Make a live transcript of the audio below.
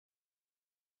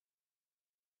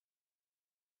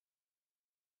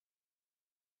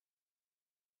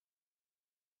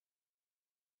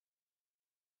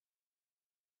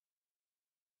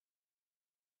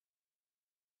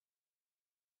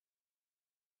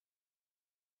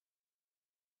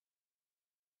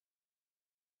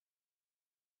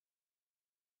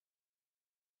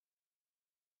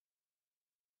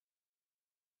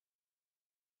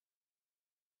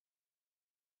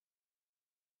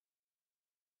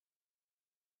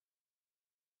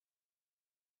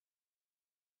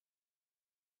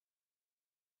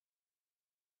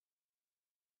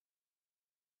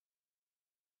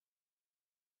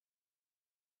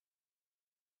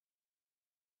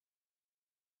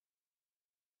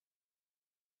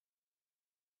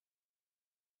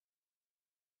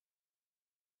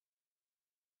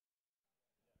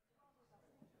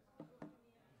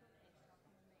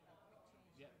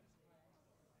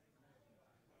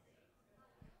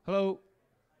Hello.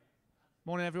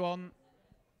 Morning, everyone.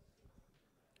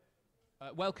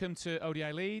 Welcome to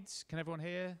ODI Leeds. Can everyone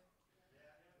hear?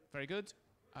 Very good.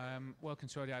 Welcome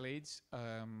to ODI Leeds.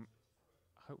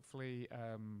 Hopefully,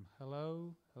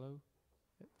 hello.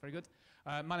 Yep, very good.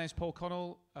 My name is Paul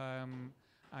Connell,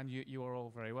 and you are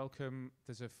all very welcome.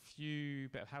 There's a few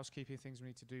bit of housekeeping things we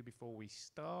need to do before we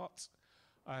start.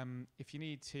 If you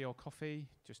need tea or coffee,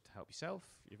 just help yourself.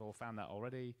 You've all found that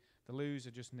already. The loos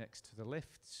are just next to the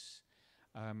lifts.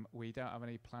 We don't have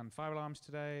any planned fire alarms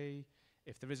today.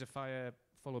 If there is a fire,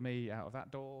 follow me out of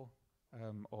that door,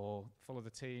 or follow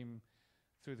the team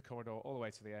through the corridor all the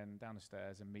way to the end, down the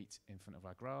stairs, and meet in front of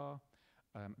our GRA.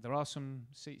 There are some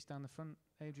seats down the front,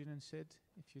 Adrian and Sid,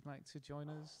 if you'd like to join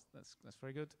us. That's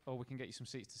very good. Or we can get you some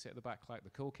seats to sit at the back like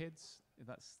the cool kids, if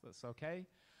that's okay.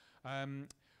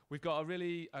 We've got a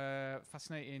really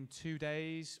fascinating 2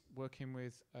 days working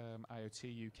with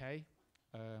IoTUK,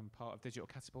 part of Digital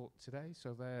Catapult today.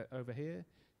 So they're over here.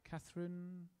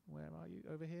 Catherine, where are you?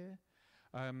 Over here.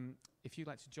 If you'd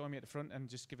like to join me at the front and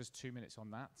just give us 2 minutes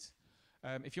on that.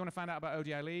 If you want to find out about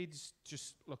ODI Leeds,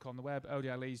 just look on the web,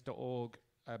 odileeds.org.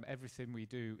 Everything we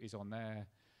do is on there.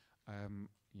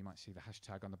 You might see the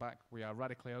hashtag on the back. We are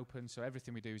radically open, so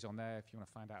everything we do is on there. If you want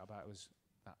to find out about us,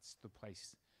 that's the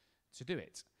place to do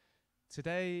it.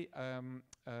 Today,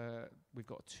 we've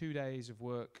got 2 days of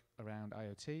work around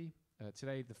IoT.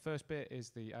 Today, the first bit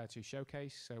is the IoT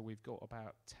showcase. So we've got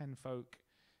about 10 folk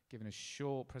giving us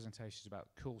short presentations about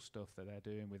cool stuff that they're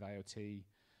doing with IoT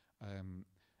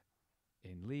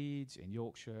in Leeds, in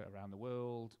Yorkshire, around the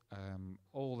world,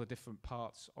 all the different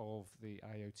parts of the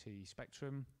IoT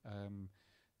spectrum.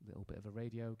 Little bit of a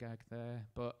radio gag there.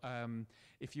 But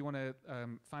if you want to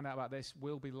find out about this,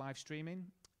 we'll be live streaming.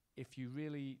 If you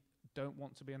really don't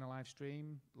want to be in a live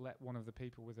stream, let one of the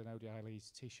people with an ODI Leeds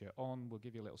t-shirt on. We'll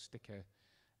give you a little sticker,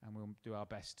 and we'll do our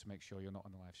best to make sure you're not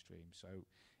on the live stream. So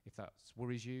if that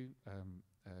worries you,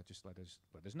 just let us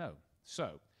know.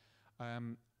 So,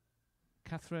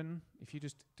 Catherine, if you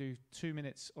just do 2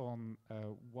 minutes on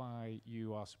why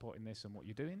you are supporting this and what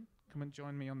you're doing, come and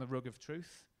join me on the rug of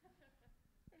truth.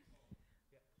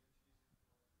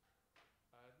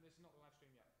 This is not the live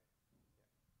stream yet.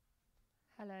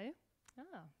 Hello.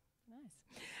 Nice.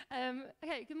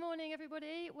 Okay, good morning,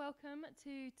 everybody. Welcome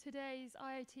to today's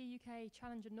IoTUK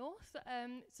Challenger North.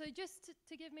 So just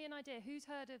to give me an idea, who's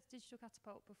heard of Digital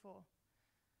Catapult before?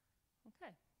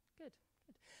 Okay, good.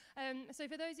 So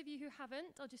for those of you who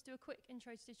haven't, I'll just do a quick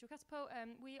intro to Digital Catapult.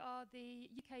 We are the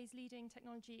UK's leading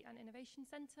technology and innovation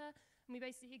centre, and we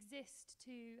basically exist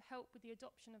to help with the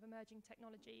adoption of emerging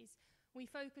technologies. We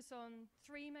focus on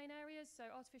 3 main areas, so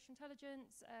artificial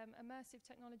intelligence, immersive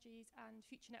technologies, and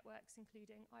future networks,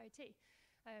 including IoT.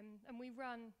 And we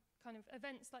run kind of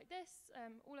events like this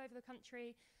all over the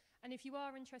country. And if you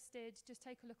are interested, just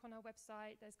take a look on our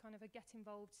website. There's kind of a get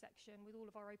involved section with all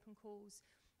of our open calls.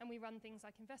 And we run things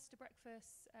like investor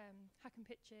breakfasts, hack and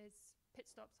pitches,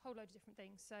 pit stops, a whole load of different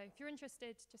things. So if you're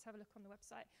interested, just have a look on the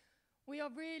website. We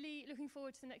are really looking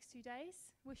forward to the next 2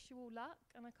 days. Wish you all luck,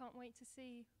 and I can't wait to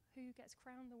see who gets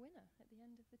crowned the winner at the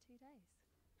end of the 2 days.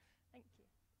 Thank you.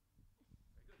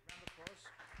 Very good. Round of applause.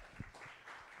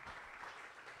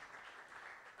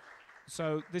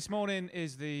 So this morning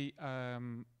is the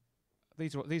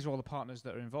these are all the partners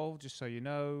that are involved, just so you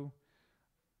know.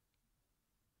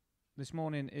 This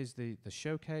morning is the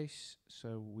showcase.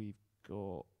 So we've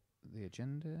got the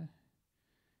agenda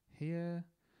here.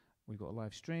 We've got a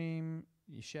live stream.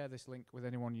 You share this link with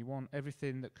anyone you want.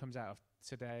 Everything that comes out of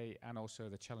today and also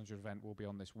the Challenger event will be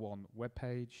on this one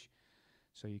webpage,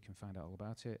 so you can find out all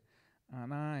about it.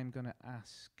 And I'm going to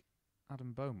ask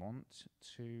Adam Beaumont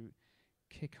to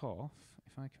kick off.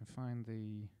 If I can find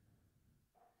the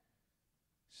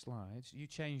slides. You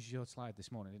changed your slide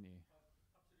this morning, didn't you?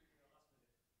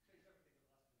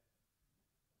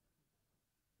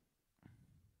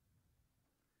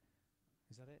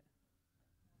 Is that it?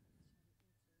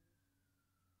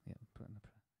 Yeah, put in the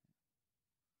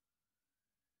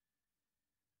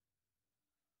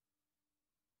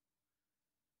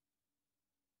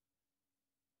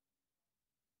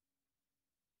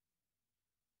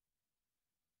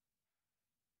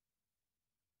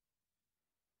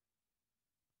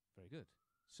Very good.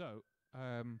 So,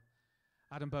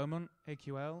 Adam Beaumont,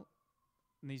 AQL,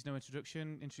 needs no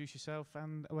introduction. Introduce yourself,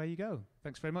 and away you go.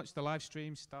 Thanks very much. The live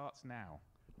stream starts now.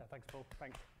 No, thanks, Paul.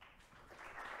 Thanks.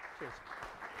 Cheers.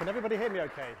 Can everybody hear me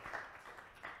okay?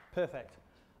 Perfect.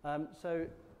 So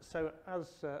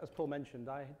as Paul mentioned,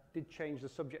 I did change the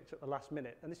subject at the last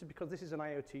minute, and this is because this is an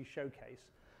IoT showcase.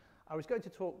 I was going to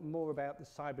talk more about the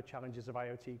cyber challenges of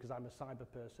IoT because I'm a cyber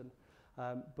person,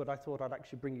 but I thought I'd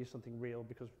actually bring you something real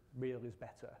because real is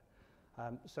better.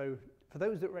 So for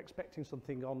those that were expecting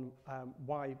something on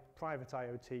why private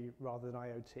IoT rather than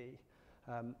IoT,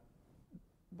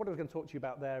 what I was going to talk to you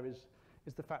about there is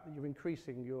the fact that you're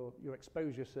increasing your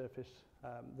exposure surface,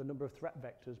 the number of threat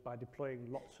vectors by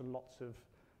deploying lots and lots of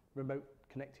remote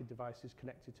connected devices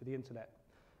connected to the internet.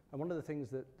 And one of the things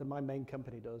that my main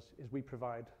company does is we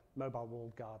provide mobile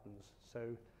walled gardens.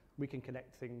 So we can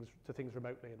connect things to things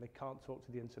remotely and they can't talk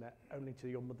to the internet, only to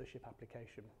your mothership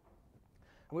application.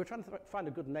 And we were trying to find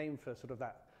a good name for sort of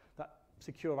that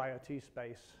secure IoT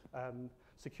space.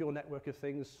 Secure network of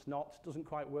things, SNOT, doesn't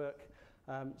quite work.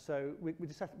 So we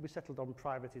settled on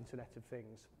private Internet of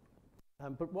Things.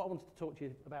 But what I wanted to talk to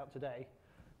you about today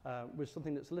was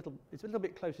something that's a little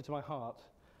bit closer to my heart,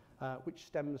 which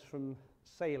stems from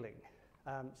sailing.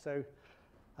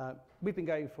 We've been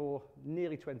going for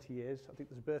nearly 20 years. I think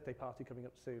there's a birthday party coming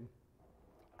up soon.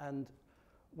 And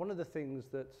one of the things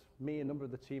that me and a number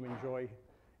of the team enjoy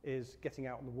is getting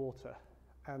out on the water.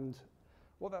 And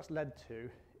what that's led to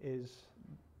is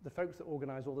the folks that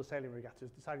organise all the sailing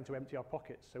regattas deciding to empty our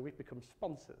pockets, so we've become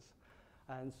sponsors.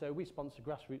 And so we sponsor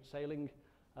grassroots sailing.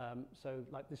 So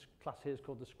like this class here is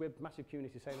called the Squib, massive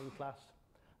community sailing class,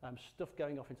 stuff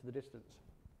going off into the distance.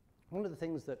 One of the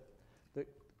things that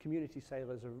community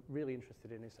sailors are really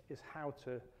interested in is how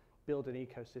to build an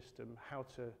ecosystem, how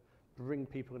to bring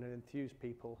people in and enthuse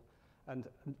people, and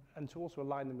to also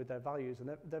align them with their values. And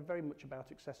they're very much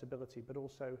about accessibility, but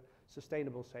also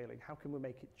sustainable sailing. How can we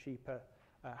make it cheaper?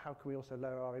 How can we also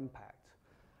lower our impact?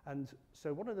 And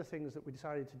so one of the things that we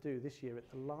decided to do this year at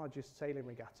the largest sailing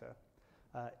regatta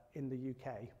in the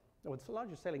UK, well, it's the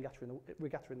largest sailing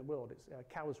regatta in the world, it's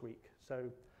Cowes Week,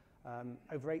 so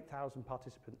over 8,000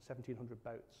 participants, 1,700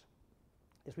 boats,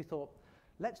 is we thought,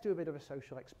 let's do a bit of a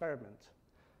social experiment.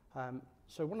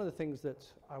 So one of the things that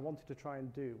I wanted to try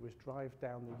and do was drive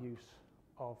down the use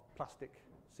of plastic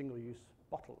single-use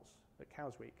bottles at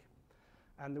Cowes Week.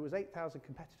 And there was 8,000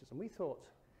 competitors, and we thought,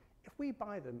 if we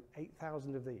buy them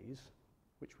 8,000 of these,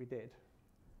 which we did,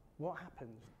 what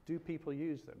happens? Do people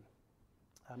use them?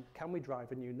 Can we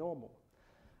drive a new normal?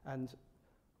 And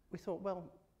we thought, well,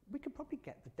 we could probably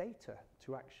get the data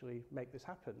to actually make this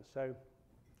happen. So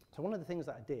one of the things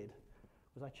that I did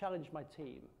was I challenged my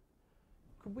team,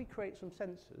 could we create some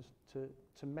sensors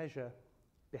to measure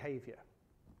behavior?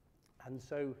 And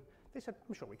so they said,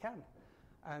 I'm sure we can.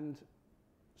 And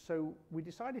so we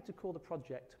decided to call the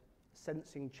project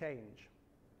Sensing Change.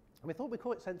 And we thought we'd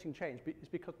call it Sensing Change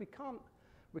because we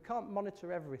can't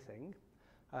monitor everything.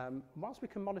 Whilst we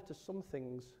can monitor some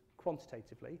things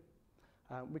quantitatively,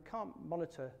 we can't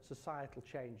monitor societal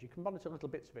change. You can monitor little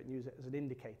bits of it and use it as an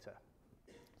indicator.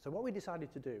 So what we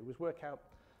decided to do was work out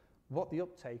what the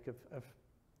uptake of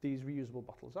these reusable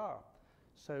bottles are.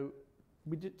 So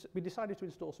we decided to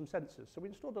install some sensors. So we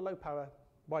installed a low-power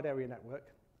wide area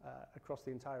network across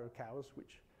the entire of Cowes,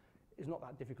 which is not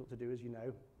that difficult to do, as you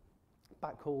know,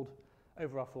 backhauled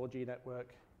over our 4G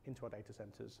network into our data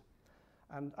centres.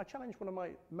 And I challenged one of my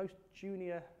most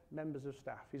junior members of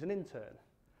staff. He's an intern.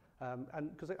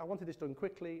 And because I wanted this done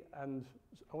quickly, and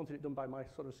I wanted it done by my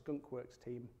sort of skunk works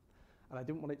team, and I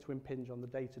didn't want it to impinge on the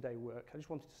day-to-day work. I just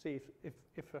wanted to see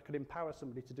if I could empower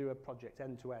somebody to do a project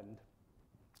end-to-end.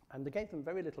 And they gave them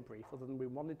very little brief, other than we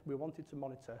wanted to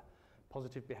monitor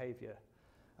positive behaviour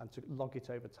and to log it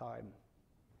over time.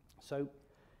 So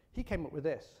he came up with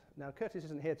this. Now, Curtis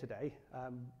isn't here today,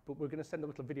 but we're going to send a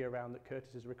little video around that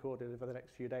Curtis has recorded over the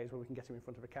next few days where we can get him in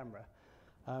front of a camera.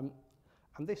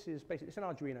 And this is basically, it's an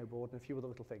Arduino board and a few other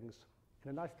little things in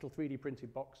a nice little 3D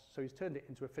printed box. So he's turned it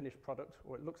into a finished product,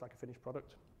 or it looks like a finished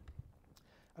product,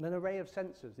 and an array of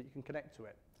sensors that you can connect to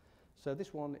it. So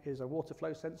this one is a water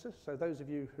flow sensor. So those of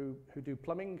you who do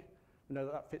plumbing know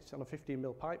that fits on a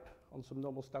 15mm pipe on some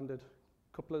normal standard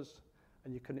couplers,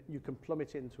 and you can plumb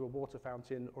it into a water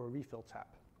fountain or a refill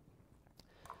tap.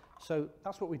 So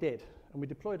that's what we did, and we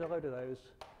deployed a load of those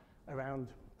around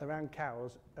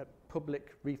Cowes at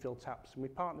public refill taps, and we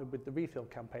partnered with the Refill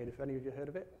campaign, if any of you heard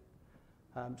of it.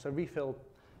 So Refill,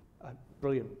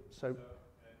 brilliant. So I work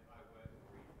with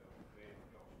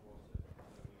Refill with Josh Water,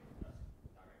 so that's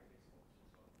directly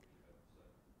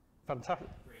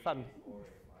sponsored.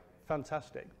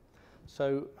 Fantastic.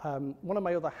 So one of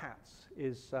my other hats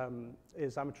is I'm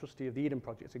a trustee of the Eden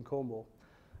Project in Cornwall,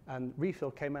 and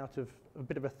Refill came out of a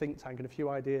bit of a think tank and a few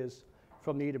ideas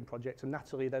from the Eden Project, and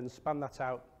Natalie then spun that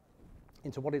out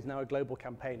into what is now a global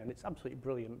campaign, and it's absolutely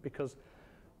brilliant because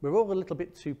we're all a little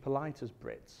bit too polite as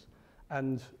Brits,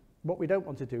 and what we don't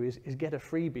want to do is get a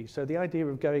freebie. So the idea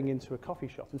of going into a coffee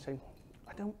shop and saying,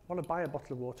 I don't want to buy a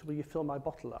bottle of water, will you fill my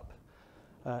bottle up?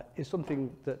 is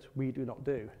something that we do not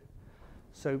do.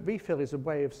 So refill is a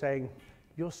way of saying,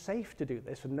 you're safe to do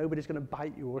this and nobody's going to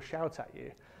bite you or shout at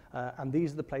you. And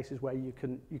these are the places where you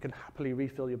can happily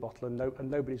refill your bottle and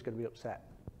nobody's going to be upset.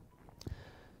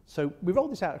 So we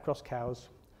rolled this out across Cowes.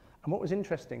 And what was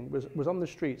interesting was on the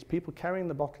streets, people carrying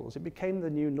the bottles, it became the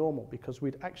new normal because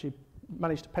we'd actually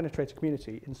managed to penetrate a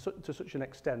community to such an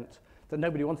extent that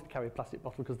nobody wanted to carry a plastic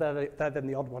bottle because they're then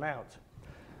the odd one out.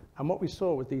 And what we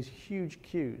saw was these huge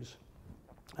queues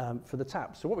for the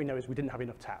taps. So what we know is we didn't have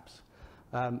enough taps.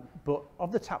 But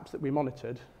of the taps that we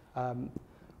monitored,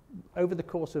 over the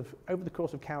course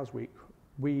of Cowes Week,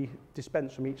 we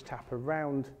dispensed from each tap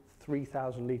around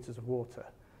 3,000 litres of water.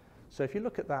 So if you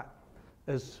look at that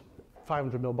as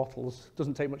 500 ml bottles,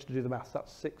 doesn't take much to do the maths.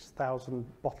 That's 6,000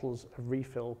 bottles of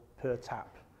refill per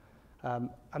tap. And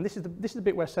this is the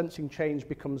bit where sensing change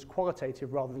becomes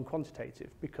qualitative rather than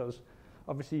quantitative, because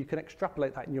obviously you can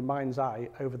extrapolate that in your mind's eye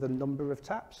over the number of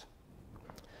taps.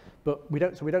 But we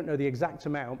don't know the exact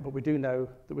amount, but we do know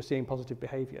that we're seeing positive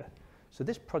behaviour. So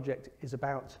this project is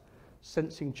about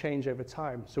sensing change over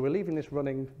time. So we're leaving this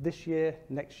running this year,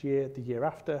 next year, the year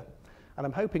after. And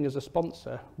I'm hoping as a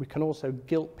sponsor, we can also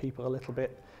guilt people a little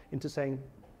bit into saying,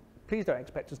 please don't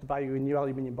expect us to buy you a new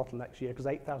aluminium bottle next year, because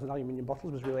 8,000 aluminium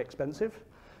bottles was really expensive.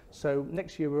 So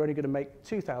next year, we're only going to make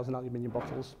 2,000 aluminium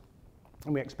bottles,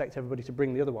 and we expect everybody to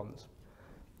bring the other ones.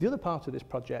 The other part of this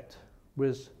project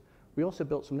was we also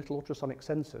built some little ultrasonic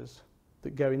sensors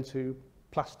that go into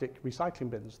plastic recycling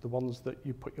bins, the ones that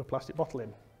you put your plastic bottle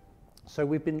in. So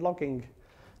we've been logging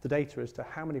the data as to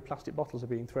how many plastic bottles are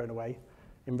being thrown away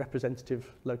in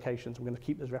representative locations. We're going to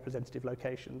keep those representative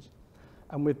locations.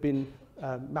 And we've been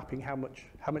mapping how much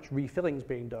refilling is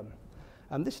being done.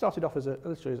 And this started off as an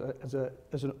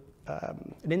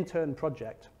intern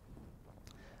project.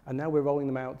 And now we're rolling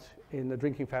them out in the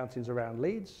drinking fountains around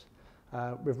Leeds.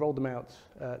 We've rolled them out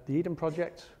at the Eden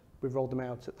project. We've rolled them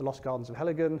out at the Lost Gardens of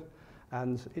Heligan.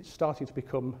 And it's starting to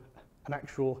become an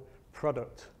actual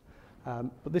product.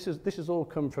 But this has all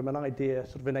come from an idea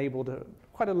sort of enabled at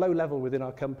quite a low level within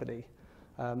our company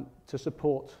to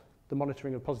support the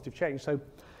monitoring of positive change. So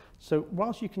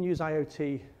whilst you can use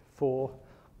IoT for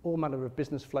all manner of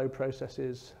business flow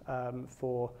processes,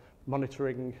 for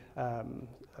monitoring the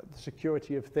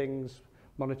security of things,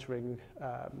 monitoring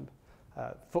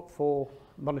footfall,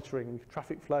 monitoring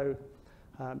traffic flow,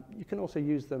 you can also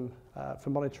use them for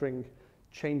monitoring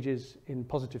changes in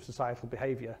positive societal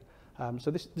behaviour.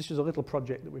 So this is a little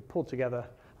project that we've pulled together.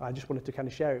 I just wanted to kind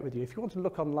of share it with you. If you want to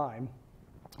look online,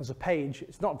 there's a page.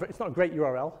 It's not a great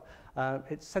URL.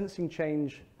 It's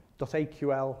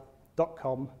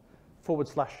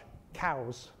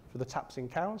sensingchange.aql.com/cows for the taps in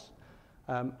Cowes.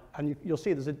 And you'll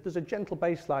see there's a gentle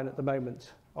baseline at the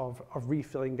moment of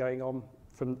refilling going on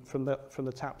from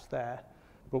the taps there.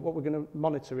 But what we're going to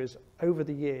monitor is, over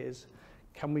the years,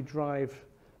 can we drive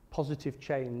positive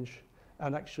change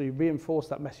and actually reinforce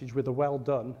that message with a well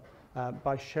done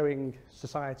by showing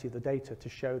society the data to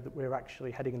show that we're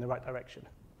actually heading in the right direction.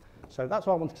 So that's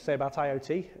all I wanted to say about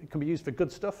IoT. It can be used for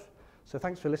good stuff. So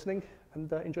thanks for listening,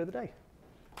 and enjoy the day.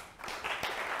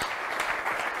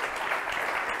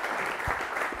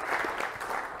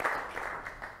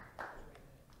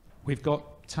 We've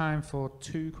got time for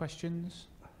 2 questions.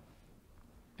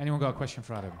 Anyone got a question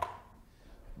for Adam?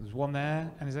 There's one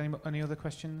there, and is there any other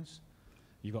questions?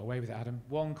 You got away with it, Adam.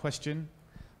 One question.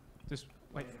 Just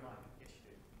wait.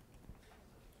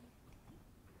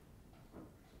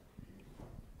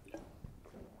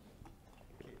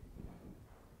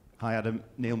 Hi, Adam.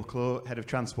 Neil McClure, Head of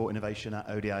Transport Innovation at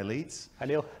ODI Leeds. Hi,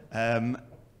 Neil.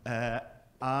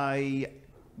 I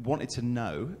wanted to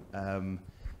know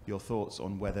your thoughts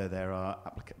on whether there are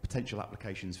potential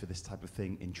applications for this type of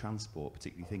thing in transport,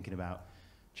 particularly thinking about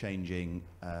changing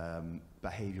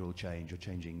behavioural change or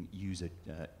changing user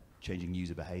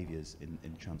behaviours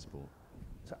in transport.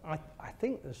 So I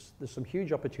think there's some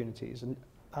huge opportunities, and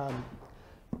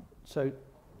so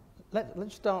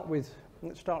let's start with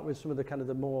some of the kind of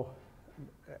the more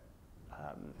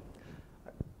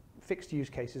fixed use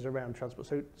cases around transport.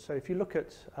 So if you look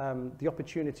at the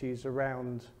opportunities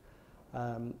around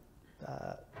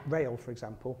rail, for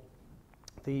example,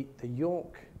 the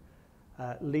York,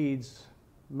 Leeds,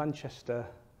 Manchester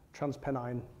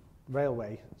Transpennine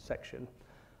Railway section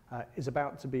is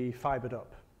about to be fibred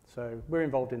up. So we're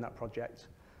involved in that project.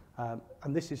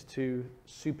 And this is to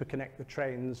super connect the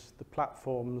trains, the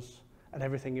platforms, and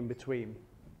everything in between.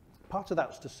 Part of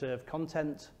that's to serve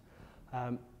content,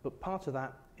 but part of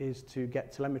that is to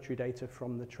get telemetry data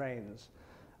from the trains.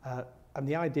 And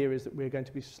the idea is that we're going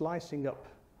to be slicing up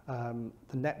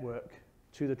the network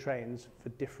to the trains for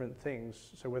different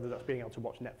things. So whether that's being able to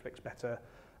watch Netflix better,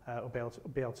 or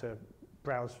be able to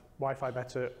browse Wi-Fi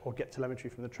better, or get telemetry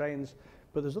from the trains.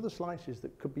 But there's other slices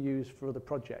that could be used for other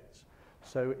projects.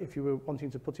 So if you were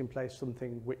wanting to put in place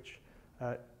something which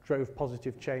drove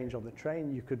positive change on the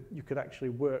train, you could actually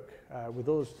work with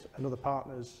us and other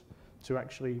partners to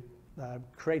actually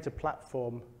create a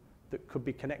platform that could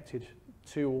be connected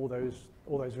to all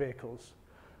those vehicles.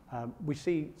 We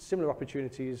see similar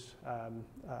opportunities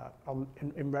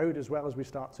in road as well as we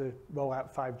start to roll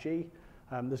out 5G.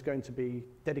 There's going to be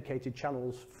dedicated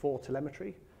channels for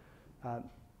telemetry.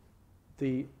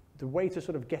 The way to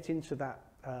sort of get into that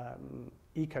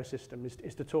ecosystem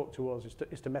is to talk to us,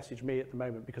 is to message me at the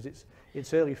moment, because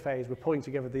it's early phase. We're pulling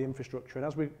together the infrastructure, and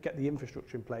as we get the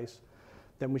infrastructure in place,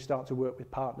 then we start to work with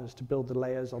partners to build the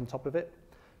layers on top of it.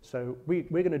 So we're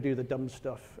going to do the dumb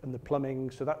stuff and the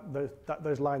plumbing, so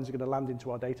those lines are going to land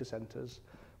into our data centers.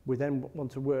 We then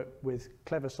want to work with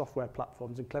clever software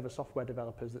platforms and clever software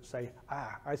developers that say,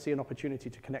 I see an opportunity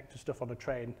to connect to stuff on a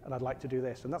train, and I'd like to do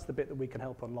this. And that's the bit that we can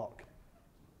help unlock.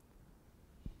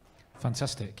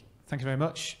 Fantastic. Thank you very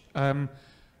much.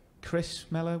 Chris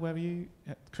Mellor, where are you?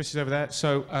 Chris is over there.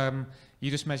 So you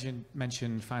just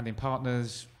mentioned finding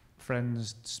partners,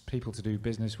 friends, people to do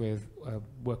business with,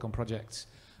 work on projects.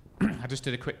 I just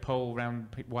did a quick poll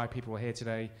around why people were here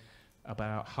today.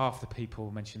 About half the people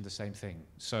mentioned the same thing.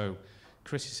 So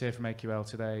Chris is here from AQL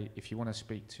today. If you want to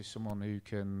speak to someone who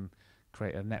can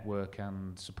create a network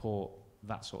and support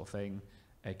that sort of thing,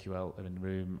 AQL are in the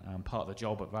room. And part of the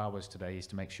job of ours today is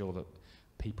to make sure that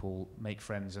people make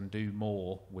friends and do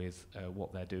more with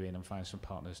what they're doing and find some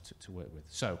partners to work with.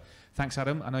 So thanks,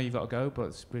 Adam. I know you've got to go, but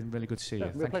it's been really good to see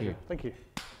you. Thank you. Thank you.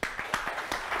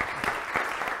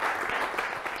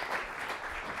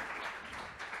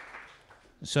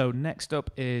 So next up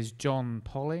is John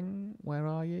Polling. Where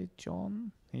are you,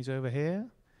 John? He's over here.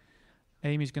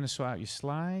 Amy's going to sort out your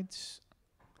slides.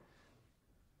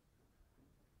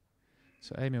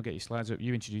 So Amy will get your slides up.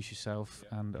 You introduce yourself,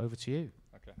 and over to you.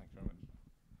 Okay, thank you very much.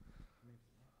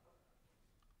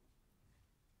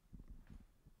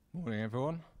 Morning,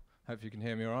 everyone. Hope you can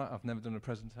hear me all right. I've never done a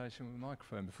presentation with a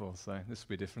microphone before, so this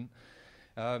will be different.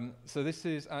 So this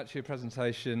is actually a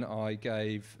presentation I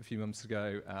gave a few months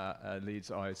ago at a Leeds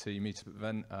IoT meetup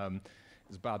event. It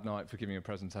was a bad night for giving a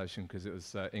presentation because it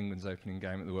was England's opening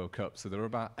game at the World Cup, so there were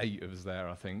about 8 of us there,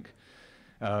 I think.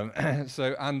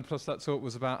 And plus that talk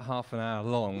was about half an hour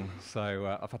long,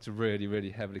 so I've had to really,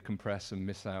 really heavily compress and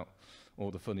miss out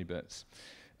all the funny bits.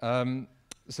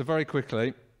 So very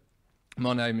quickly,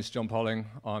 my name is John Polling.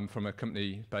 I'm from a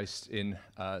company based in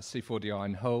C4DI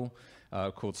in Hull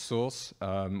called Source.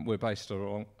 We're based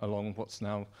along what's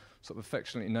now sort of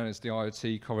affectionately known as the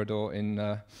IoT corridor in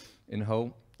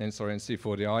Hull, in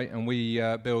C4DI, and we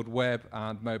build web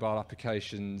and mobile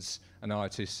applications and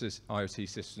IoT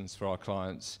systems for our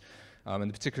clients. And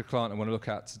the particular client I want to look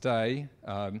at today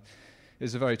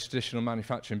is a very traditional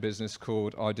manufacturing business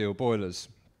called Ideal Boilers.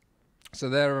 So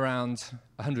they're around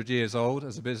 100 years old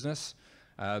as a business.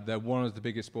 They're one of the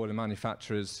biggest boiler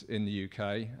manufacturers in the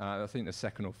UK. I think the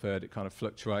second or third, it kind of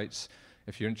fluctuates.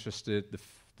 If you're interested,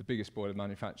 the biggest boiler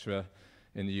manufacturer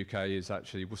in the UK is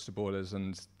actually Worcester Boilers,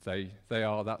 and they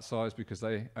are that size because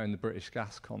they own the British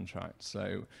Gas contract.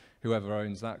 So whoever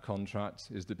owns that contract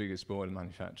is the biggest boiler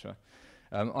manufacturer.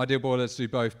 Ideal Boilers do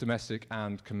both domestic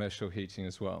and commercial heating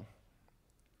as well.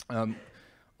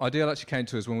 Ideal actually came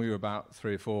to us when we were about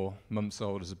 3 or 4 months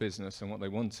old as a business, and what they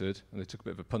wanted, and they took a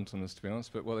bit of a punt on us to be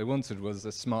honest, but what they wanted was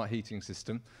a smart heating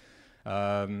system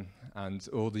and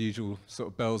all the usual sort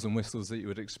of bells and whistles that you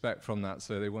would expect from that.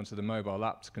 So they wanted a mobile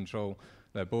app to control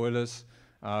their boilers,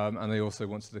 and they also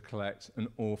wanted to collect an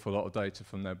awful lot of data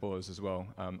from their boilers as well.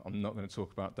 I'm not going to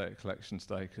talk about data collection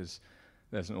today because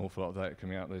there's an awful lot of data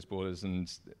coming out of those boilers, and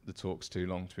the talk's too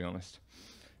long to be honest.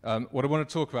 What I want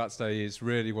to talk about today is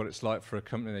really what it's like for a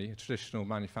company, a traditional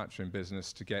manufacturing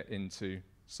business, to get into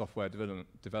software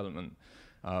development.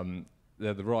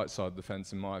 They're the right side of the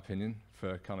fence, in my opinion,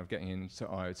 for kind of getting into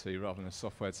IoT rather than a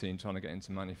software team trying to get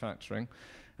into manufacturing.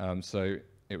 So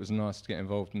it was nice to get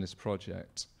involved in this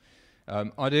project.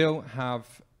 Ideal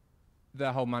have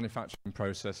their whole manufacturing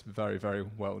process very, very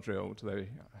well drilled. They're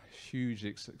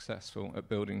hugely successful at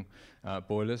building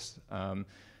boilers.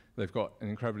 They've got an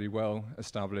incredibly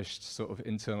well-established sort of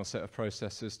internal set of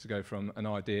processes to go from an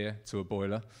idea to a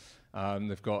boiler.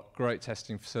 They've got great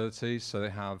testing facilities, so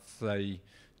they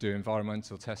do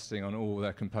environmental testing on all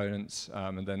their components,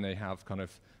 and then they have kind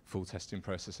of full testing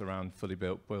process around fully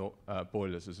built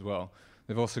boilers as well.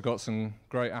 They've also got some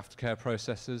great aftercare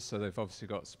processes, so they've obviously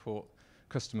got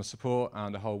customer support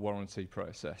and a whole warranty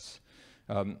process.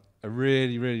 A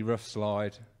really, really rough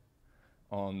slide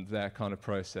on their kind of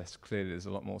process. Clearly there's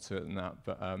a lot more to it than that,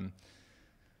 but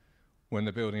when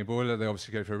they're building a boiler, they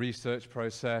obviously go through a research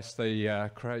process. They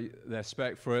create their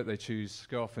spec for it. They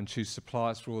go off and choose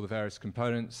suppliers for all the various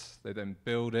components. They then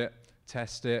build it,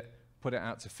 test it, put it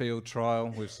out to field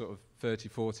trial with sort of 30,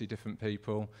 40 different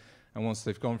people. And once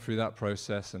they've gone through that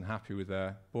process and happy with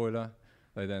their boiler,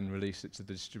 they then release it to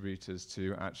the distributors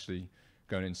to actually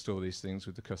go and install these things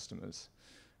with the customers.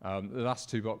 The last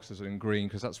two boxes are in green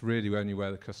because that's really only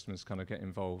where the customers kind of get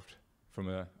involved from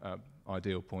an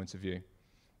ideal point of view.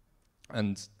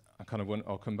 And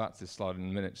I'll come back to this slide in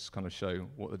a minute, just kind of show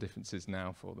what the difference is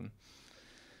now for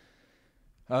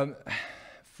them.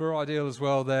 For Ideal as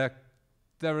well, their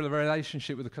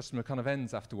relationship with the customer kind of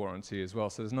ends after warranty as well.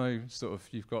 So there's no sort of,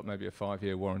 you've got maybe a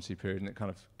 5-year warranty period and it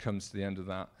kind of comes to the end of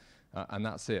that. And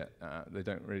that's it. They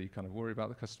don't really kind of worry about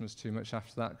the customers too much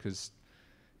after that, because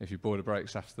if your boiler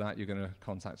breaks after that, you're going to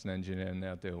contact an engineer and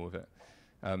they'll deal with it.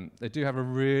 They do have a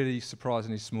really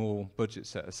surprisingly small budget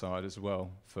set aside as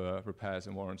well for repairs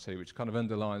and warranty, which kind of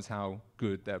underlines how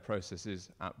good their process is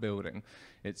at building.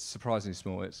 It's surprisingly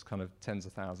small. It's kind of tens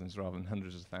of thousands rather than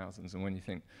hundreds of thousands. And when you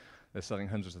think they're selling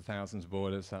hundreds of thousands of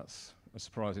boilers, that's a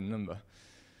surprising number.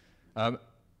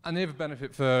 And the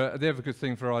other good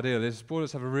thing for Ideal is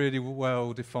boilers have a really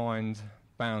well-defined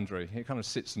boundary. It kind of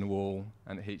sits in the wall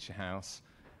and it heats your house.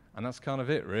 And that's kind of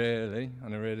it, really,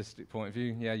 on a realistic point of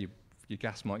view. Yeah, your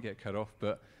gas might get cut off,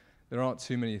 but there aren't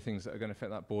too many things that are going to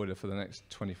affect that boiler for the next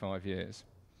 25 years.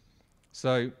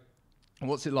 So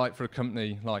what's it like for a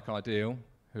company like Ideal,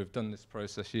 who have done this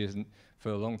process years and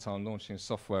for a long time, launching a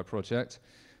software project?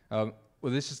 Well,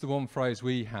 this is the one phrase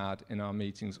we had in our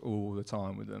meetings all the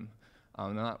time with them.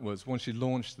 And that was, once you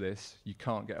launch this, you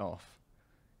can't get off.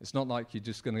 It's not like you're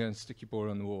just going to go and stick your boiler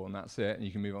on the wall and that's it, and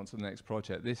you can move on to the next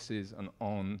project. This is an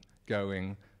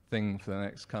ongoing thing for the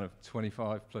next kind of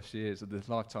 25 plus years of the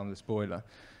lifetime of this boiler.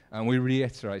 And we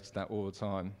reiterated that all the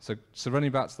time. So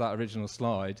running back to that original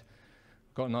slide,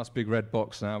 got a nice big red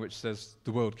box now which says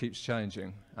the world keeps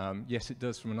changing. Yes, it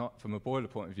does from a boiler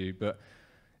point of view, but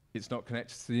it's not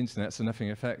connected to the internet, so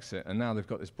nothing affects it. And now they've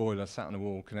got this boiler sat on the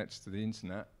wall connected to the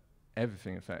internet,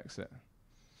 everything affects it.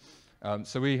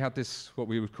 So we had this, what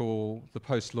we would call the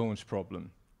post-launch problem.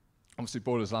 Obviously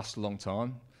boilers last a long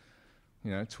time,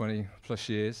 20 plus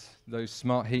years. Those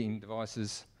smart heating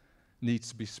devices need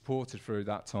to be supported through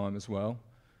that time as well.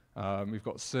 We've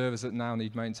got servers that now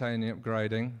need maintaining,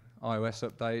 upgrading. iOS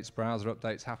updates, browser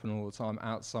updates happen all the time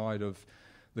outside of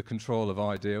the control of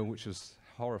Ideal, which has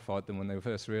horrified them when they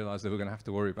first realized they were going to have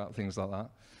to worry about things like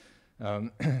that.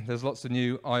 There's lots of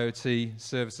new IoT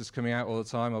services coming out all the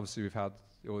time. Obviously, we've had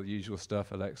all the usual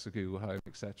stuff, Alexa, Google Home,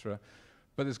 etc.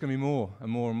 But there's going to be more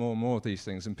and more and more and more of these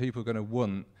things, and people are going to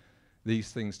want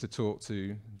these things to talk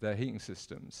to their heating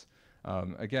systems.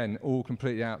 Again, all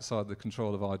completely outside the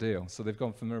control of Ideal. So they've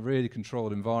gone from a really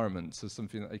controlled environment to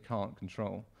something that they can't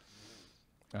control.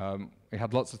 We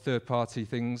had lots of third-party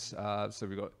things. So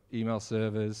we've got email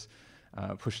servers,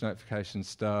 push notification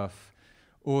stuff,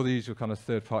 all the usual kind of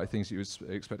third-party things that you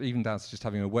would expect, even down to just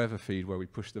having a weather feed where we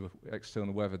push the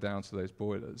external weather down to those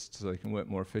boilers so they can work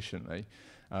more efficiently.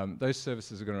 Those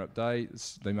services are going to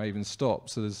update. They may even stop.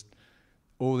 So there's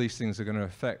all these things are going to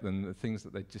affect them, the things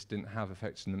that they just didn't have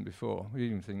affecting them before.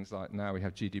 Even things like now we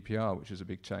have GDPR, which is a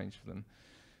big change for them.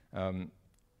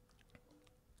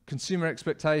 Consumer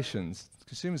expectations.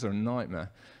 Consumers are a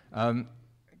nightmare.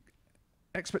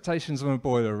 Expectations on a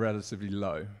boiler are relatively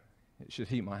low. It should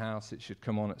heat my house, it should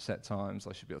come on at set times,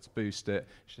 I should be able to boost it, it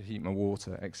should heat my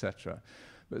water, etc.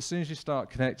 But as soon as you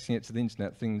start connecting it to the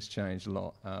internet, things change a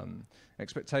lot.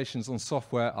 Expectations on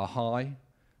software are high.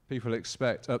 People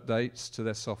expect updates to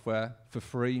their software for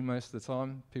free most of the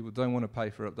time. People don't want to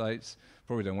pay for updates,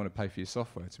 probably don't want to pay for your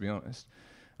software, to be honest.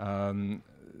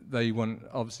 They want,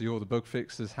 obviously, all the bug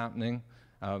fixes happening.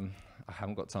 I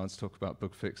haven't got time to talk about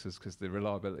bug fixes because the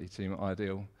reliability team at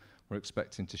Ideal we're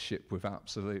expecting to ship with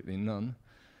absolutely none,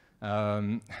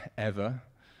 ever.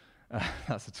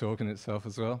 That's a talk in itself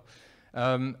as well.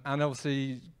 And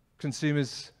obviously,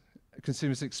 consumers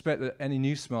expect that any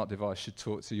new smart device should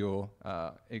talk to your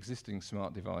existing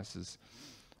smart devices.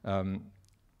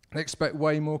 They expect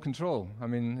way more control. I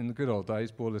mean, in the good old days,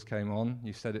 boilers came on,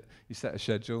 you set a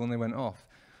schedule, and they went off.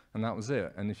 And that was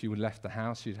it. And if you left the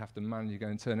house, you'd have to manually go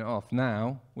and turn it off.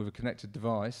 Now, with a connected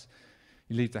device,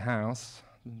 you leave the house,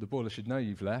 the boiler should know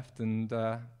you've left, and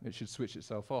it should switch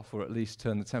itself off, or at least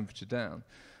turn the temperature down.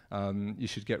 You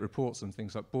should get reports on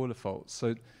things like boiler faults.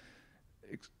 So,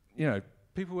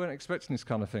 people weren't expecting this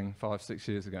kind of thing 5-6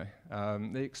 years ago.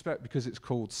 They expect, because it's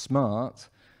called smart,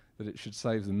 that it should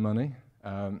save them money.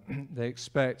 They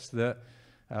expect that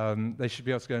they should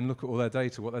be able to go and look at all their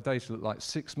data, what their data looked like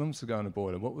 6 months ago on a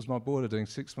boiler. What was my boiler doing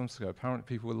 6 months ago? Apparently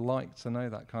people would like to know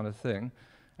that kind of thing.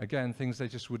 Again, things they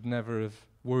just would never have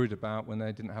worried about when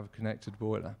they didn't have a connected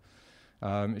boiler.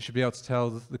 It should be able to tell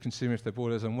the consumer if their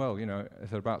boiler's unwell. You know, if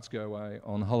they're about to go away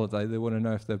on holiday, they want to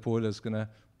know if their boiler's going to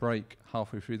break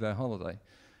halfway through their holiday.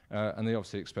 And they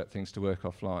obviously expect things to work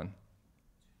offline.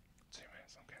 2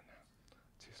 minutes, I'm getting there.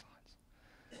 2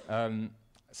 slides.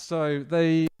 So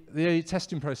the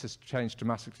testing process changed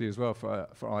dramatically as well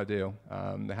for Ideal.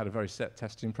 They had a very set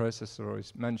testing process, I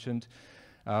always mentioned.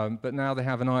 But now they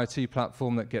have an IoT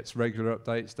platform that gets regular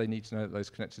updates. They need to know that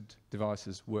those connected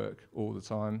devices work all the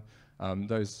time.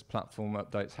 Those platform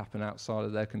updates happen outside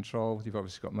of their control. You've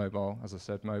obviously got mobile, as I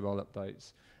said, mobile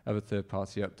updates, other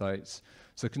third-party updates.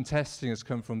 So contesting has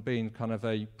come from being kind of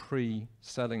a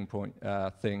pre-selling point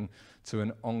thing to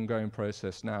an ongoing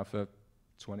process now for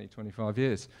 20, 25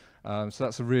 years. So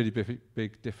that's a really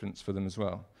big difference for them as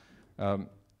well.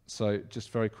 So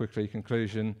just very quickly,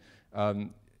 conclusion.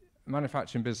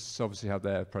 Manufacturing businesses obviously have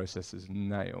their processes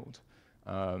nailed,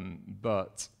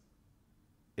 but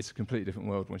it's a completely different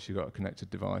world once you've got a connected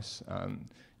device.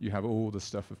 You have all the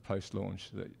stuff of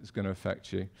post-launch that is going to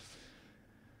affect you.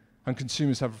 And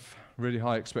consumers have really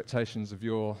high expectations of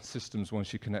your systems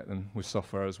once you connect them with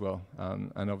software as well.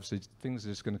 And obviously things are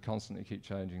just going to constantly keep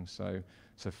changing. So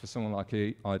for someone like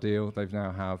Ideal, they've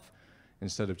now have,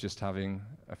 instead of just having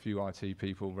a few IT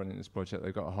people running this project,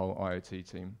 they've got a whole IoT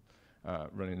team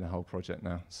running the whole project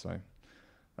now. So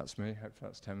that's me. Hopefully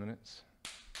that's 10 minutes.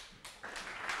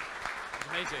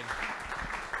 Amazing.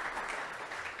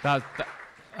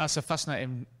 That's a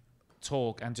fascinating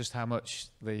talk, and just how much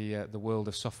the world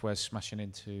of software is smashing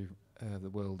into the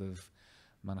world of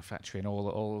manufacturing,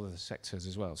 all of the sectors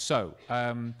as well. So,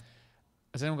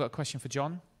 has anyone got a question for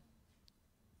John?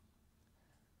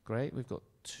 Great, we've got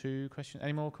 2 questions.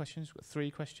 Any more questions? We've got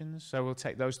 3 questions, so we'll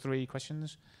take those 3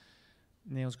 questions.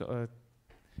 Neil's got a...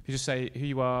 If you just say who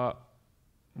you are,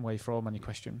 where you're from, and your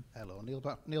question. Hello,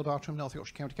 Neil Bartram, North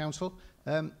Yorkshire County Council.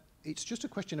 It's just a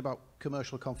question about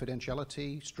commercial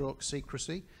confidentiality, stroke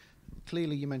secrecy.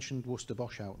 Clearly you mentioned Worcester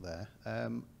Bosch out there.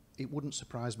 It wouldn't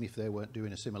surprise me if they weren't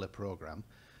doing a similar programme.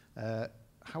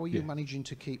 How are you managing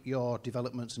to keep your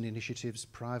developments and initiatives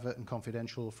private and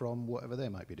confidential from whatever they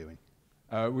might be doing?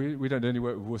 We don't do any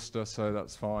work with Worcester, so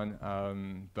that's fine.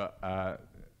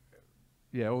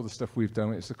 Yeah, all the stuff we've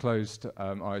done, it's a closed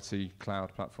IoT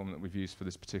cloud platform that we've used for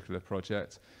this particular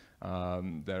project.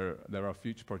 There are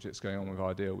future projects going on with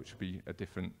Ideal, which will be a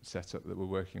different setup that we're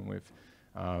working with.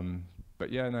 But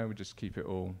yeah, no, we just keep it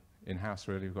all in-house,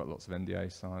 really. We've got lots of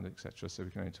NDA signed, etc., so we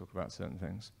can only talk about certain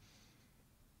things.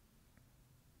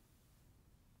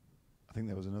 I think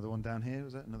there was another one down here.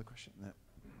 Was that another question? No.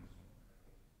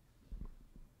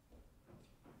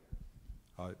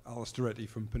 Hi, Alistair Etty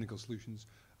from Pinnacle Solutions.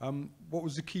 What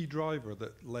was the key driver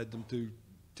that led them to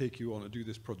take you on to do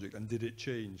this project, and did it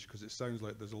change? Because it sounds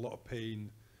like there's a lot of pain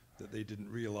that they didn't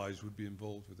realise would be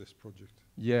involved with this project.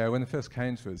 Yeah, when they first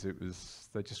came to us,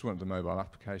 they just wanted a mobile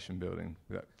application building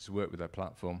to work with their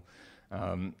platform.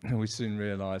 And we soon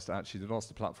realised actually that whilst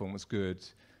the platform was good,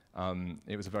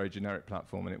 it was a very generic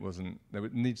platform, and there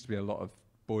needs to be a lot of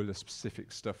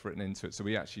boiler-specific stuff written into it. So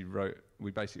we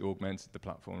basically augmented the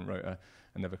platform and wrote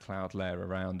another cloud layer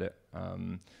around it.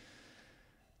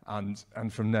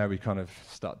 And from there, we kind of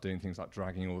start doing things like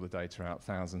dragging all the data out,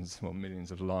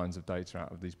 millions of lines of data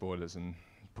out of these boilers, and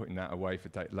putting that away for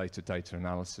later data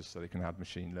analysis, so they can add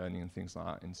machine learning and things like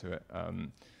that into it.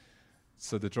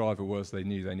 So the driver was they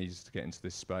knew they needed to get into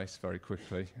this space very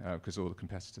quickly, because all the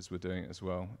competitors were doing it as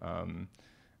well.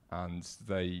 And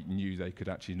they knew they could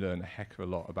actually learn a heck of a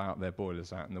lot about their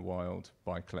boilers out in the wild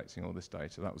by collecting all this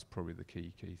data. That was probably the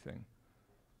key thing.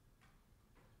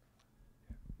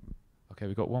 Okay,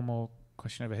 we've got one more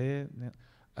question over here.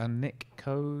 Nick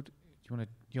Code,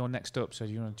 you're next up, so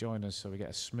do you want to join us so we get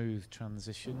a smooth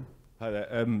transition? Hi there.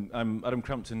 I'm Adam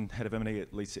Crampton, Head of M&A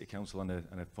at Leeds City Council, and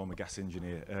a former gas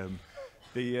engineer.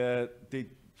 The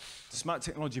smart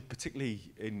technology,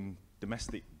 particularly in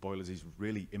domestic boilers, is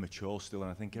really immature still,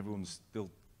 and I think everyone's still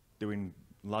doing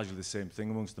largely the same thing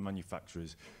amongst the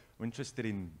manufacturers. I'm interested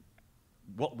in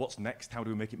what's next. How do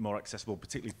we make it more accessible,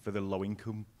 particularly for the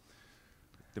low-income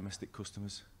domestic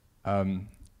customers? There's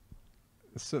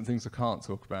certain things I can't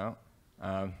talk about,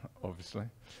 obviously.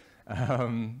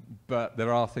 But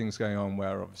there are things going on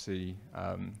where obviously,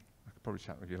 I could probably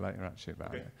chat with you later actually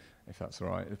about it, if that's all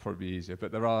right. It'd probably be easier.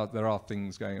 But there are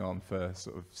things going on for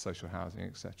sort of social housing,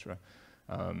 etc.,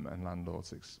 and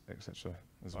landlords, etc.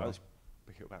 as well. Let's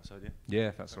pick it up outside, yeah? Yeah,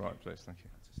 if that's all right, please. Thank you.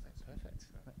 Perfect.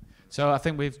 So I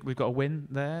think we've got a win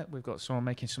there. We've got someone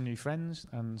making some new friends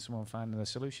and someone finding a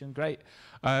solution. Great.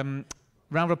 Round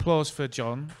of applause for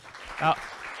John.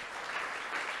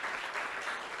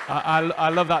 I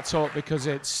love that talk because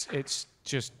it's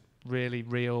just really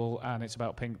real and it's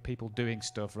about people doing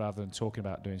stuff rather than talking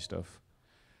about doing stuff.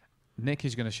 Nick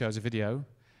is going to show us a video.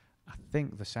 I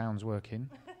think the sound's working.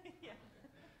 Yeah.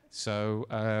 So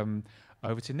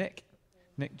over to Nick.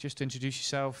 Nick, just introduce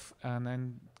yourself and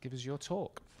then give us your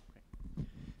talk.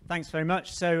 Thanks very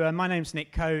much. So my name's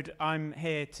Nick Code. I'm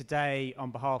here today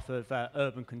on behalf of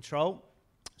Urban Control.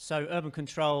 So Urban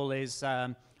Control is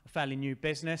a fairly new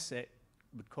business. It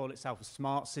would call itself a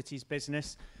smart cities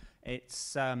business.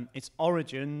 Its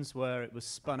origins were it was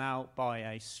spun out by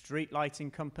a street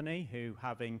lighting company who,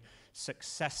 having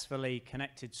successfully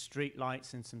connected street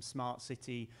lights in some smart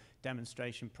city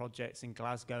demonstration projects in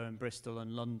Glasgow and Bristol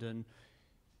and London,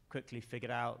 quickly figured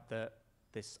out that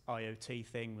this IoT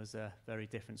thing was a very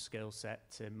different skill set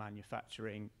to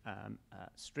manufacturing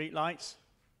street lights.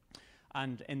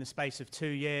 And in the space of 2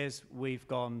 years, we've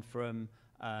gone from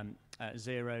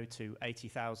 0 to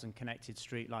 80,000 connected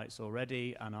streetlights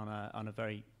already, and on a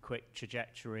very quick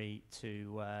trajectory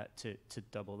to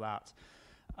double that.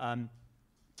 I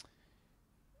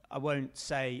won't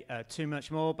say too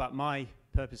much more, but my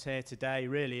purpose here today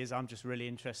really is I'm just really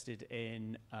interested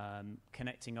in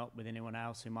connecting up with anyone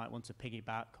else who might want to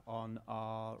piggyback on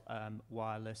our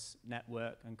wireless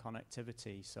network and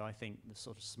connectivity. So I think the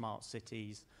sort of smart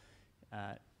cities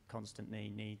constantly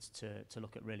needs to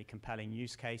look at really compelling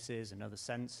use cases and other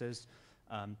sensors.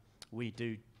 We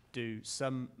do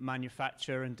some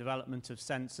manufacture and development of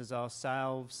sensors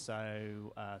ourselves,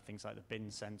 so things like the bin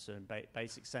sensor and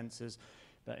basic sensors,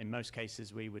 but in most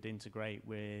cases we would integrate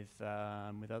with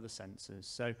other sensors.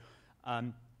 So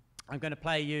I'm going to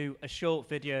play you a short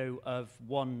video of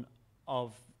one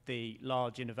of the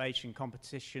large innovation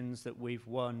competitions that we've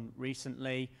won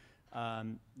recently.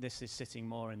 This is sitting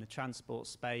more in the transport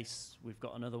space. We've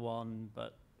got another one,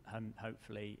 but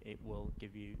hopefully it will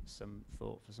give you some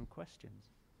thought for some questions.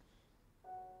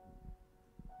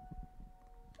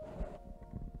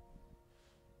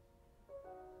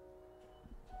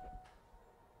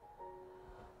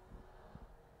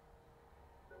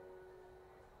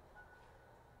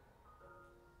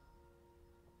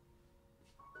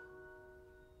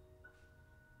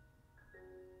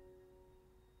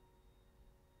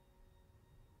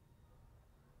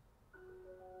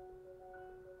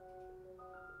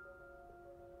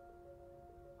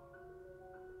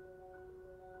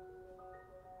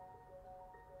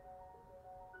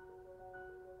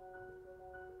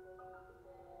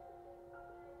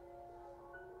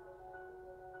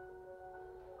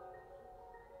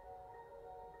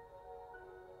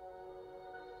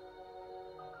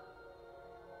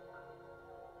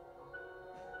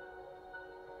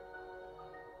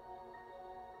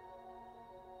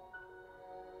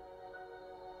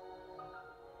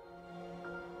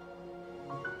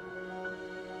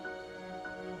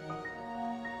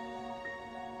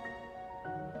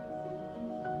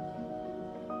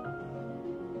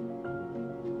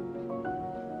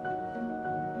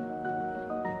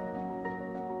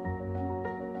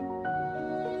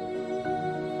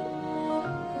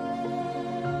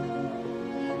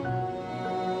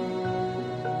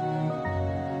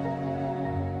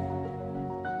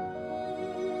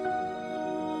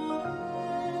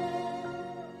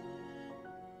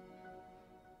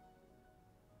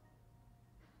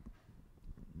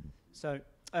 So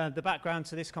the background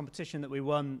to this competition that we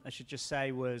won, I should just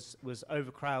say, was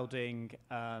overcrowding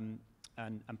and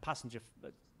passenger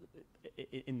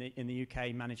in the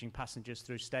UK. Managing passengers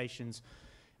through stations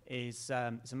is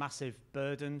a massive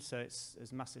burden. So it's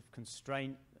a massive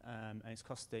constraint, and it's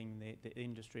costing the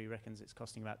industry reckons it's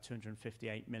costing about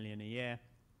 258 million a year.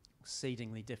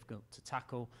 Exceedingly difficult to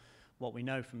tackle. What we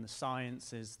know from the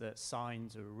science is that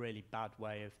signs are a really bad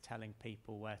way of telling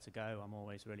people where to go. I'm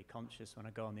always really conscious when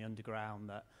I go on the underground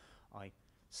that I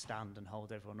stand and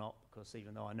hold everyone up, because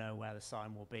even though I know where the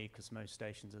sign will be, because most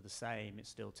stations are the same, it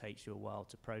still takes you a while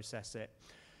to process it.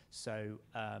 So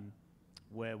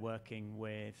we're working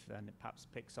with, and it perhaps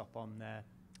picks up on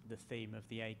the theme of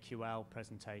the AQL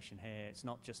presentation here. It's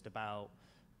not just about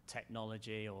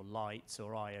technology or lights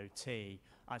or IoT.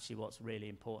 Actually, what's really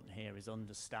important here is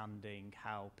understanding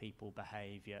how people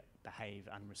behave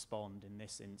and respond, in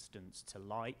this instance, to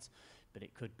light, but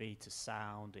it could be to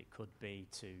sound, it could be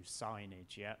to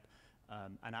signage,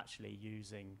 and actually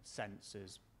using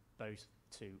sensors both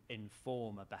to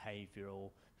inform a behavioural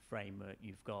framework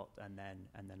you've got and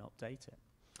then update it.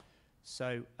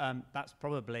 So that's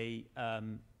probably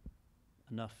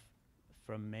enough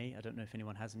from me. I don't know if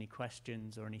anyone has any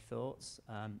questions or any thoughts.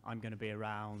 I'm going to be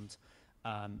around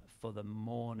for the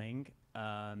morning,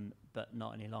 but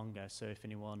not any longer. So if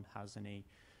anyone has any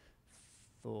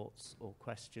thoughts or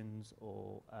questions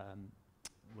or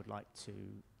would like to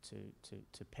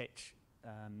pitch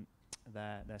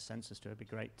their senses to it, it'd be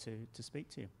great to speak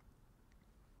to you.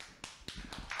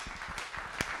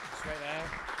 Straight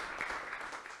there.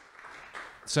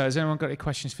 So has anyone got any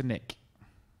questions for Nick?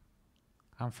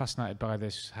 I'm fascinated by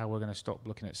this, how we're going to stop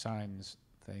looking at signs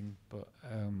thing, but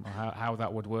how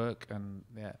that would work, and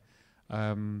yeah.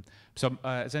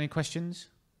 Is there any questions?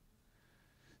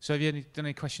 So have you done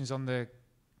any questions on the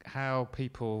how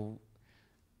people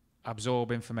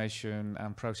absorb information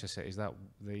and process it? Is that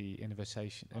the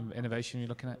innovation you're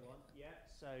looking at? Yeah.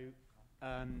 So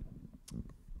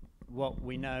what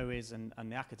we know is, and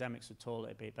the academics would talk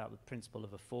a bit about the principle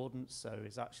of affordance. So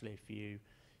it's actually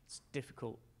it's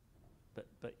difficult,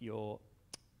 but your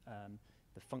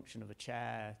the function of a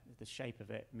chair, the shape of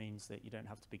it means that you don't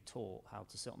have to be taught how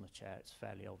to sit on the chair. It's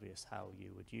fairly obvious how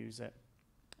you would use it.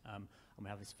 And we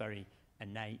have this very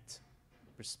innate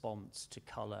response to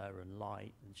colour and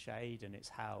light and shade, and it's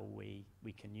how we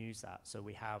can use that. So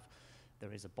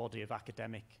there is a body of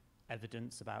academic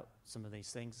evidence about some of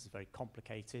these things. It's very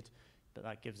complicated, but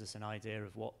that gives us an idea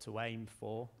of what to aim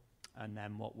for, and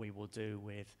then what we will do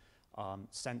with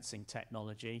sensing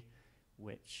technology,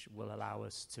 which will allow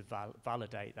us to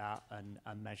validate that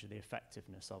and measure the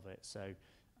effectiveness of it. So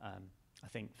I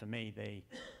think for me, the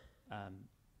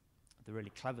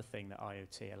really clever thing that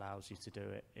IoT allows you to do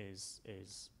it is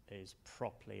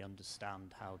properly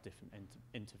understand how different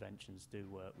interventions do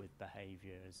work with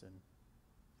behaviours and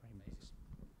frameworks.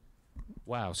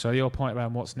 Wow. So your point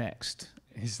around what's next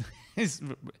is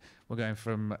we're going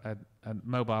from a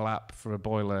mobile app for a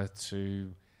boiler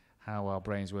to how our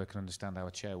brains work and understand how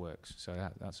a chair works. So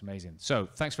that's amazing. So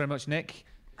thanks very much, Nick.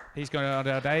 He's going on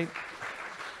our day.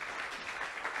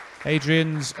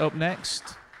 Adrian's up next.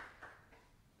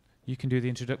 You can do the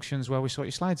introductions while we sort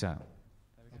your slides out.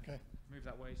 Okay. Move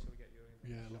that way so we get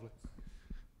your... Yeah, lovely.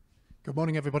 Good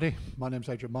morning, everybody. My name's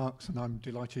Adrian Marks, and I'm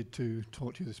delighted to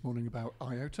talk to you this morning about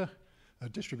IoTA, a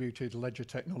distributed ledger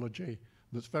technology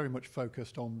that's very much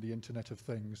focused on the Internet of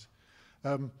Things.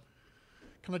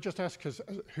 Can I just ask,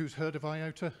 who's heard of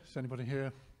IoTA? Is anybody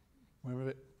here aware of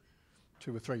it?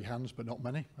 2 or 3 hands, but not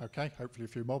many. Okay, hopefully a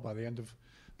few more by the end of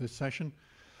this session.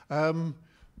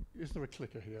 Is there a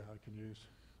clicker here I can use?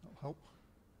 That'll help.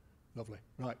 Lovely.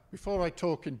 Right, before I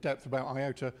talk in depth about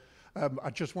IoTA, I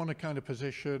just want to kind of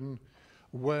position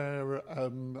where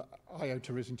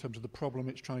IoTA is in terms of the problem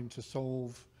it's trying to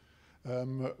solve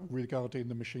regarding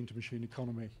the machine-to-machine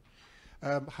economy.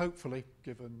 Hopefully,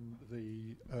 given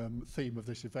the theme of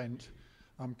this event,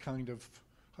 I'm kind of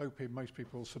hoping most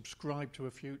people subscribe to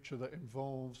a future that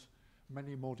involves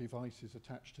many more devices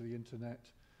attached to the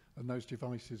internet, and those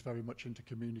devices very much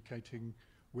intercommunicating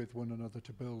with one another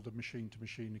to build a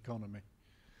machine-to-machine economy.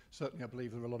 Certainly, I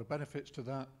believe there are a lot of benefits to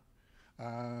that,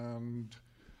 and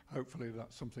hopefully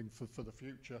that's something for the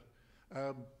future.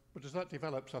 But as that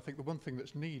develops, I think the one thing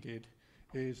that's needed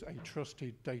is a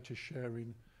trusted data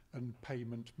sharing and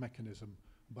payment mechanism.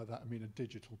 By that I mean a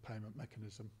digital payment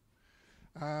mechanism.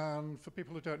 And for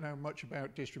people who don't know much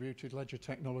about distributed ledger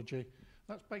technology,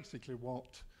 that's basically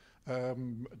what a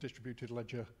distributed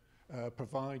ledger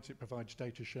provides. It provides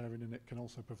data sharing, and it can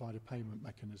also provide a payment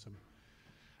mechanism.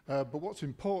 But what's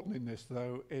important in this,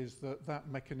 though, is that that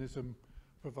mechanism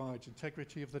provides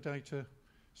integrity of the data,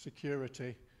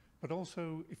 security, but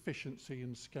also efficiency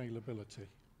and scalability.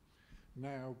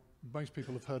 Now, most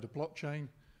people have heard of blockchain.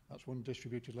 That's one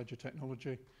distributed ledger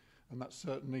technology, and that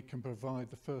certainly can provide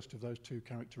the first of those 2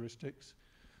 characteristics.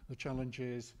 The challenge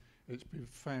is it's been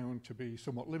found to be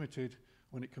somewhat limited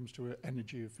when it comes to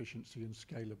energy efficiency and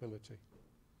scalability.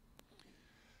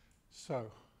 So,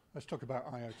 let's talk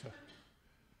about IoTA.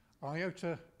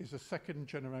 IoTA is a 2nd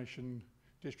generation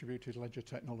distributed ledger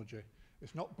technology.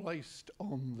 It's not based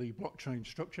on the blockchain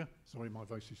structure. Sorry, my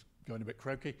voice is going a bit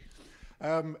croaky.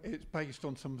 It's based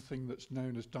on something that's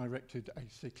known as directed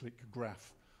acyclic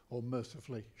graph, or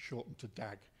mercifully shortened to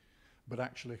DAG. But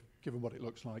actually, given what it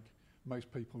looks like,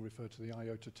 most people refer to the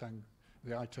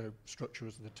IoTA structure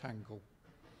as the tangle.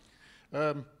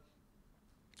 The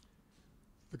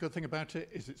good thing about it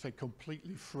is it's a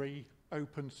completely free,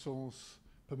 open source,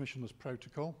 permissionless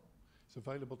protocol. It's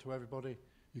available to everybody.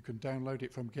 You can download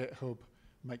it from GitHub,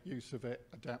 make use of it,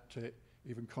 adapt it,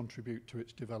 even contribute to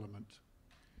its development.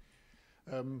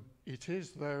 It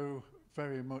is, though,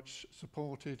 very much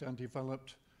supported and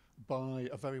developed by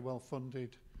a very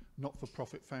well-funded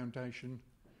not-for-profit foundation,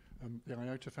 the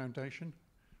IoTA Foundation,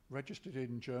 registered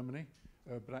in Germany,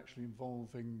 but actually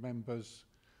involving members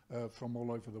from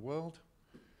all over the world.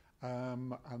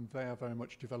 And they are very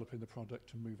much developing the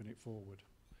product and moving it forward.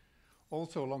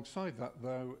 Also alongside that,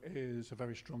 though, is a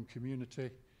very strong community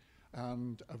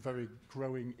and a very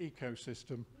growing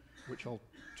ecosystem, which I'll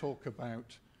talk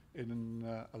about in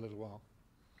a little while.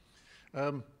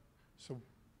 So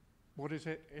what is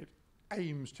it? It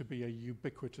aims to be a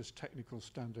ubiquitous technical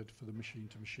standard for the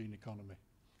machine-to-machine economy.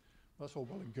 That's all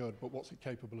well and good, but what's it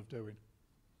capable of doing?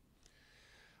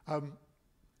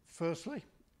 Firstly,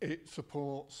 it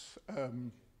supports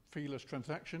feeless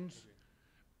transactions.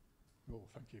 Oh,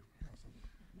 thank you. That's a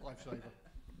lifesaver.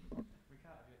 We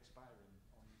can't have you expiring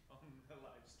on the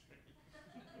live stream.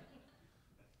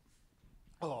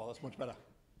 Oh, that's much better.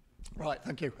 Right,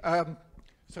 thank you.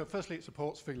 So firstly, it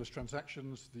supports feeless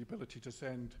transactions, the ability to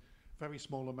send very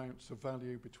small amounts of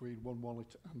value between one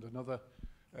wallet and another,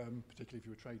 particularly if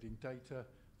you were trading data,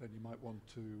 then you might want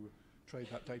to trade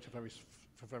that data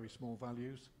for very small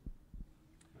values.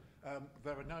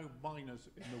 There are no miners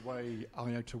in the way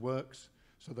IOTA works,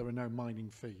 so there are no mining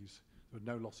fees. There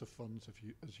are no loss of funds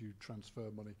as you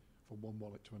transfer money from one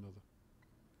wallet to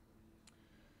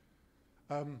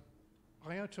another.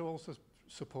 IOTA also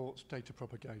supports data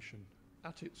propagation.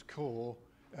 At its core,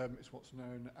 it's what's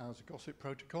known as a gossip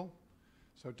protocol.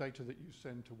 So data that you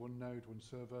send to one node, one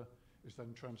server, is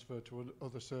then transferred to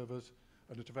other servers,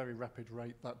 and at a very rapid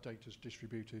rate, that data is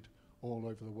distributed all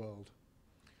over the world.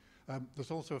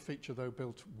 There's also a feature, though,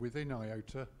 built within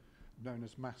IOTA, known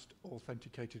as masked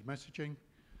authenticated messaging,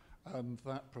 and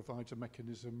that provides a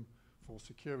mechanism for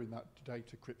securing that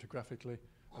data cryptographically,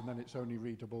 and then it's only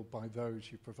readable by those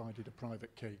who've provided a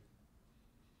private key.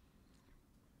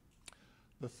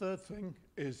 The third thing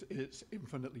is it's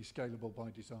infinitely scalable by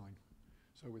design.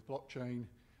 So with blockchain,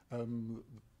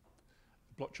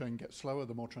 blockchain gets slower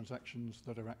the more transactions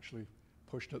that are actually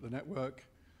pushed at the network,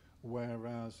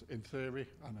 whereas in theory,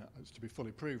 and it's to be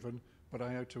fully proven, but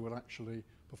IOTA will actually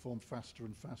perform faster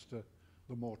and faster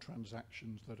the more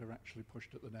transactions that are actually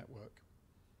pushed at the network.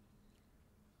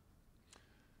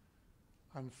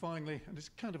 And finally, and it's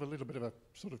kind of a little bit of a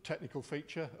sort of technical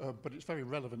feature, but it's very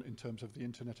relevant in terms of the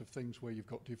Internet of Things, where you've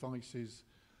got devices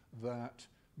that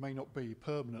may not be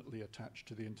permanently attached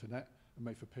to the Internet and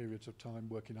may for periods of time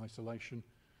work in isolation.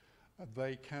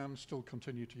 They can still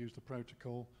continue to use the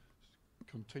protocol,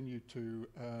 continue to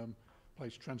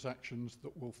place transactions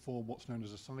that will form what's known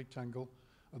as a side tangle,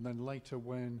 and then later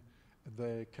when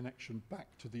their connection back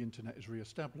to the Internet is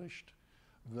re-established,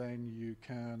 then you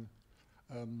can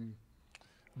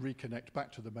reconnect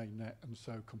back to the main net and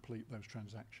so complete those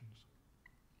transactions.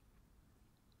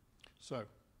 So,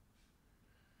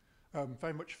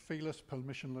 very much feeless,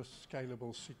 permissionless,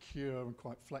 scalable, secure and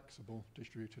quite flexible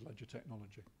distributed ledger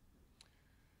technology.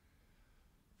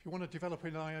 If you want to develop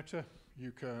in IOTA,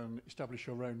 you can establish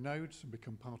your own nodes and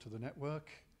become part of the network.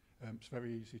 It's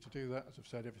very easy to do that. As I've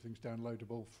said, everything's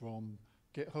downloadable from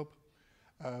GitHub.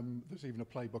 There's even a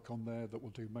playbook on there that will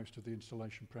do most of the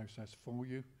installation process for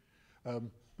you.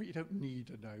 But you don't need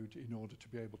a node in order to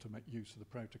be able to make use of the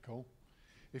protocol.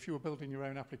 If you were building your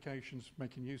own applications,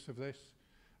 making use of this,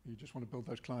 you just want to build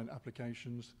those client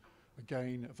applications,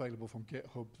 again, available from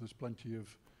GitHub. There's plenty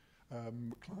of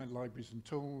client libraries and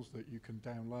tools that you can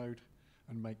download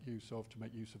and make use of to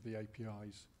make use of the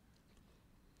APIs.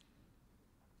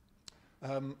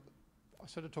 I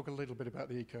said I'd talk a little bit about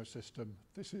the ecosystem.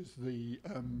 This is the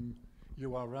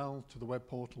URL to the web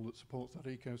portal that supports that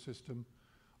ecosystem.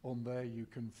 On there you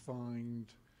can find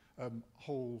a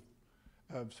whole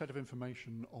set of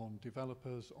information on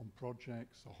developers, on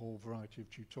projects, a whole variety of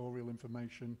tutorial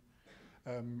information.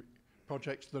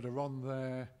 Projects that are on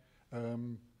there,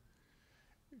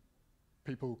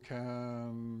 people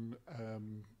can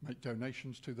make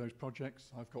donations to those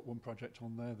projects. I've got one project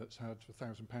on there that's had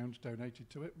 £1,000 donated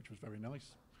to it, which was very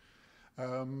nice.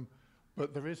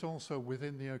 But there is also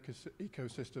within the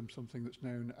ecosystem something that's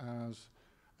known as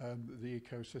the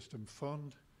Ecosystem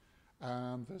Fund,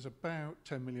 and there's about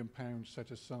 £10 million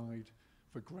set aside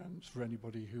for grants for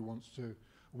anybody who wants to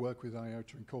work with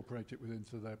IOTA, incorporate it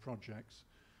into their projects,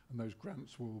 and those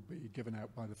grants will be given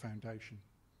out by the foundation.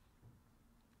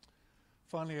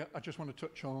 Finally, I just want to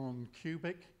touch on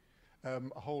Cubic, a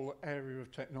whole area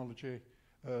of technology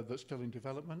that's still in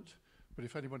development, but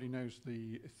if anybody knows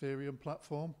the Ethereum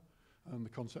platform and the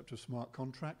concept of smart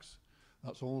contracts,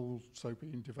 that's also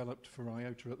being developed for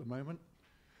IOTA at the moment.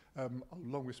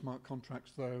 Along with smart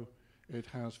contracts, though, it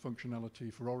has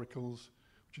functionality for oracles,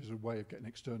 which is a way of getting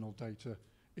external data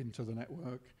into the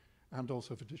network, and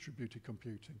also for distributed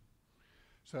computing.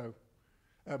 So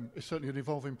it's certainly an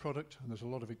evolving product, and there's a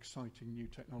lot of exciting new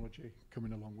technology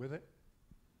coming along with it.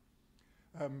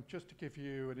 Just to give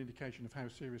you an indication of how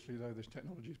seriously, though, this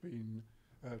technology has been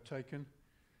taken,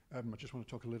 I just want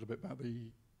to talk a little bit about the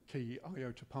key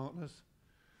IoTA partners.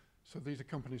 So these are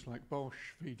companies like Bosch,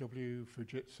 VW,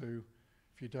 Fujitsu.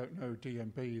 If you don't know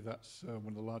DNB, that's one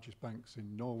of the largest banks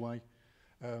in Norway.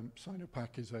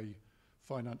 IoTUK is a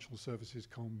financial services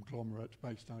conglomerate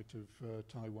based out of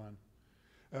Taiwan.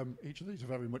 Each of these are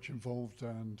very much involved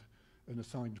and an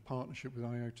assigned partnership with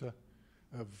IoTA.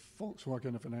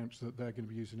 Volkswagen have announced that they're going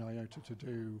to be using IoTA to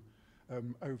do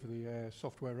over-the-air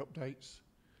software updates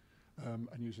and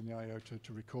using the IoTA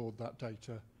to record that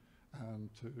data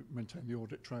and to maintain the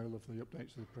audit trail of the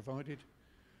updates they've provided.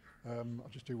 I'll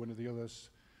just do one of the others.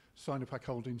 IoTUK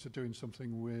Holdings are doing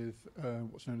something with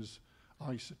what's known as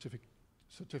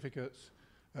certificates,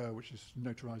 which is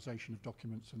notarization of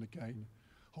documents, and again,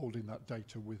 holding that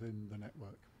data within the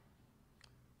network.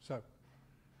 So,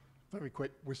 very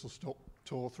quick whistle-stop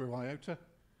tour through IoTA.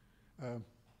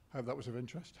 Hope that was of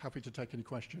interest. Happy to take any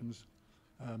questions.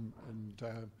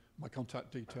 My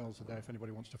contact details are there if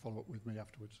anybody wants to follow up with me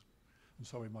afterwards. I'm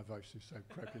sorry my voice is so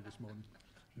croaky this morning.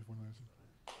 Just one of those.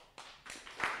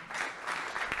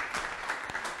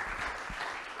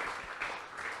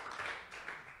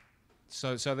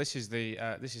 So this is the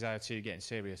this is IoT getting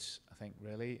serious, I think,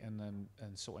 really, and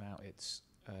sorting out its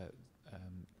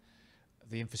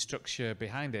the infrastructure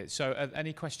behind it. So,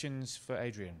 any questions for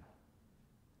Adrian?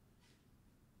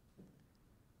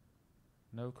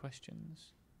 No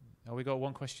questions? Oh, we got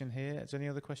one question here. Is there any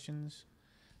other questions?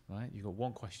 Right, you got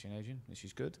one question, Adrian, which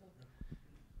is good.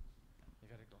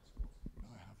 You've had a glass of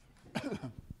water.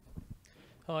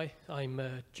 I have. Hi, I'm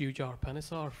Jujar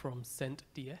Panisar from Cent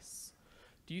DS.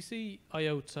 Do you see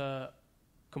IoTA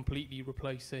completely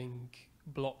replacing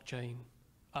blockchain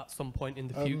at some point in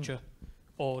the future,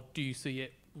 or do you see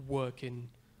it working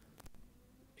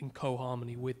in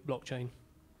co-harmony with blockchain?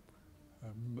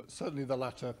 Certainly the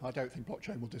latter. I don't think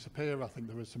blockchain will disappear. I think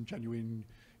there are some genuine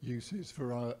uses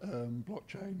for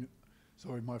blockchain.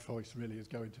 Sorry, my voice really is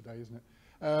going today, isn't it?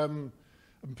 And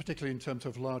particularly in terms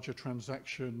of larger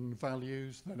transaction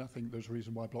values, then I think there's a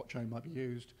reason why blockchain might be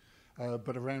used.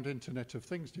 But around Internet of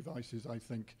Things devices, I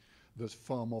think there's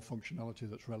far more functionality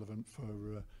that's relevant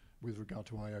for with regard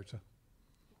to IoTA.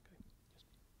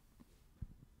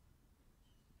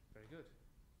 Very good.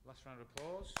 Last round of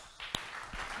applause.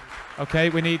 Okay,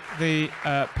 we need the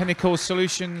Pinnacle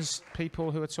Solutions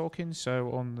people who are talking.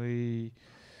 So on the,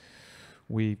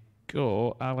 we've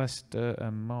got Alistair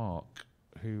and Mark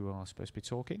who are supposed to be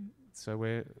talking. So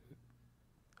we're,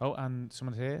 oh, and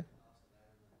someone's here.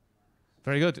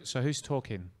 Very good. So who's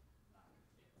talking?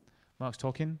 Mark's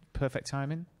talking. Perfect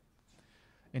timing.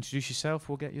 Introduce yourself.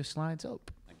 We'll get your slides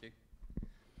up. Thank you.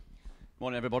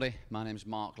 Morning, everybody. My name's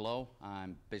Mark Lowe.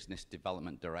 I'm Business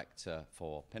Development Director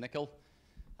for Pinnacle.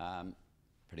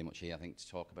 Pretty much here, I think, to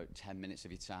talk about 10 minutes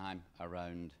of your time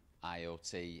around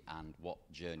IoT and what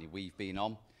journey we've been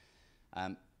on.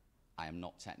 I am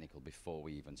not technical before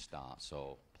we even start,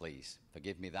 so please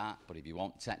forgive me that. But if you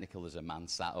want technical, there's a man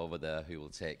sat over there who will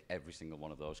take every single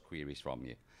one of those queries from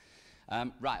you.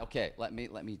 Right, okay, let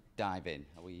me dive in.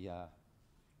 Are we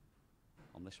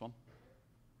on this one?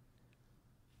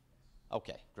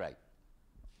 Okay, great.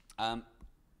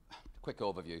 Quick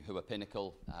overview, who are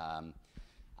Pinnacle?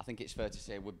 I think it's fair to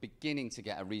say we're beginning to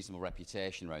get a reasonable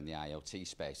reputation around the IoT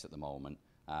space at the moment.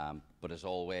 But as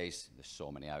always, there's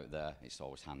so many out there, it's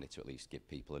always handy to at least give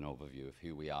people an overview of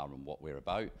who we are and what we're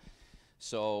about.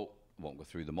 So, I won't go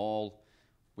through them all.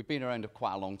 We've been around for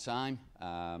quite a long time,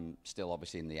 still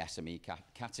obviously in the SME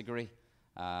category,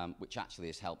 which actually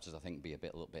has helped us, I think, be a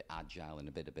little bit agile and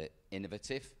a bit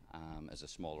innovative as a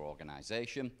smaller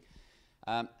organisation.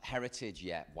 Heritage,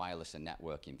 wireless and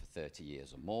networking for 30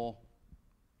 years or more.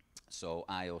 So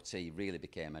IoT really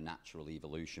became a natural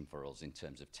evolution for us in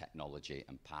terms of technology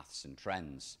and paths and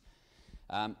trends.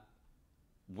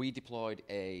 We deployed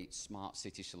a smart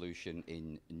city solution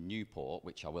in Newport,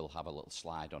 which I will have a little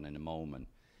slide on in a moment,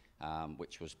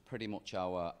 which was pretty much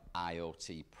our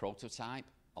IoT prototype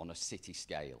on a city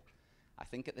scale. I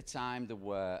think at the time there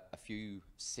were a few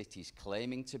cities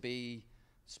claiming to be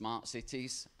smart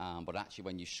cities, but actually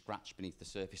when you scratch beneath the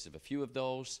surface of a few of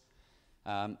those,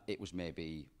 it was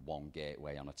maybe one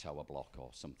gateway on a tower block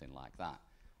or something like that.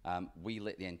 We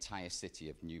lit the entire city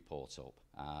of Newport up.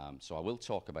 So I will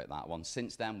talk about that one.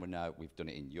 Since then, we've done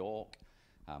it in York,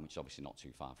 which is obviously not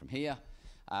too far from here.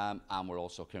 And we're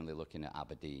also currently looking at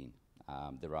Aberdeen.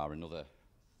 There are another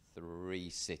 3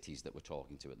 cities that we're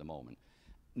talking to at the moment.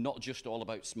 Not just all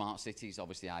about smart cities.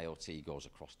 Obviously, IoT goes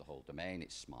across the whole domain.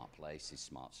 It's smart places,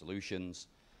 smart solutions.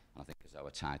 And I think as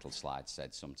our title slide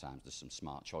said, sometimes there's some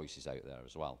smart choices out there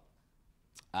as well.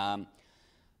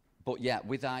 But yeah,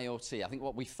 with IoT, I think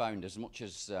what we found, as much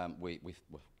as we're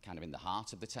kind of in the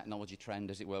heart of the technology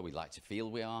trend, as it were, we like to feel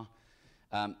we are,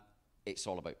 it's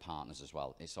all about partners as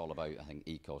well. It's all about, I think,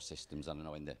 ecosystems. I don't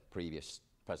know, in the previous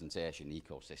presentation,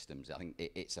 ecosystems, I think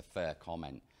it's a fair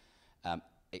comment.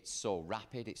 It's so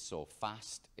rapid, it's so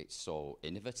fast, it's so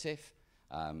innovative.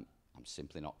 I'm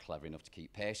simply not clever enough to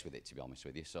keep pace with it, to be honest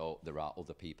with you. So there are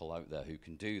other people out there who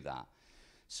can do that.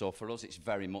 So for us, it's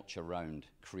very much around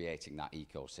creating that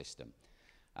ecosystem.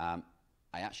 I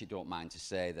actually don't mind to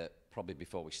say that probably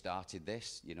before we started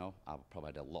this, you know, I probably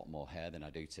had a lot more hair than I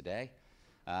do today.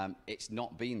 It's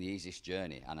not been the easiest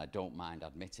journey, and I don't mind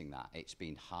admitting that. It's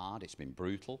been hard, it's been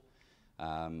brutal.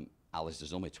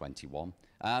 Alistair's only 21.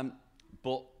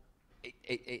 But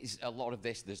it's a lot of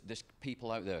this. There's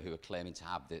people out there who are claiming to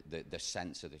have the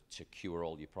sensor to cure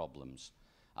all your problems.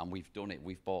 And we've done it.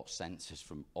 We've bought sensors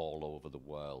from all over the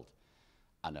world,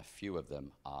 and a few of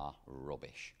them are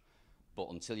rubbish. But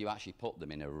until you actually put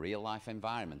them in a real-life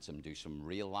environment and do some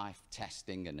real-life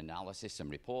testing and analysis and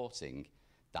reporting,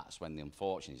 that's when,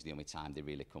 unfortunately, is the only time they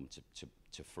really come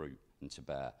to fruit and to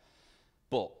bear.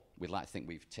 But we'd like to think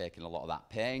we've taken a lot of that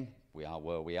pain. We are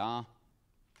where we are.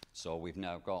 So we've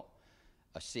now got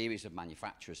a series of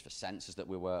manufacturers for sensors that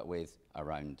we work with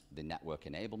around the network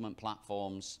enablement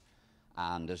platforms,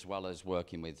 and as well as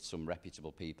working with some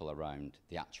reputable people around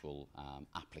the actual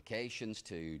applications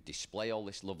to display all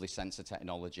this lovely sensor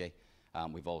technology.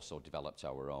 We've also developed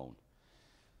our own.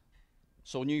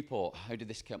 So Newport, how did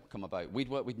this come about? We'd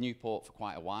worked with Newport for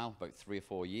quite a while, about 3 or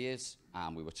 4 years,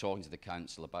 and we were talking to the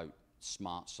council about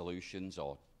smart solutions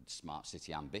or smart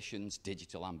city ambitions,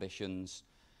 digital ambitions.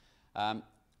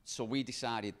 So we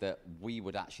decided that we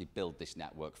would actually build this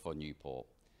network for Newport.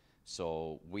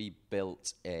 So we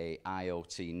built a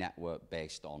IoT network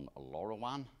based on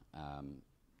LoRaWAN.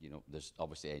 You know, there's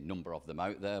obviously a number of them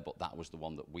out there, but that was the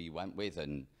one that we went with,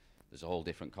 and there's a whole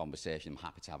different conversation I'm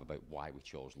happy to have about why we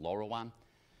chose LoRaWAN.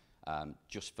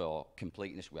 Just for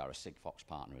completeness, we are a Sigfox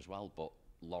partner as well, but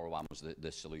LoRaWAN was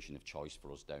the solution of choice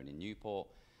for us down in Newport.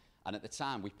 And at the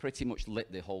time, we pretty much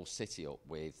lit the whole city up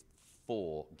with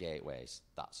 4 gateways,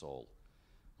 that's all.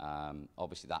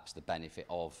 Obviously, that's the benefit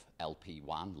of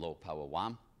LPWAN, low power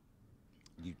WAN.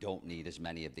 You don't need as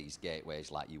many of these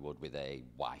gateways like you would with a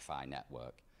Wi-Fi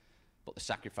network. But the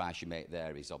sacrifice you make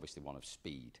there is obviously one of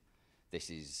speed. This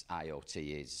is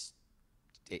IoT,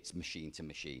 it's machine to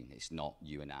machine. It's not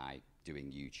you and I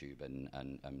doing YouTube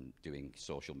and doing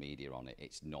social media on it.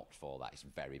 It's not for that. It's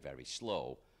very, very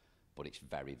slow, but it's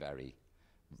very, very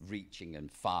reaching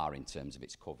and far in terms of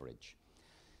its coverage.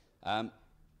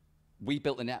 We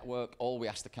built the network. All we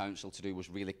asked the council to do was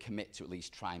really commit to at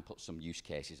least try and put some use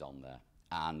cases on there.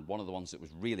 And one of the ones that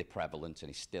was really prevalent, and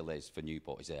it still is for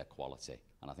Newport, is air quality.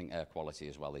 And I think air quality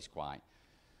as well is quite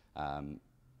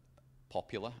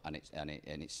popular, and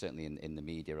it's certainly in the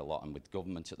media a lot and with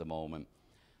government at the moment.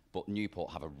 But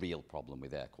Newport have a real problem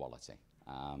with air quality.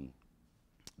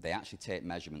 They actually take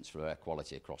measurements for air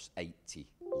quality across 80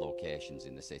 locations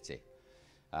in the city.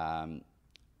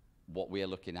 What we're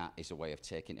looking at is a way of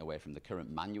taking it away from the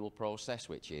current manual process,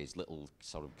 which is little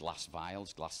sort of glass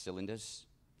vials, glass cylinders,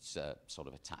 sort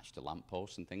of attached to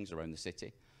lampposts and things around the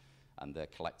city. And they're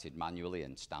collected manually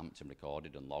and stamped and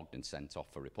recorded and logged and sent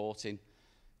off for reporting,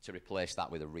 to replace that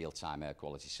with a real-time air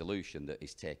quality solution that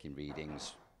is taking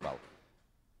readings. Well,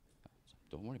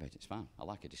 don't worry about it, it's fine. I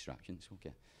like a distraction, it's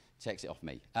okay. Takes it off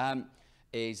me.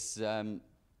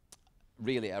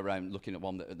 Really around looking at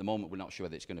one that at the moment we're not sure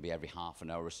that it's going to be every half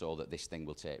an hour or so that this thing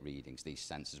will take readings. These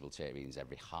sensors will take readings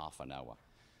every half an hour.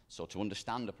 So to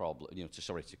understand a problem, you know,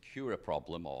 to cure a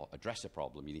problem or address a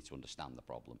problem, you need to understand the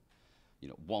problem. You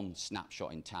know, one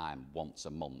snapshot in time once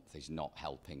a month is not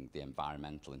helping the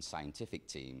environmental and scientific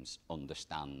teams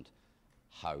understand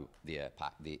how the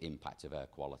impact of air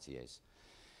quality is.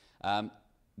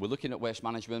 We're looking at waste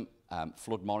management,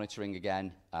 flood monitoring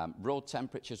again. Road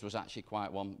temperatures was actually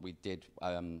quite one we did,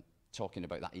 talking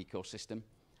about that ecosystem.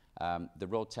 The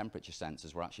road temperature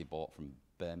sensors were actually bought from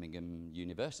Birmingham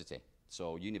University.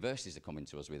 So universities are coming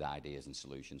to us with ideas and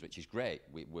solutions, which is great.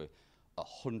 We're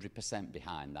 100%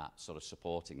 behind that, sort of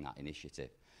supporting that initiative.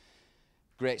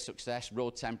 Great success.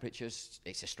 Road temperatures,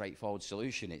 it's a straightforward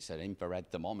solution. It's an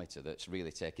infrared thermometer that's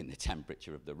really taking the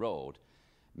temperature of the road,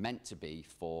 meant to be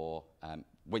for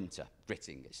winter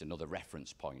gritting. It's another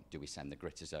reference point. Do we send the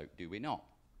gritters out? Do we not?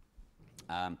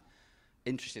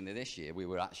 Interestingly, this year, we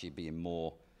were actually being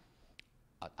more,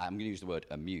 I'm going to use the word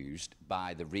amused,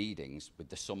 by the readings with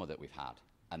the summer that we've had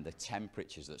and the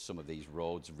temperatures that some of these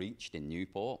roads reached in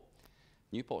Newport.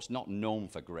 Newport's not known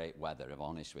for great weather, if I'm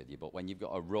honest with you, but when you've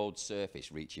got a road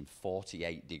surface reaching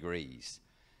 48 degrees,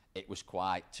 it was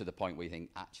quite to the point where you think,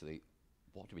 actually,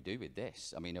 what do we do with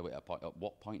this? I mean, at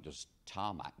what point does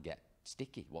tarmac get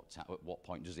sticky? At what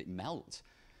point does it melt?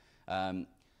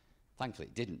 Thankfully,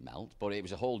 it didn't melt, but it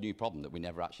was a whole new problem that we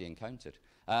never actually encountered.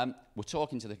 We're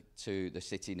talking to the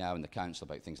city now and the council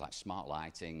about things like smart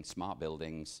lighting, smart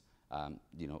buildings,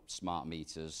 you know, smart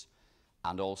meters,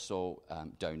 and also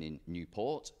down in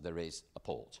Newport, there is a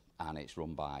port, and it's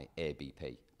run by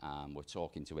ABP. We're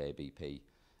talking to ABP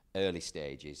early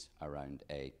stages around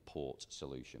a port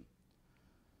solution.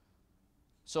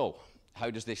 So, how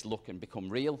does this look and become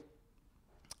real?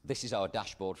 This is our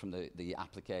dashboard from the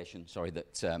application,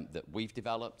 that we've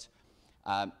developed.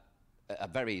 A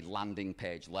very landing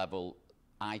page level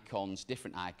icons,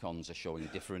 different icons are showing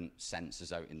different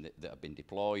sensors out that have been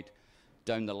deployed.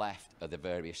 Down the left are the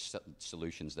various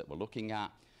solutions that we're looking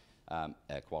at.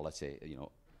 Air quality, you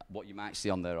know. What you might see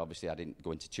on there, obviously I didn't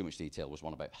go into too much detail, was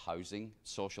one about housing.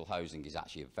 Social housing is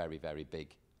actually a very, very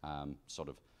big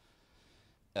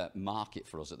market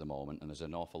for us at the moment, and there's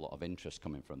an awful lot of interest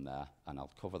coming from there, and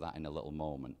I'll cover that in a little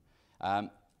moment.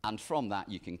 And from that,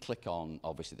 you can click on,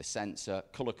 obviously, the sensor.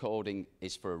 Color coding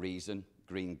is for a reason.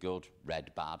 Green, good.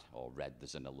 Red, bad. Or red,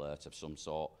 there's an alert of some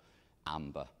sort.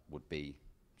 Amber would be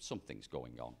something's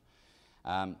going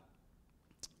on.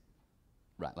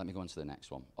 Right, let me go on to the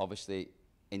next one. Obviously,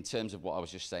 in terms of what I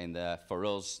was just saying there, for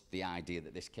us, the idea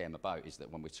that this came about is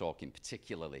that when we're talking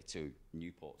particularly to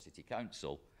Newport City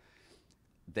Council,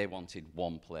 they wanted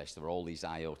one place. There are all these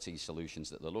IoT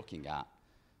solutions that they're looking at.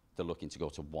 They're looking to go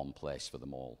to one place for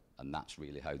them all. And that's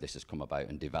really how this has come about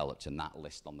and developed. And that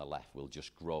list on the left will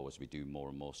just grow as we do more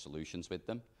and more solutions with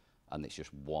them. And it's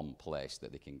just one place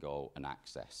that they can go and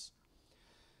access.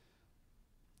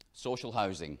 Social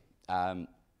housing.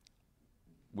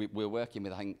 We're working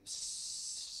with, I think,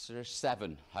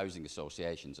 7 housing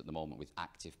associations at the moment with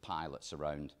active pilots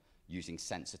around using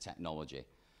sensor technology.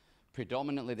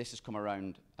 Predominantly, this has come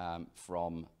around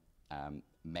from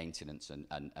maintenance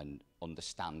and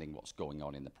understanding what's going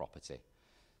on in the property.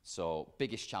 So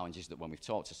biggest challenges that when we've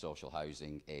talked to social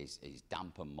housing is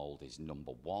damp and mould is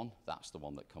number one. That's the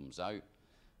one that comes out.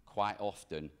 Quite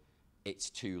often, it's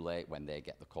too late when they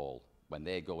get the call. When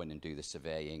they go in and do the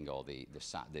surveying or the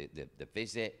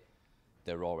visit,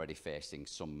 they're already facing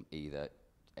some either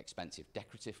expensive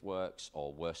decorative works,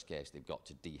 or worst case, they've got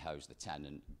to dehouse the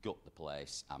tenant, gut the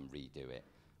place and redo it,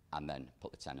 and then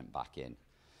put the tenant back in.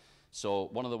 So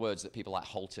one of the words that people like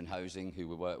Halton Housing, who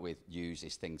we work with, use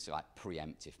is things like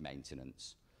preemptive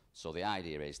maintenance. So the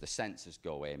idea is the sensors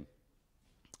go in.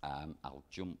 I'll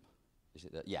jump. Is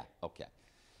it that? Yeah, okay.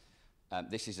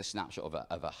 This is a snapshot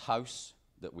of a house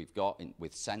that we've got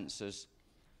with sensors,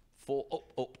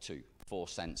 up to 4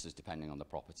 sensors depending on the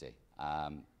property.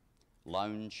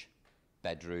 Lounge,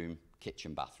 bedroom,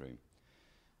 kitchen, bathroom.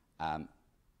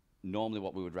 Normally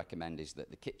what we would recommend is that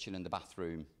the kitchen and the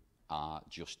bathroom are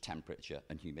just temperature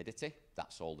and humidity.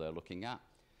 That's all they're looking at.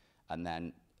 And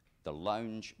then the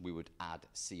lounge, we would add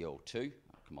CO2.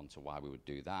 I'll come on to why we would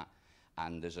do that.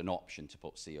 And there's an option to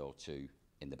put CO2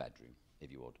 in the bedroom,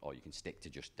 if you would, or you can stick to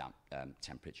just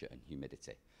temperature and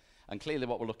humidity. And clearly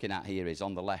what we're looking at here is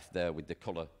on the left there with the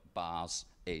colour bars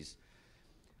is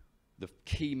the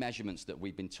key measurements that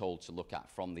we've been told to look at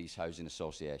from these housing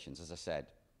associations. As I said,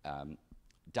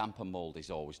 damp and mould is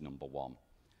always number one.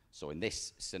 So in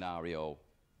this scenario,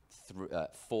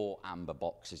 4 amber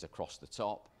boxes across the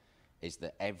top is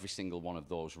that every single one of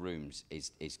those rooms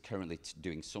is currently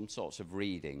doing some sorts of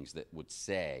readings that would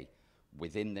say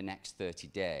within the next 30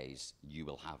 days, you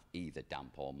will have either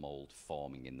damp or mould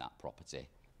forming in that property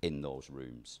in those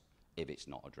rooms if it's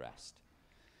not addressed.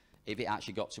 If it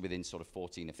actually got to within sort of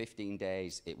 14 or 15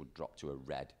 days, it would drop to a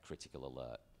red critical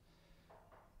alert.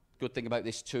 Good thing about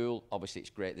this tool, obviously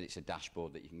it's great that it's a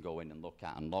dashboard that you can go in and look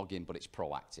at and log in, but it's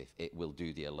proactive. It will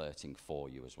do the alerting for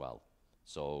you as well.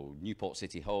 So Newport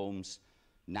City Homes,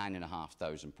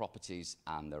 9,500 properties,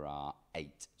 and there are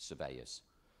 8 surveyors.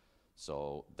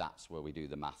 So that's where we do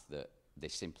the math that they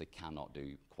simply cannot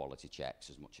do quality checks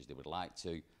as much as they would like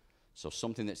to. So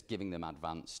something that's giving them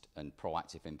advanced and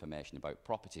proactive information about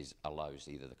properties allows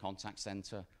either the contact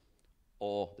centre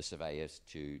or the surveyors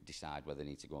to decide whether they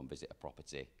need to go and visit a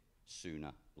property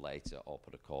sooner, later, or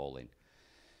put a call in.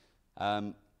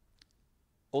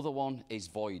 Other one is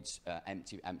voids,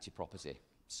 empty property.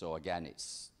 So again,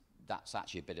 that's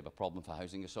actually a bit of a problem for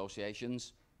housing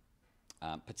associations,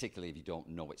 particularly if you don't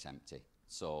know it's empty.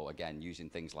 So again, using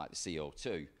things like the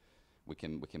CO2, we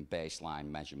can baseline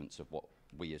measurements of what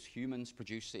we as humans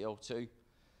produce CO2.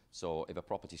 So if a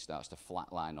property starts to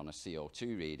flatline on a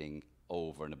CO2 reading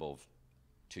over and above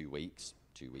 2 weeks,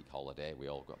 2-week holiday, we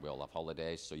all have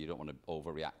holidays, so you don't want to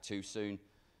overreact too soon.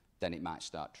 then it might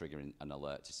start triggering an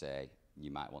alert to say,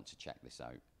 you might want to check this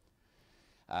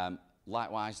out.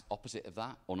 Likewise, opposite of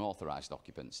that, unauthorised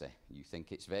occupancy. You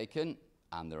think it's vacant,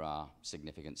 and there are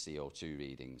significant CO2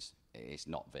 readings. It's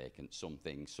not vacant.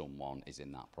 Something, someone is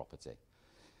in that property.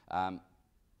 And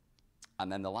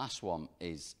then the last one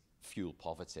is fuel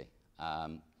poverty.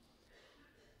 I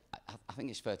think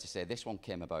it's fair to say this one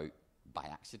came about by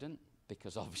accident,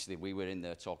 because obviously we were in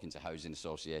there talking to housing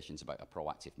associations about a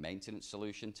proactive maintenance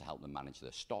solution to help them manage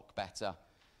their stock better.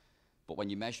 But when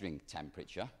you're measuring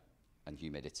temperature and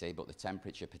humidity, but the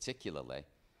temperature particularly,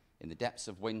 in the depths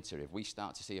of winter, if we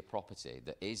start to see a property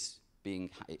that is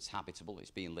it's habitable, it's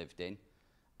being lived in,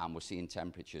 and we're seeing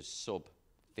temperatures sub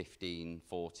 15,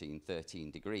 14,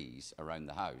 13 degrees around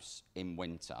the house in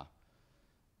winter,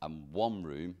 and one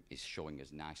room is showing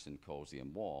us nice and cosy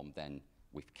and warm, then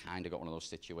we've kind of got one of those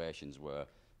situations where,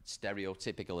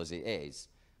 stereotypical as it is,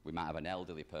 we might have an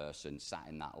elderly person sat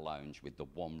in that lounge with the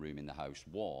one room in the house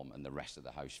warm and the rest of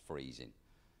the house freezing.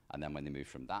 And then when they move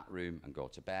from that room and go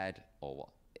to bed, or what,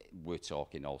 we're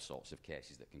talking all sorts of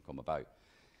cases that can come about.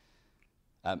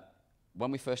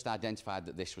 When we first identified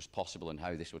that this was possible and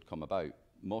how this would come about,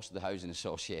 most of the housing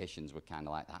associations were kind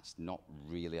of like, that's not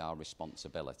really our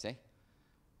responsibility,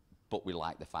 but we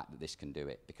like the fact that this can do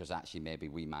it, because actually maybe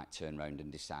we might turn around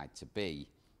and decide to be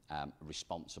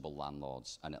responsible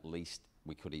landlords, and at least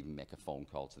we could even make a phone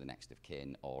call to the next of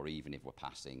kin, or even if we're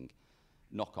passing,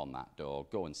 knock on that door,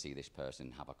 go and see this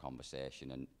person, have a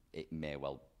conversation, and it may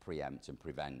well preempt and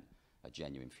prevent a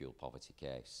genuine fuel poverty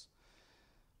case.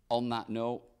 On that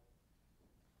note,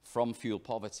 from fuel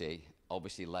poverty,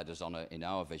 obviously led us on in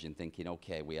our vision thinking,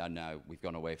 okay, we've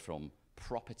gone away from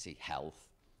property health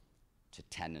to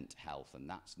tenant health, and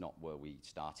that's not where we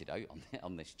started out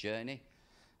on this journey.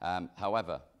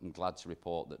 However, I'm glad to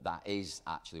report that that is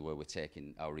actually where we're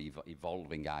taking our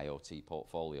evolving IoT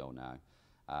portfolio now.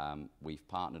 We've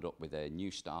partnered up with a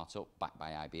new startup backed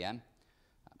by IBM,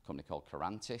 a company called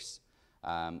Carantis,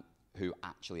 who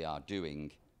actually are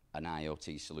doing an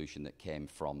IoT solution that came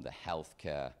from the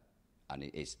healthcare, and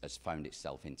has found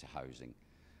itself into housing.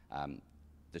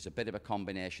 There's a bit of a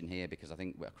combination here, because I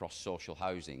think across social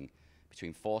housing,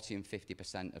 between 40 and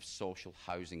 50% of social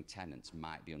housing tenants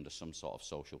might be under some sort of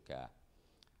social care.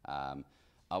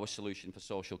 Our solution for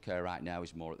social care right now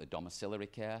is more at the domiciliary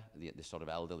care, the sort of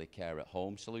elderly care at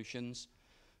home solutions.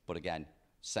 But again,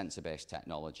 sensor-based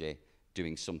technology,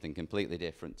 doing something completely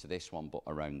different to this one, but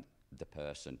around the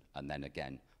person. And then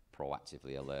again,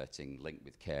 proactively alerting, linked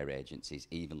with care agencies,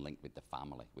 even linked with the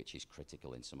family, which is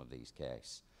critical in some of these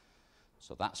cases.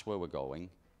 So that's where we're going.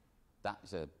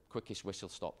 That's a quickest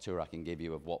whistle-stop tour I can give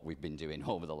you of what we've been doing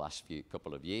over the last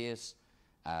couple of years.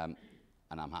 And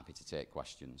I'm happy to take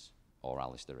questions, or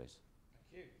Alistair is.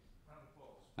 Thank you. Round of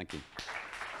applause. Thank you.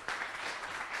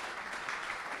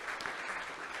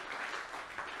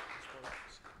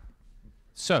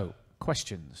 So,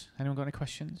 questions. Anyone got any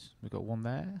questions? We've got one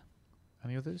there.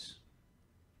 Any others?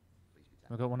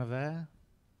 We've got one over there.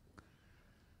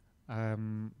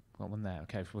 Got one there.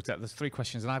 Okay, there's 3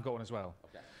 questions, and I've got one as well.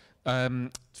 Okay.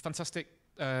 Fantastic,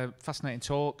 fascinating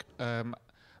talk.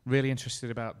 Really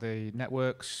interested about the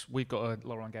networks. We've got a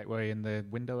Laurent Gateway in the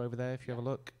window over there, if you have a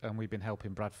look, and we've been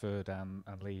helping Bradford and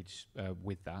Leeds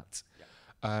with that.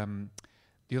 Yeah.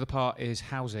 The other part is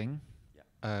housing,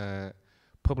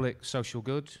 public social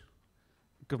good,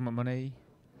 government money.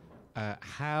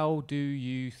 How do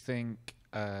you think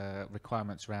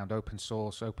requirements around open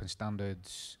source, open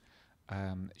standards,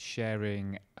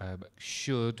 sharing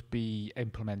should be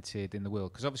implemented in the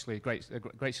world? Because obviously a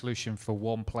great solution for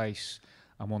one place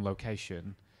and one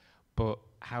location, but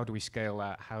how do we scale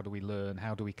that? How do we learn?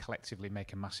 How do we collectively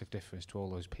make a massive difference to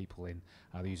all those people in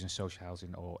either using social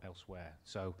housing or elsewhere?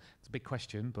 So it's a big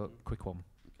question, but quick one.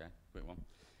 Okay, quick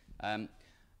one.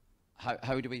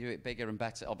 How do we do it bigger and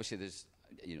better? Obviously there's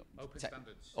open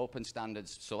standards. Open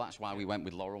standards. So that's why we went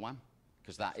with LoRaWAN,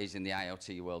 because that is in the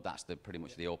IoT world. That's pretty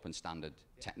much the open standard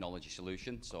technology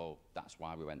solution. So that's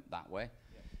why we went that way.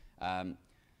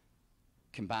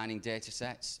 Combining data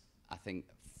sets. I think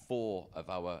 4 of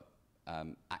our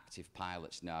active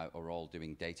pilots now are all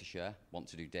doing data share. Want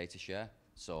to do data share.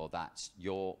 So that's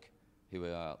York, who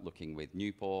are looking with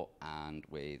Newport and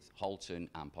with Halton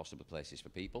and possible places for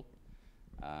people.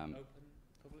 Open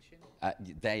publishing?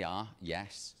 They are,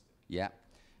 yes. Yeah.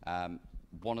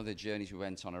 One of the journeys we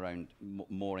went on around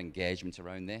more engagement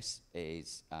around this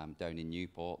is down in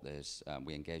Newport.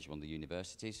 We engaged one of the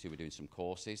universities who were doing some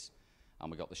courses, and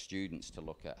we got the students to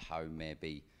look at how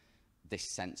maybe this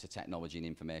sensor technology and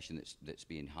information that's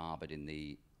being harboured in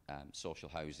the social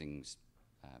housing's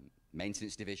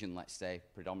maintenance division, let's say,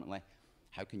 predominantly,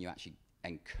 how can you actually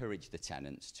encourage the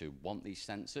tenants to want these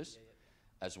sensors,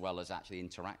 as well as actually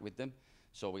interact with them.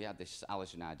 So we had this,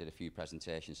 Alice and I did a few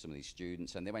presentations, some of these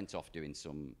students, and they went off doing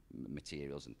some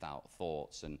materials and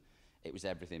thoughts, and it was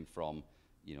everything from,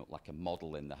 you know, like a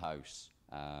model in the house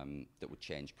that would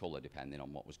change colour depending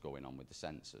on what was going on with the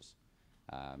sensors.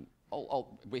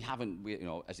 You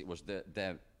know, as it was,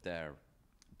 their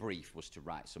brief was to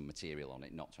write some material on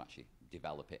it, not to actually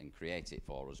develop it and create it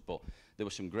for us. But there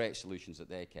were some great solutions that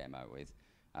they came out with,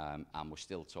 and we're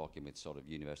still talking with sort of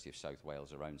University of South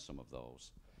Wales around some of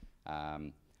those.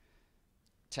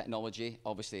 Technology,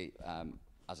 obviously,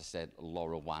 as I said,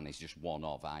 LoRaWAN is just one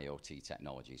of IoT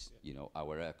technologies. You know,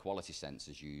 our air quality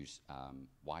sensors use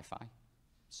Wi-Fi,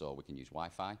 so we can use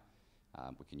Wi-Fi.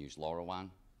 We can use LoRaWAN.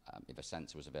 If a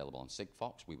sensor was available on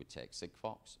Sigfox, we would take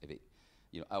Sigfox. If it,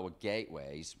 you know, our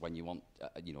gateways, when you want,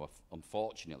 you know,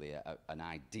 unfortunately, an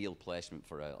ideal placement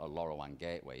for a LoRaWAN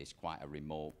gateway is quite a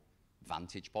remote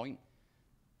vantage point.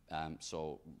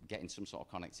 So getting some sort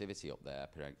of connectivity up there,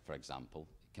 for example,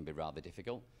 can be rather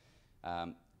difficult.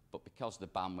 But because the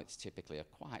bandwidths typically are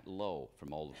quite low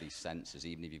from all of these sensors,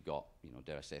 even if you've got, you know,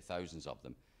 dare I say, thousands of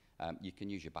them, you can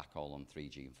use your backhaul on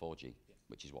 3G and 4G,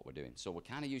 which is what we're doing. So we're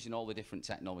kind of using all the different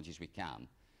technologies we can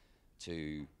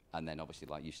to, and then obviously,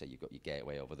 like you said, you've got your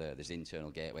gateway over there. There's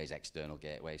internal gateways, external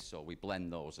gateways, so we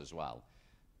blend those as well.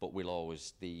 But we'll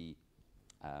always, the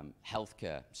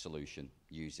healthcare solution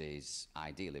uses,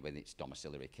 ideally when it's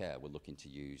domiciliary care, we're looking to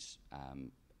use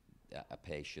a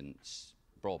patient's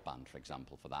broadband, for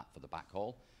example, for that, for the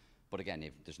backhaul. But again,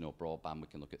 if there's no broadband, we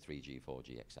can look at 3G,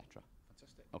 4G, etc.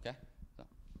 Fantastic. Okay? So,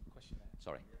 Question there.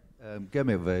 sorry.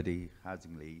 Gomez Verdi,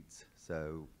 Housing Leeds.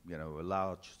 So, you know, a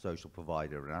large social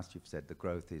provider, and as you've said, the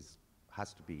growth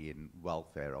has to be in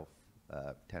welfare of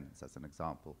tenants, as an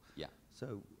example. Yeah.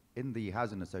 So, in the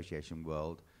housing association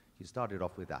world, you started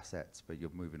off with assets, but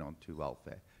you're moving on to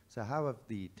welfare. So, how have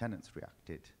the tenants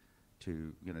reacted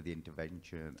to, you know, the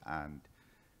intervention, and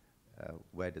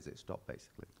where does it stop,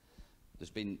 basically?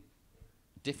 There's been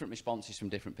different responses from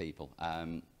different people.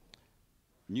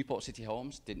 Newport City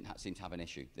Homes didn't seem to have an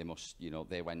issue. They must, you know,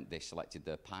 they selected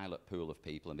the pilot pool of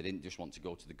people, and they didn't just want to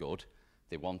go to the good.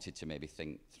 They wanted to maybe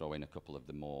throw in a couple of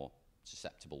the more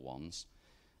susceptible ones.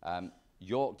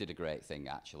 York did a great thing,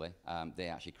 actually. They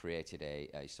actually created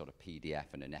a sort of PDF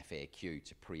and an FAQ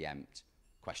to preempt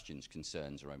questions,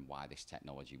 concerns around why this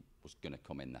technology was going to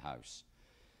come in the house.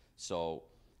 So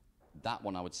that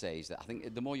one, I would say, is that I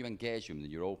think the more you engage with them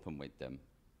and you're open with them,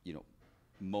 you know,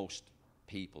 most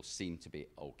people seem to be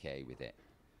okay with it.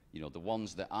 You know, the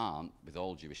ones that aren't, with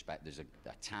all due respect, there's a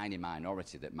tiny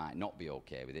minority that might not be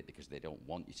okay with it because they don't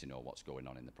want you to know what's going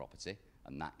on in the property,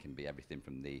 and that can be everything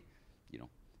from the, you know,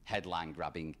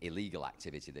 headline-grabbing illegal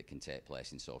activity that can take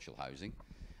place in social housing,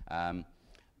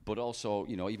 but also,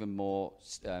 you know, even more,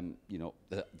 you know,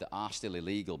 that are still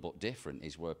illegal but different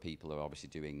is where people are obviously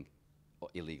doing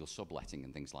illegal subletting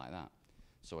and things like that.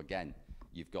 So again,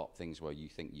 you've got things where you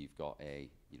think you've got a,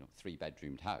 you know,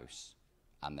 3-bedroomed house,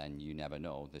 and then you never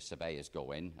know, the surveyors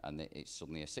go in and it's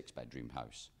suddenly a 6-bedroom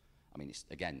house. I mean, it's,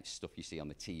 again, it's stuff you see on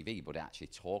the TV, but actually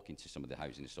talking to some of the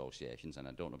housing associations, and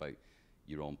I don't know about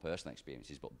your own personal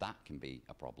experiences, but that can be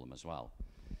a problem as well.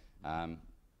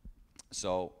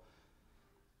 So,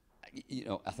 you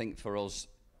know, I think for us,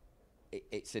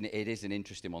 it is an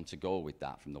interesting one to go with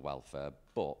that from the welfare,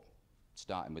 but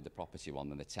starting with the property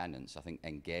one and the tenants, I think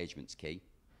engagement's key,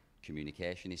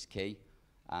 communication is key,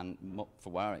 and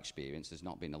from our experience, there's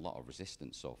not been a lot of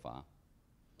resistance so far.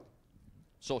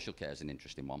 Social care is an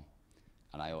interesting one,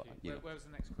 and I, you know, Where was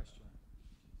the next question?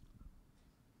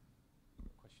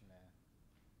 Question there.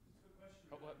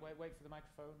 Oh, wait for the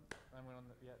microphone. Then we're on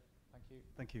the, yeah. Thank you.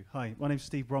 Thank you. Hi, my name's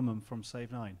Steve Bromham from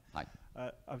Save9. Hi.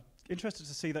 I'm interested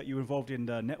to see that you were involved in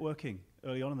networking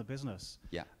early on in the business.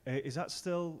 Yeah. Is that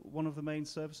still one of the main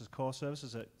services, core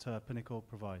services that Pinnacle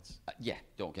provides? Yeah,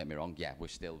 don't get me wrong. Yeah, we're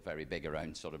still very big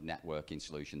around sort of networking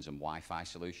solutions and Wi-Fi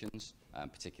solutions.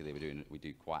 Particularly, we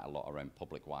do quite a lot around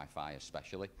public Wi-Fi,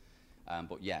 especially.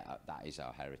 But yeah, that is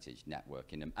our heritage,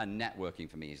 networking. And networking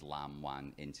for me is LAN,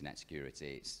 WAN, internet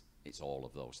security. It's all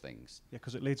of those things. Yeah,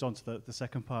 because it leads on to the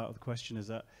second part of the question is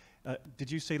that, did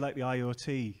you see like the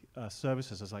IoT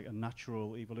services as like a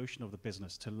natural evolution of the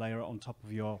business to layer it on top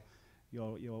of your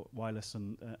wireless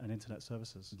and internet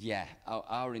services? Yeah,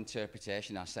 our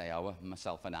interpretation, I say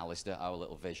myself and Alistair, our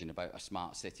little vision about a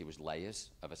smart city was layers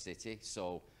of a city.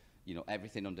 So, you know,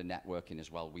 everything under networking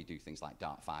as well, we do things like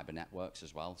dark fiber networks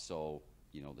as well. So,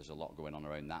 you know, there's a lot going on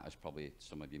around that, as probably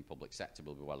some of you in public sector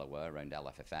will be well aware, around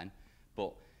LFFN.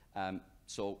 But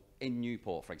so in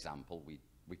Newport, for example,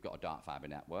 we've got a dark fiber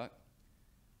network,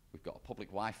 we've got a public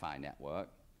Wi-Fi network,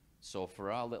 So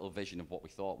for our little vision of what we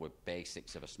thought were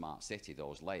basics of a smart city,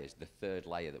 those layers, the third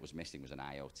layer that was missing was an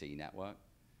IoT network.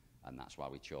 And that's why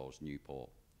we chose Newport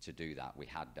to do that. We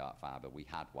had dark fibre, we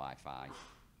had Wi-Fi.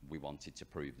 We wanted to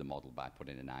prove the model by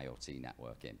putting an IoT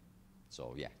network in.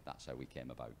 So yeah, that's how we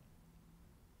came about.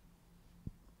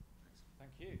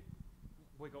 Thank you.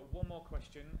 We've got one more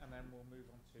question, and then we'll move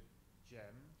on to Jem.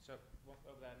 So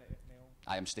over there, Neil.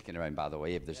 I am sticking around, by the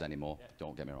way, if there's any more.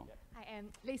 Don't get me wrong. Hi,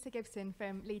 Lisa Gibson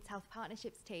from Leeds Health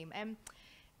Partnerships team.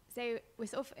 So we're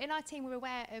sort of, in our team, we're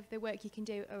aware of the work you can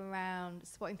do around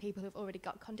supporting people who've already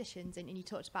got conditions, and you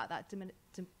talked about that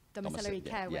domiciliary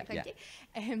care work, thank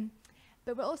you.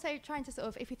 But we're also trying to sort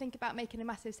of, if you think about making a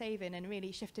massive saving and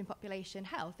really shifting population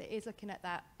health, it is looking at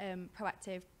that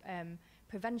proactive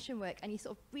prevention work. And you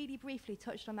sort of really briefly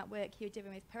touched on that work you were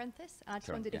doing with Parenthis. And I just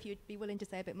wondered if you'd be willing to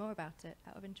say a bit more about it,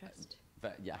 out of interest.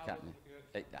 Yeah,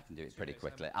 I can do it pretty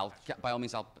quickly. By all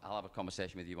means, I'll have a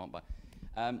conversation with you, won't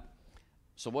I?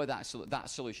 So where that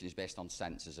solution is based on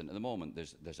sensors, and at the moment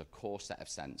there's a core set of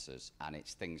sensors, and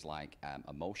it's things like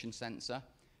a motion sensor,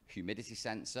 humidity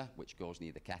sensor, which goes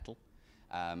near the kettle.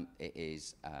 It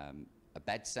is a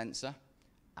bed sensor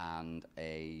and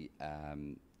a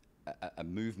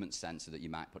movement sensor that you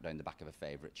might put down the back of a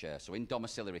favourite chair. So in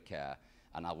domiciliary care,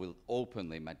 and I will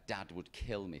openly, my dad would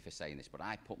kill me for saying this, but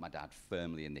I put my dad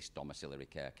firmly in this domiciliary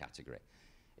care category.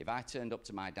 If I turned up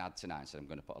to my dad tonight and said, I'm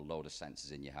going to put a load of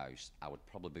sensors in your house, I would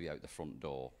probably be out the front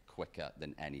door quicker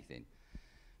than anything.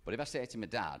 But if I say to my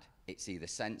dad, it's either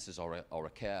sensors or a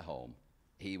care home,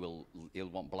 he'll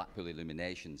want Blackpool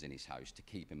illuminations in his house to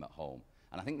keep him at home.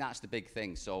 And I think that's the big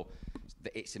thing. So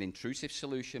it's an intrusive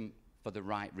solution for the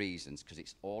right reasons, because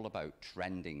it's all about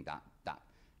trending that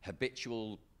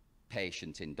habitual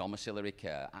patient in domiciliary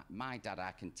care. My dad,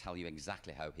 I can tell you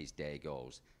exactly how his day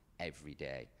goes every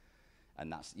day.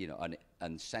 And that's, you know,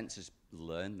 and sensors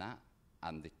learn that,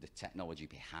 and the technology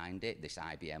behind it, this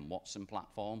IBM Watson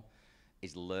platform,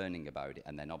 is learning about it.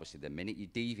 And then obviously the minute you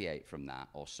deviate from that,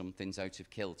 or something's out of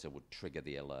kilter, would trigger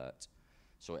the alert.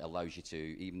 So it allows you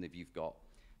to, even if you've got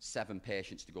 7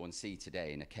 patients to go and see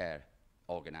today in a care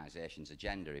organisation's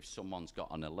agenda, if someone's got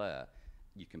an alert,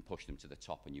 you can push them to the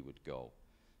top and you would go.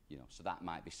 You know, so that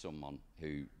might be someone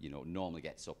who, you know, normally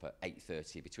gets up at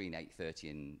 8:30, between 8:30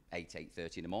 and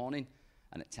 8:30 in the morning,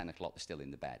 and at 10 o'clock they're still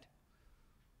in the bed.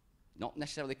 Not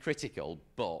necessarily critical,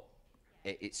 but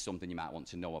it's something you might want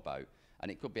to know about.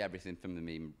 And it could be everything from them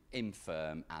being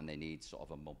infirm and they need sort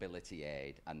of a mobility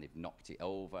aid and they've knocked it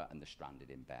over and they're stranded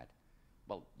in bed.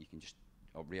 Well, you can just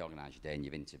reorganise your day and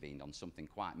you've intervened on something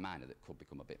quite minor that could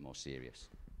become a bit more serious.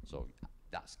 So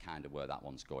that's kind of where that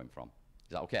one's going from.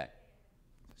 Is that okay?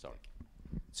 Sorry.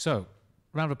 So,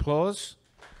 round of applause.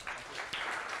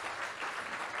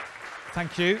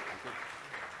 Thank you.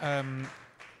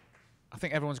 I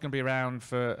think everyone's going to be around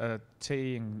for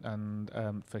tea and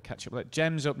for catch-up.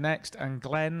 Jem's up next, and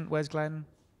Glenn, where's Glenn?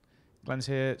 Glenn's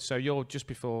here. So you're just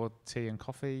before tea and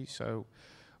coffee, so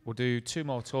we'll do 2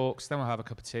 more talks, then we'll have a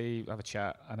cup of tea, have a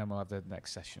chat, and then we'll have the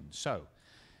next session. So,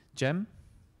 Jem,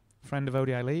 friend of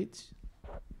ODI Leeds.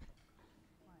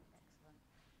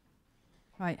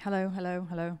 Right,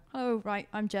 hello. Right,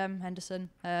 I'm Jem Henderson.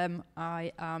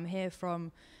 I am here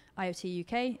from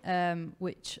IoTUK,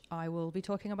 which I will be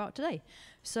talking about today.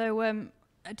 So,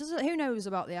 who knows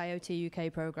about the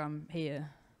IoTUK program here?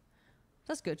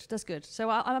 That's good. So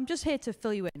I'm just here to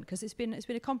fill you in, because it's been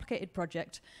a complicated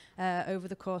project over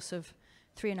the course of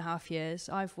 3.5 years.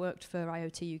 I've worked for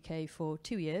IoTUK for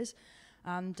 2 years,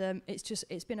 and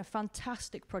it's been a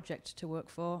fantastic project to work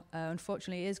for.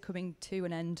 Unfortunately, it is coming to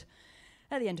an end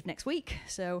at the end of next week,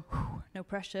 so no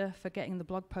pressure for getting the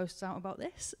blog posts out about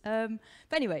this. But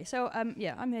anyway, so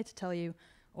yeah, I'm here to tell you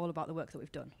all about the work that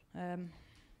we've done.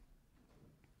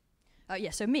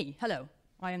 So me, hello.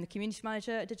 I am the community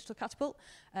manager at Digital Catapult.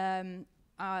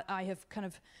 I have kind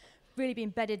of really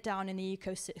been bedded down in the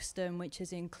ecosystem, which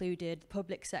has included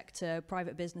public sector,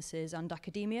 private businesses, and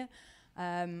academia.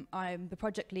 I'm the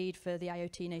project lead for the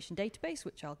IoT Nation database,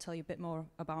 which I'll tell you a bit more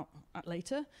about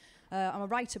later. I'm a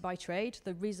writer by trade.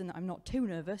 The reason that I'm not too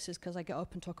nervous is because I get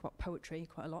up and talk about poetry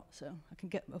quite a lot, so I can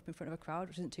get up in front of a crowd,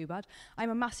 which isn't too bad. I'm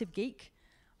a massive geek.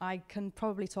 I can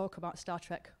probably talk about Star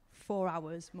Trek 4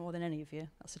 hours more than any of you.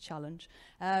 That's a challenge.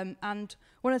 And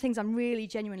one of the things I'm really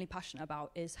genuinely passionate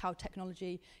about is how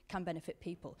technology can benefit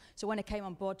people. So when I came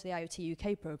on board to the IoT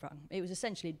UK program, it was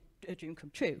essentially a dream come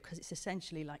true, because it's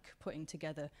essentially like putting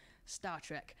together Star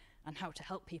Trek and how to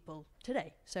help people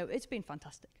today. So it's been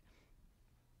fantastic.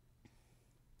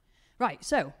 Right,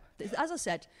 so as I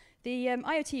said, the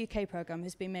IoT UK program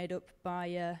has been made up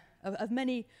by of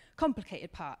many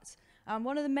complicated parts. And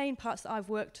one of the main parts that I've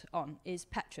worked on is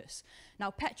Petrus.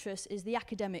 Now, Petrus is the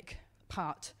academic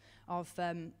part of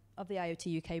the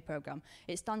IoT UK programme.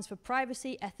 It stands for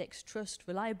Privacy, Ethics, Trust,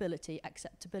 Reliability,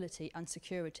 Acceptability and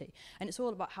Security. And it's all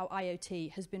about how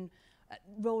IoT has been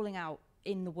rolling out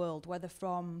in the world, whether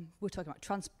from, we're talking about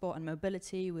transport and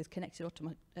mobility with connected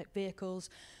automatic vehicles,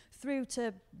 through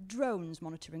to drones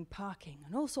monitoring parking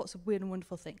and all sorts of weird and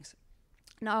wonderful things.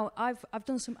 Now, I've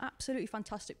done some absolutely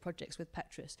fantastic projects with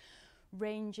Petrus,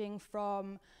 ranging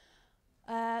from,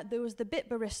 there was the Bit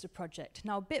Barista project.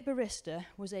 Now, Bit Barista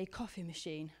was a coffee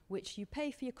machine which you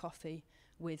pay for your coffee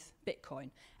with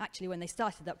Bitcoin. Actually, when they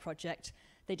started that project,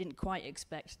 they didn't quite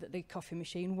expect that the coffee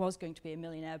machine was going to be a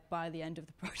millionaire by the end of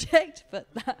the project,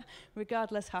 but that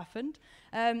regardless happened.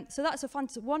 So that's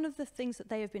one of the things that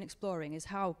they have been exploring is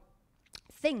how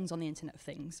things on the Internet of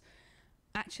Things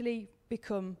actually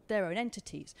become their own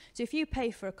entities. So if you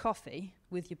pay for a coffee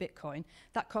with your Bitcoin,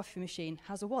 that coffee machine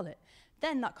has a wallet.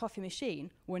 Then that coffee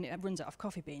machine, when it runs out of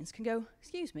coffee beans, can go,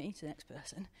 excuse me, to the next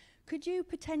person, could you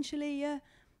potentially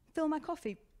fill my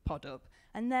coffee pod up?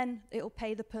 And then it'll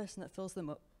pay the person that fills them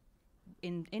up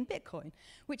in Bitcoin,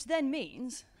 which then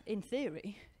means, in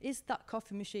theory, is that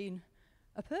coffee machine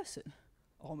a person,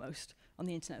 almost, on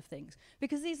the Internet of Things?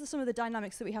 Because these are some of the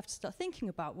dynamics that we have to start thinking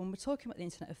about when we're talking about the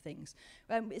Internet of Things.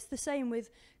 It's the same with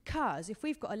cars. If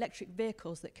we've got electric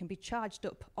vehicles that can be charged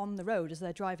up on the road as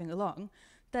they're driving along,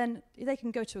 then they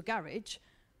can go to a garage,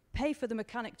 pay for the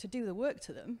mechanic to do the work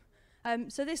to them.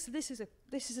 So this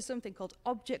is something called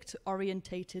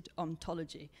object-orientated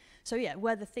ontology. So yeah,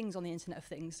 where the things on the Internet of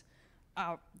Things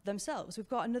are themselves. We've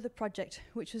got another project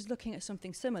which is looking at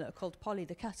something similar called Polly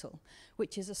the Kettle,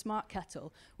 which is a smart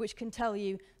kettle which can tell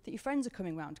you that your friends are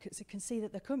coming round because it can see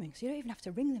that they're coming, so you don't even have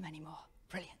to ring them anymore.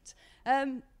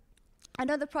 Brilliant.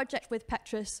 Another project with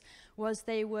Petrus was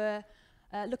they were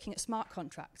looking at smart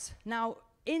contracts. Now,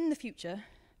 in the future,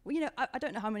 well, you know, I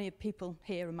don't know how many people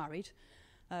here are married.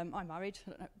 I'm married,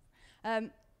 I don't know.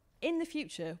 In the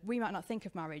future, we might not think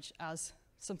of marriage as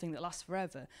something that lasts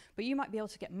forever, but you might be able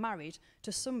to get married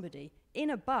to somebody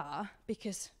in a bar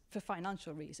because, for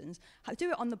financial reasons, do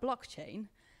it on the blockchain,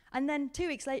 and then 2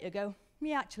 weeks later go,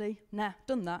 yeah, actually, nah,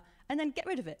 done that, and then get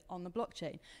rid of it on the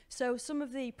blockchain. So some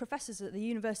of the professors at the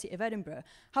University of Edinburgh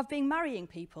have been marrying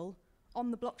people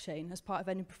on the blockchain as part of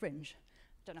Edinburgh Fringe.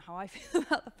 Don't know how I feel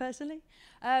about that personally.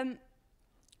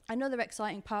 Another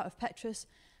exciting part of Petrus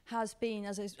has been,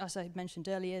 as I mentioned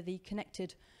earlier, the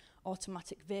connected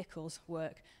automatic vehicles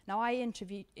work. Now, I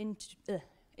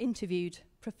interviewed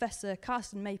Professor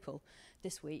Carsten Maple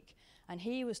this week, and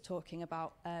he was talking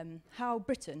about how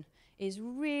Britain is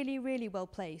really, really well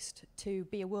placed to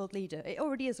be a world leader. It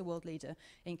already is a world leader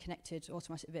in connected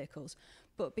automatic vehicles,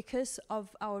 but because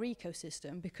of our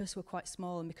ecosystem, because we're quite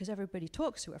small and because everybody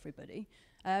talks to everybody,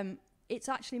 it's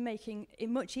actually making it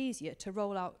much easier to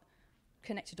roll out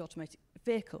connected automatic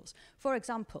vehicles. For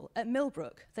example, at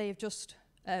Millbrook, they have just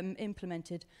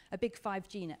implemented a big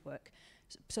 5G network.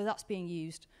 So that's being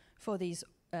used for these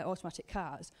automatic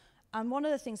cars. And one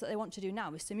of the things that they want to do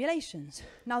now is simulations.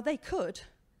 Now, they could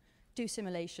do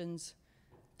simulations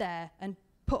there and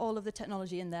put all of the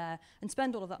technology in there and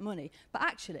spend all of that money. But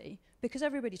actually, because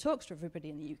everybody talks to everybody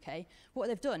in the UK, what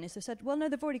they've done is they've said, well, no,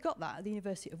 they've already got that at the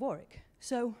University of Warwick,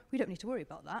 so we don't need to worry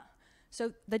about that.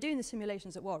 So they're doing the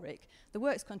simulations at Warwick, the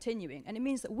work's continuing, and it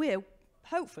means that we're,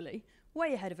 hopefully,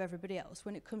 way ahead of everybody else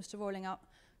when it comes to rolling out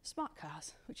smart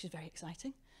cars, which is very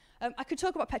exciting. I could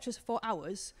talk about Petrus for 4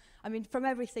 hours. I mean, from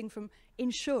everything from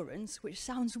insurance, which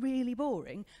sounds really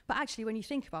boring, but actually when you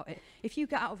think about it, if you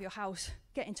get out of your house,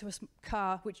 get into a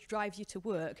car which drives you to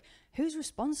work, who's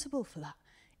responsible for that?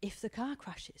 If the car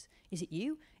crashes, is it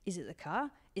you? Is it the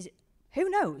car? Is it, who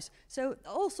knows? So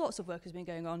all sorts of work has been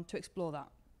going on to explore that.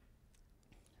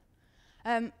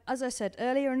 As I said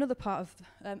earlier, another part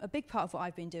of, a big part of what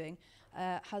I've been doing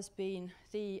has been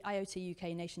the IoT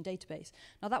UK Nation Database.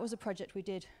 Now, that was a project we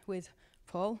did with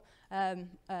Paul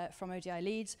from ODI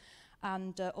Leeds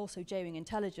and also J-Wing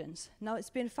Intelligence. Now, it's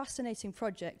been a fascinating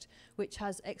project which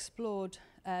has explored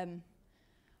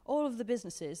all of the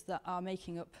businesses that are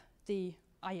making up the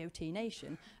IoT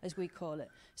nation, as we call it.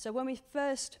 So when we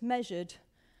first measured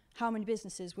how many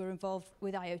businesses were involved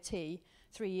with IoT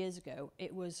 3 years ago,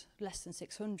 it was less than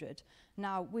 600.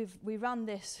 Now, we ran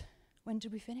this, when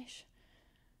did we finish?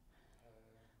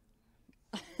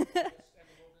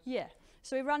 Yeah,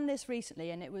 so we ran this recently,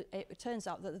 and it turns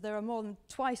out that there are more than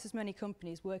twice as many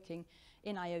companies working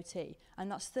in IoT,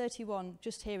 and that's 31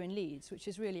 just here in Leeds, which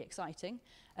is really exciting.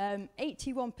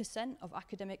 81% of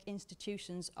academic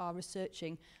institutions are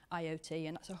researching IoT,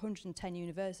 and that's 110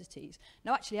 universities.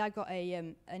 Now, actually, I got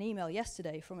an email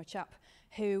yesterday from a chap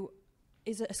who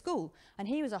is at a school, and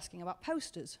he was asking about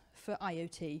posters for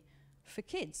IoT for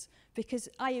kids, because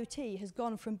IoT has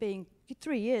gone from being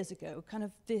 3 years ago kind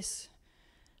of this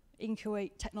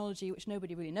inchoate technology which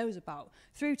nobody really knows about,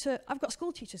 through to I've got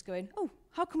school teachers going, oh,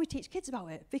 how can we teach kids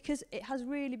about it? Because it has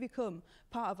really become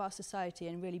part of our society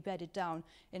and really bedded down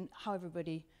in how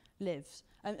everybody lives.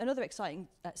 Another exciting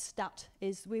stat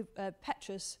is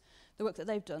Petrus, the work that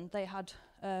they've done, they had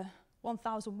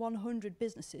 1,100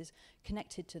 businesses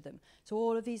connected to them. So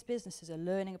all of these businesses are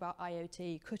learning about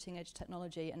IoT, cutting edge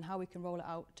technology, and how we can roll it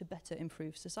out to better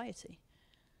improve society.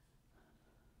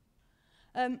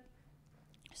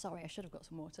 Sorry, I should have got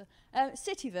some water.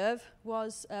 CityVerve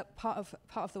was part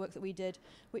of the work that we did,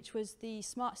 which was the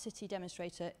Smart City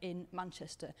demonstrator in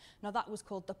Manchester. Now that was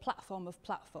called the platform of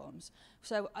platforms.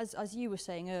 So as you were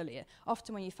saying earlier,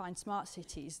 often when you find smart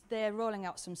cities, they're rolling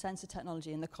out some sensor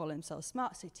technology and they call themselves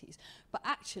smart cities. But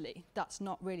actually, that's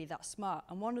not really that smart.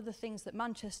 And one of the things that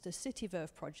Manchester's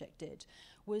CityVerve project did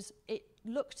was it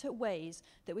looked at ways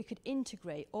that we could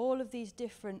integrate all of these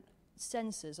different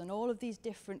sensors and all of this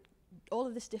different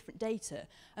data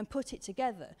and put it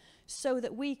together so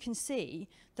that we can see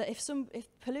that if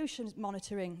pollution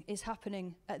monitoring is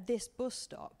happening at this bus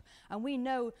stop and we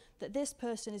know that this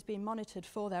person is being monitored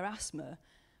for their asthma,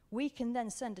 we can then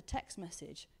send a text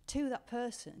message to that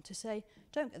person to say,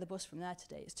 don't get the bus from there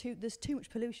today, there's too much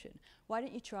pollution. Why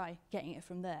don't you try getting it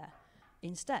from there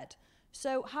instead?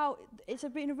 So it's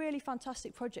been a really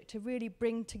fantastic project to really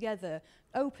bring together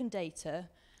open data,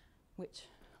 which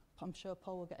I'm sure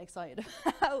Paul will get excited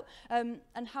about,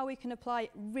 and how we can apply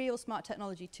real smart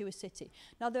technology to a city.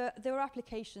 Now, there are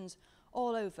applications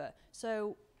all over.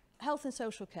 So health and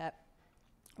social care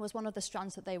was one of the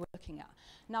strands that they were looking at.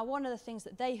 Now, one of the things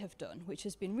that they have done, which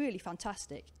has been really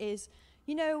fantastic, is,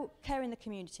 you know, care in the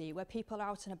community where people are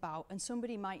out and about and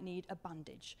somebody might need a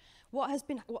bandage. What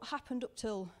happened up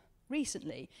till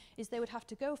recently is they would have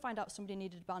to go find out somebody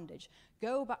needed a bandage,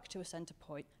 go back to a centre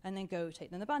point, and then go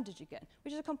take them the bandage again,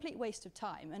 which is a complete waste of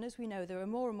time. And as we know, there are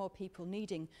more and more people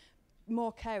needing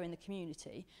more care in the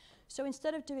community. So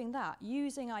instead of doing that,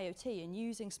 using IoT and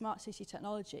using smart city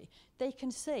technology, they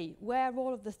can see where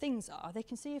all of the things are. They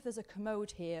can see if there's a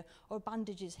commode here or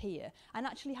bandages here, and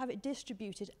actually have it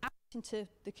distributed out into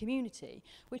the community,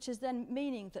 which is then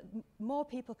meaning that more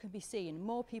people can be seen,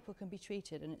 more people can be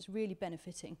treated, and it's really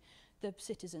benefiting the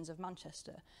citizens of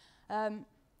Manchester.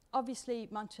 Obviously,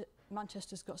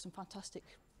 Manchester's got some fantastic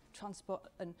transport,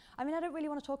 and I mean, I don't really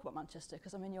want to talk about Manchester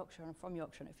because I'm in Yorkshire and I'm from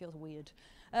Yorkshire and it feels weird.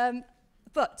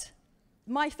 But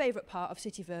my favourite part of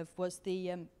CityVerve was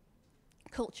the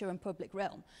culture and public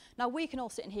realm. Now, we can all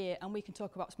sit in here and we can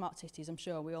talk about smart cities. I'm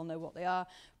sure we all know what they are,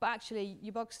 but actually,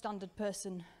 your bog standard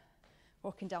person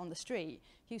walking down the street,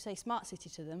 if you say smart city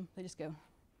to them, they just go,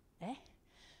 eh?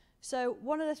 So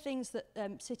one of the things that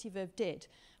CityVerve did,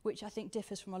 which I think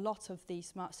differs from a lot of the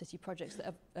smart city projects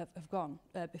that have gone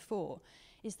before,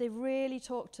 is they really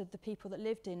talked to the people that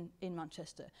lived in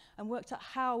Manchester and worked out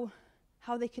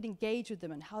how they could engage with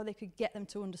them and how they could get them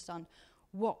to understand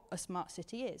what a smart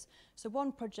city is. So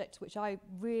one project which I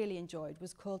really enjoyed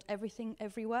was called Everything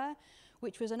Everywhere,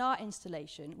 which was an art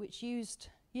installation which used,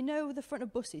 you know, the front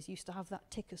of buses used to have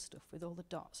that ticker stuff with all the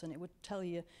dots and it would tell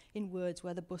you in words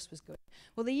where the bus was going.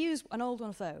 Well, they used an old one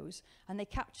of those and they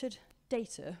captured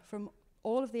data from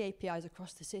all of the APIs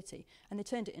across the city and they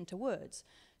turned it into words.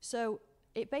 So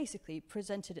it basically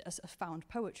presented it as a found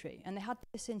poetry, and they had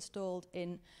this installed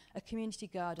in a community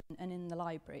garden and in the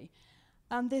library.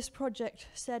 And this project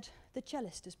said, the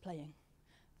cellist is playing,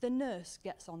 the nurse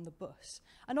gets on the bus,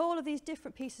 and all of these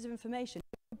different pieces of information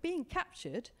were being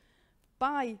captured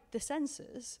by the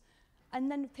sensors,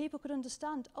 and then people could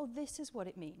understand, oh, this is what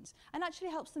it means, and actually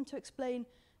helps them to explain,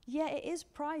 yeah, it is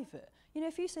private. You know,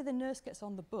 if you say the nurse gets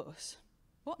on the bus,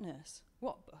 what nurse?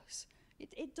 What bus?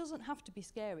 It doesn't have to be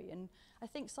scary, and I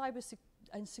think cyber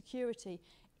and security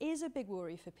is a big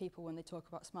worry for people when they talk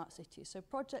about smart cities. So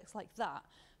projects like that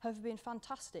have been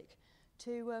fantastic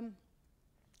to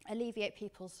alleviate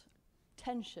people's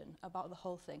tension about the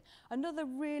whole thing. Another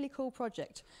really cool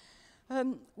project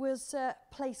was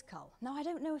PlaceCal. Now, I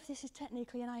don't know if this is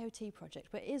technically an IoT project,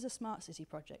 but it is a smart city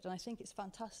project, and I think it's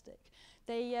fantastic.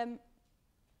 They,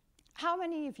 how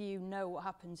many of you know what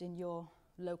happens in your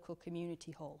local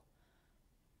community hall?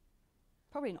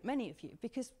 Probably not many of you,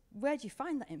 because where do you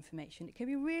find that information? It can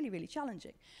be really, really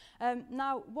challenging.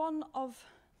 Now, one of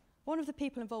the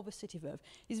people involved with CityVerve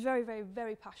is very, very,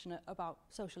 very passionate about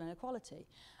social inequality.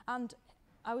 And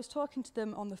I was talking to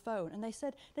them on the phone, and they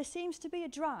said there seems to be a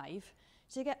drive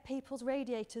to get people's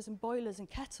radiators and boilers and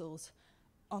kettles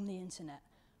on the internet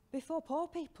before poor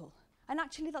people. And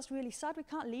actually that's really sad. We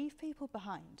can't leave people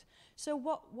behind. So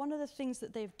one of the things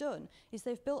that they've done is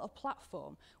they've built a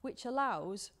platform which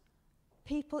allows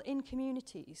people in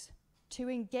communities to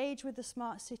engage with the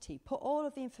smart city, put all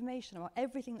of the information about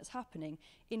everything that's happening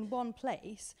in one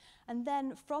place, and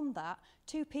then from that,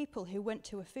 2 people who went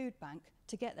to a food bank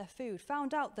to get their food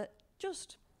found out that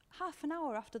just half an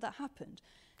hour after that happened,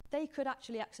 they could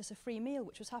actually access a free meal,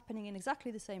 which was happening in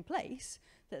exactly the same place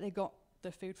that they got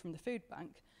the food from the food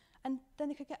bank, and then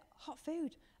they could get hot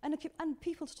food and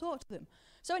people to talk to them.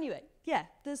 So anyway, yeah,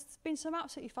 there's been some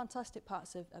absolutely fantastic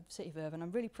parts of City of Irvine.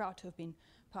 I'm really proud to have been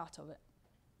part of it.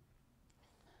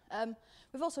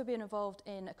 We've also been involved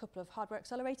in a couple of hardware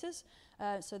accelerators.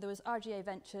 So there was RGA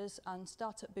Ventures and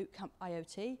Startup Bootcamp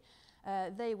IoT.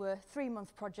 They were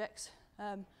 3-month projects.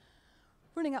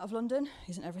 Running out of London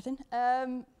isn't everything.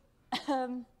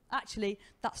 Actually,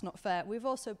 that's not fair. We've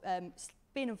also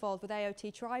been involved with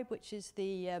IoT Tribe, which is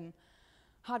the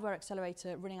hardware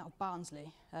accelerator running out of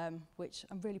Barnsley, which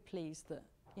I'm really pleased that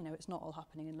it's not all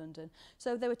happening in London.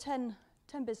 So there were 10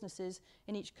 businesses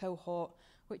in each cohort,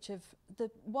 which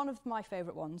one of my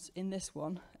favourite ones in this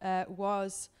one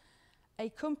was a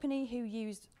company who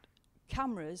used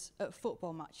cameras at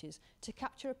football matches to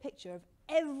capture a picture of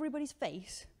everybody's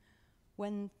face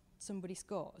when somebody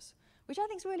scores, which I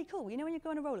think is really cool. You know when you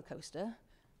go on a roller coaster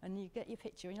and you get your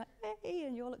picture and you're like, hey,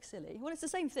 and you all look silly. Well, it's the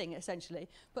same thing, essentially,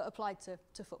 but applied to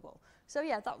football. So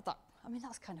yeah, I mean,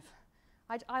 that's kind of,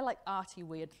 I like arty,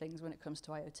 weird things when it comes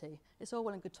to IoT. It's all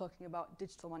well and good talking about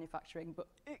digital manufacturing, but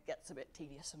it gets a bit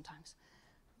tedious sometimes.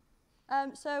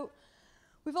 So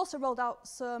we've also rolled out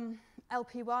some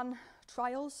LP1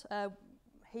 trials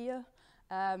here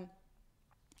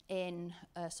in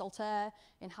Saltaire,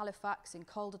 in Halifax, in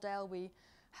Calderdale. We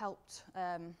helped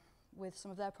with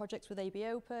some of their projects with AB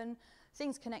Open.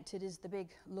 Things Connected is the big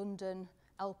London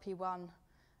LP1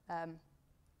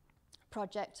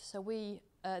 project. So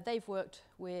they've worked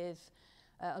with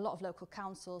a lot of local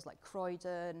councils like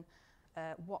Croydon,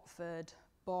 Watford,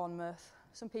 Bournemouth,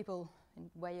 some people in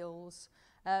Wales.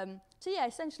 So yeah,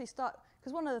 essentially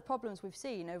because one of the problems we've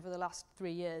seen over the last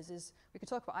 3 years is we can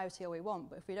talk about IoT all we want,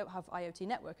 but if we don't have IoT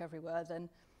network everywhere, then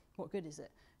what good is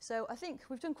it? So I think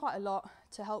we've done quite a lot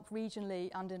to help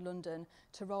regionally and in London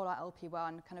to roll out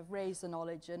LP1, kind of raise the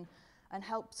knowledge and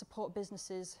help support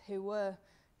businesses who were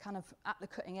kind of at the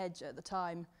cutting edge at the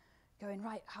time, going,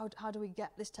 right, how do we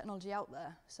get this technology out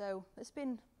there? So it's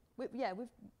been,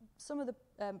 some of the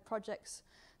projects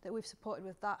that we've supported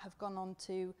with that have gone on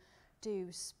to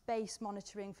do space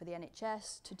monitoring for the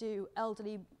NHS, to do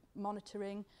elderly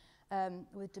monitoring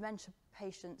with dementia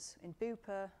patients in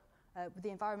Bupa, with the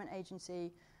Environment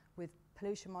Agency, with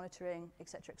pollution monitoring,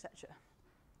 etc., etc.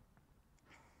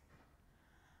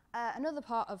 Another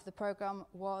part of the programme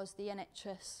was the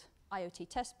NHS IoT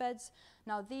testbeds.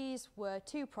 Now these were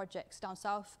 2 projects down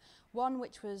south. One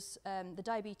which was the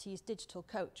Diabetes Digital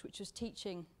Coach, which was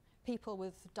teaching people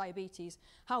with diabetes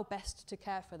how best to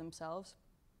care for themselves.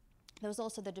 There was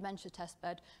also the dementia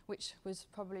testbed, which was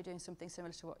probably doing something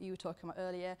similar to what you were talking about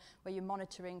earlier, where you're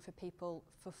monitoring for people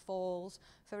for falls,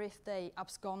 for if they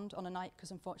abscond on a night, because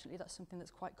unfortunately that's something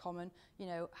that's quite common. You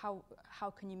know, how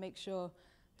can you make sure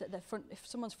that if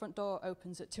someone's front door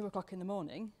opens at 2 o'clock in the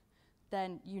morning,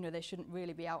 then they shouldn't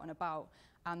really be out and about,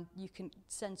 and you can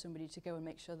send somebody to go and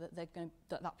make sure that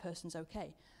that person's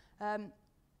okay.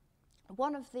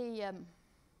 One of the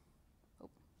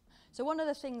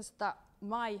things that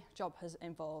my job has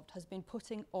involved has been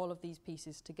putting all of these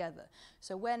pieces together.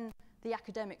 So when the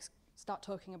academics start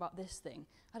talking about this thing,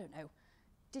 I don't know,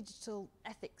 digital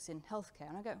ethics in healthcare,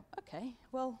 and I go, okay,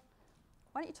 well,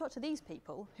 why don't you talk to these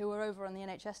people who are over on the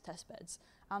NHS testbeds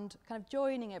and kind of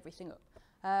joining everything up.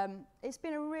 It's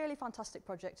been a really fantastic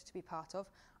project to be part of.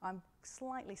 I'm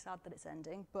slightly sad that it's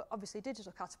ending, but obviously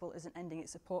Digital Catapult isn't ending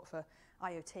its support for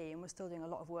IoT, and we're still doing a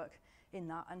lot of work in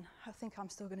that, and I think I'm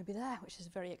still going to be there, which is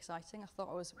very exciting. I thought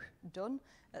I was done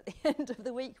at the end of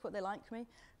the week, but they like me,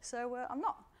 so I'm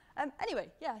not. Anyway,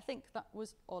 yeah, I think that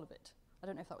was all of it. I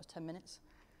don't know if that was 10 minutes.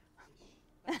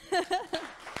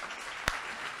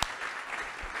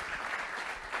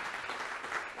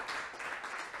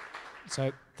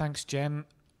 So thanks, Jem.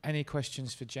 Any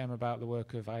questions for Jem about the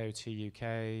work of IoT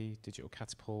UK, Digital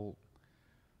Catapult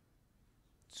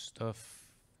stuff?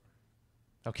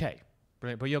 Okay,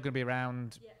 brilliant. But you're going to be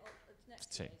around. Yeah,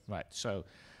 next tea. Right. So,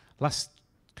 last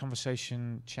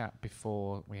conversation chat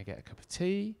before we get a cup of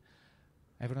tea.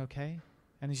 Everyone okay?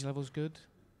 Energy levels good?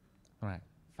 All right.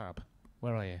 Fab.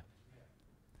 Where are you?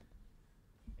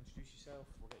 Introduce yourself.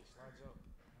 We'll get your slides up.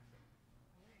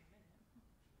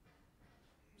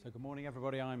 So good morning,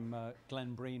 everybody. I'm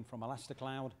Glenn Breen from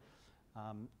ElastiCloud.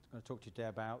 going to talk to you today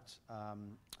about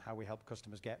how we help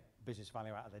customers get business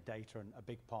value out of their data, and a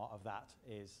big part of that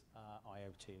is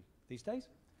IoT these days.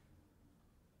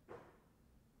 Have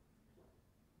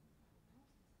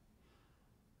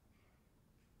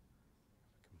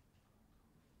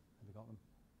we got them?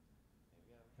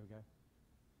 There we go.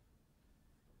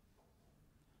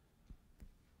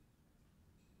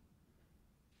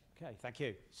 Okay, thank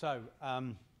you. So,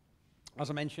 as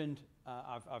I mentioned,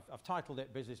 I've titled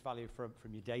it Business Value from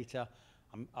Your Data.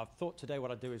 I've thought today what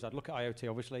I'd do is I'd look at IoT,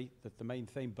 obviously, the main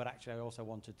theme, but actually I also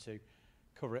wanted to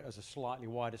cover it as a slightly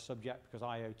wider subject, because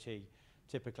IoT,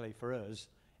 typically for us,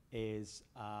 is,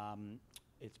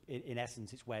 in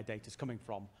essence, it's where data's coming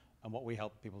from. And what we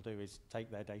help people do is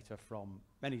take their data from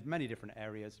many different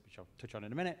areas, which I'll touch on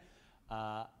in a minute,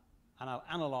 and I'll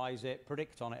analyze it,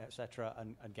 predict on it, etc.,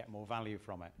 and get more value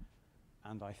from it.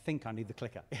 And I think I need the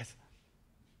clicker. Yes.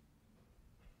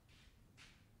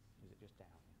 Is it just down?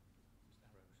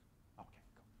 Okay, cool.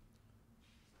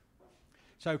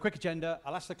 So, quick agenda.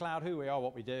 I'll ask the cloud who we are,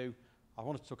 what we do. I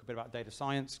wanted to talk a bit about data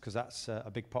science, because that's a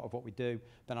big part of what we do.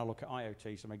 Then I'll look at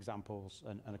IoT, some examples,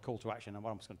 and a call to action. And what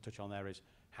I'm just going to touch on there is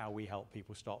how we help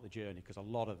people start the journey, because a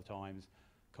lot of the times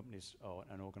companies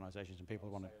and organizations and people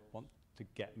want to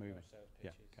get moving. Yeah,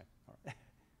 okay, all right.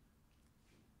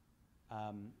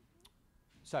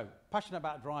 So, passionate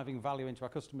about driving value into our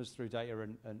customers through data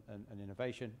and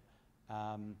innovation.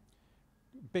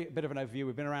 Bit of an overview.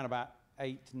 We've been around about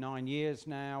 8-9 years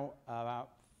now, about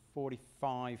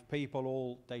 45 people,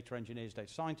 all data engineers,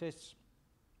 data scientists.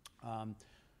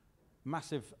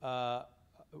 Massive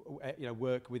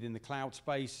work within the cloud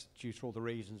space due to all the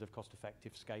reasons of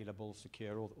cost-effective, scalable,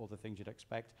 secure, all the things you'd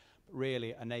expect. But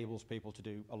really enables people to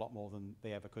do a lot more than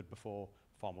they ever could before,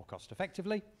 far more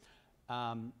cost-effectively.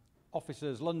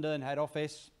 Offices, London, head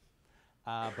office,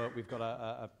 but we've got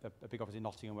a big office in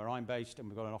Nottingham where I'm based, and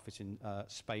we've got an office in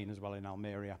Spain as well, in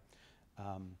Almeria,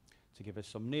 to give us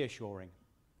some nearshoring.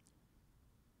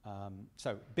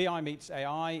 So BI meets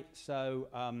AI. So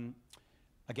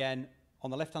again,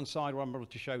 on the left-hand side, what I'm able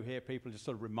to show here, people, just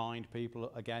sort of remind people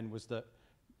again, was that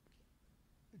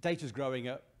data's growing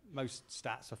at most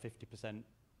stats are 50%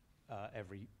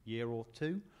 every year or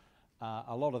two.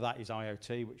 A lot of that is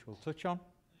IoT, which we'll touch on.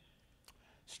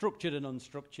 Structured and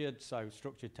unstructured. So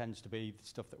structured tends to be the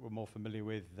stuff that we're more familiar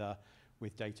with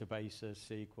databases,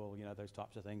 SQL, those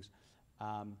types of things.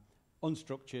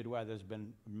 Unstructured, where there's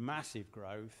been massive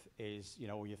growth, is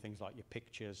all your things like your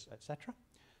pictures, etc.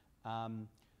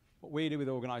 What we do with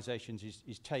organisations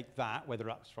is take that, whether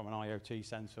that's from an IoT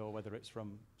sense or whether it's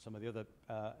from some of the other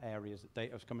areas that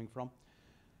data's coming from,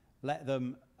 let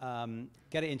them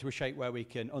get it into a shape where we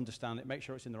can understand it, make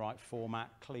sure it's in the right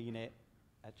format, clean it,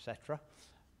 etc.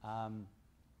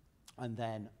 And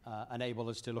then enable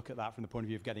us to look at that from the point of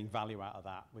view of getting value out of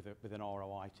that with an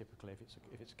ROI, typically,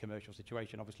 if it's a commercial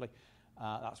situation, obviously.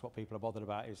 That's what people are bothered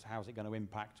about, is how's it going to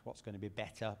impact, what's going to be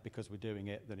better because we're doing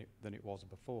it than it was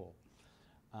before.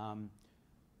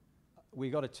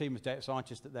 We got a team of data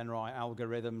scientists that then write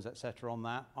algorithms, etc. on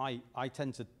that. I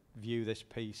tend to view this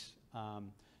piece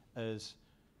as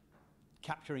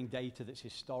capturing data that's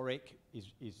historic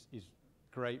is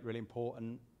great, really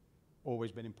important,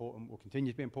 always been important, will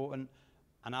continue to be important.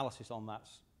 Analysis on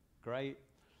that's great.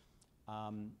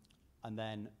 And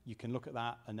then you can look at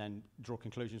that and then draw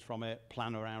conclusions from it,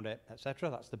 plan around it, etc.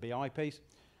 That's the BI piece.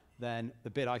 Then the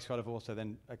bit I sort of also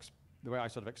then, the way I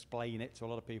sort of explain it to a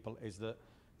lot of people is that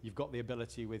you've got the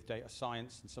ability with data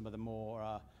science and some of the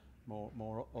more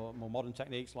modern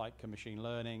techniques like machine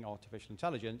learning, artificial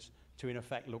intelligence, to in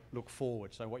effect look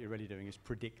forward. So what you're really doing is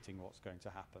predicting what's going to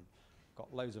happen.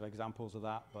 Got loads of examples of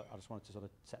that, but I just wanted to sort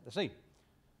of set the scene.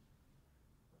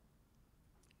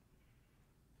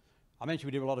 I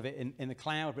mentioned we do a lot of it in the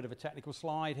cloud, a bit of a technical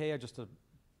slide here, just to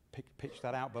pitch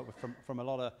that out. But from a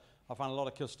lot of, I find a lot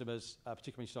of customers,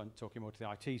 particularly when you're talking more to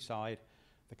the IT side,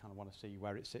 they kind of want to see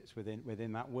where it sits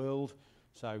within that world.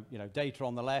 So, data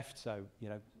on the left, so,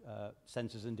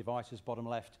 sensors and devices, bottom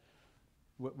left,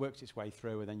 works its way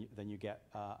through, and then you get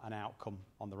an outcome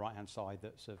on the right-hand side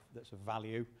that's of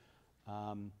value.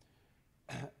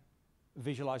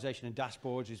 Visualization and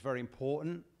dashboards is very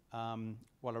important.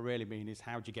 What I really mean is,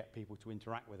 how do you get people to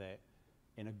interact with it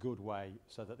in a good way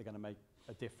so that they're going to make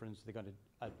a difference, they're going to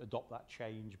adopt that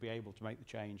change, be able to make the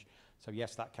change. So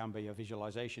yes, that can be a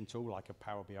visualization tool like a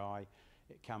Power BI.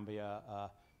 It can be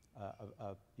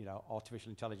artificial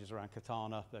intelligence around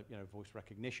Katana, voice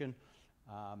recognition.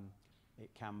 It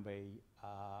can be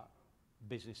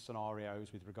business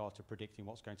scenarios with regard to predicting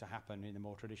what's going to happen in a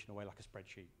more traditional way, like a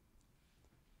spreadsheet.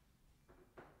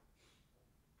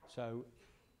 So,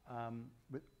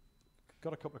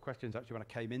 got a couple of questions actually when I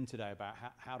came in today about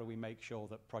how do we make sure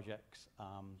that projects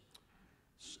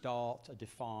start are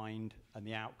defined and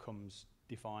the outcomes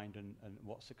defined and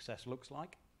what success looks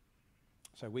like.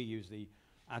 So we use the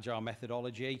Agile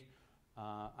methodology.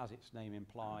 As its name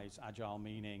implies, Agile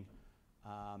meaning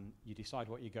you decide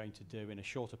what you're going to do in a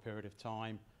shorter period of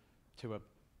time for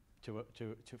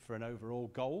an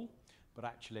overall goal, but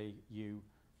actually you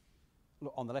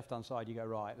look on the left-hand side, you go,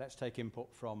 right, let's take input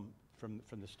from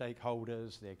the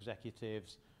stakeholders, the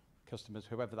executives, customers,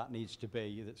 whoever that needs to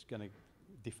be that's going to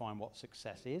define what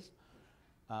success is.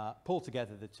 Pull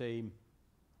together the team.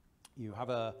 You have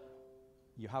a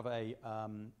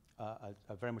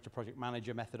very much a project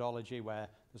manager methodology where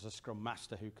there's a scrum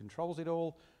master who controls it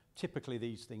all. Typically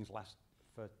these things last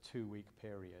for 2-week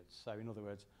periods. So in other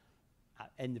words,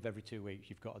 at the end of every 2 weeks,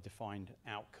 you've got a defined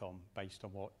outcome based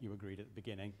on what you agreed at the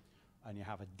beginning, and you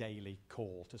have a daily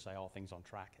call to say, are things on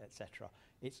track, etc.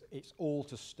 It's all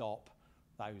to stop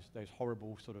those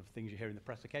horrible sort of things you hear in the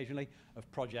press occasionally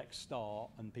of projects start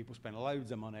and people spend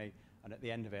loads of money, and at the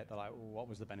end of it, they're like, well, what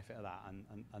was the benefit of that?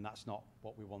 And that's not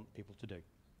what we want people to do.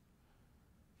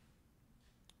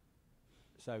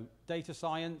 So data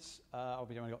science,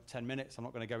 obviously I've only got 10 minutes. I'm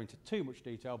not going to go into too much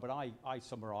detail, but I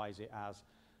summarize it as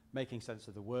making sense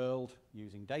of the world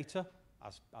using data,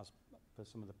 as for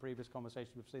some of the previous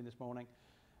conversations we've seen this morning.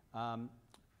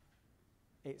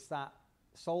 It's that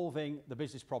solving the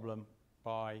business problem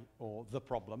by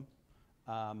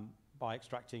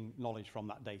extracting knowledge from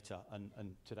that data.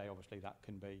 And today, obviously, that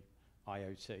can be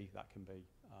IoT, that can be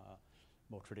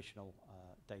more traditional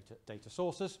data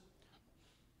sources.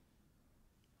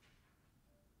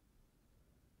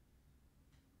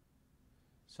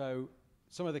 So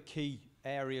some of the key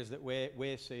areas that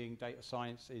we're seeing data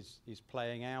science is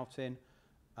playing out in.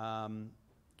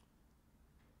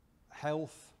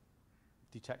 Health,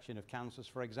 detection of cancers,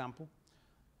 for example.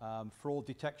 Fraud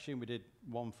detection, we did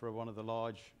one for one of the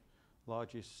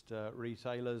largest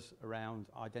retailers around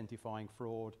identifying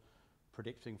fraud,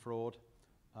 predicting fraud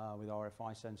with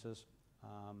RFI sensors.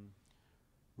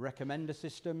 Recommender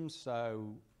systems,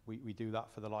 so we do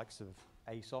that for the likes of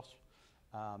ASOS.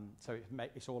 So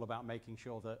it's all about making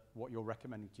sure that what you're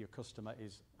recommending to your customer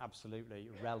is absolutely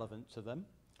relevant to them.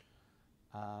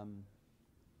 And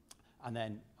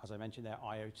then, as I mentioned there,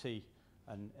 IoT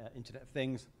and Internet of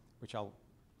Things, which I'll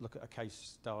look at a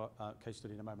case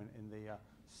study in a moment in the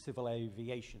civil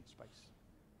aviation space.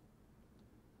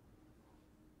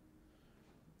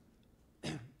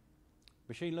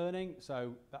 Machine learning,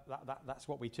 so that's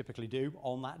what we typically do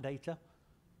on that data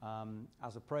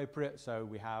as appropriate. So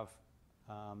we have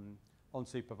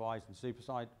unsupervised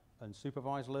and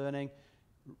supervised learning.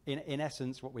 In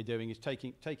essence, what we're doing is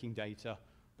taking data,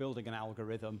 building an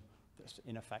algorithm that's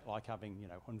in effect like having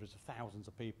hundreds of thousands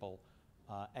of people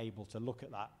able to look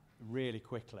at that really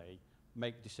quickly,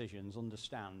 make decisions,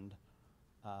 understand,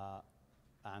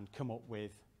 and come up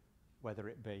with,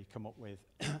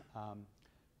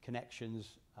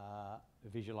 connections,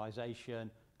 visualization,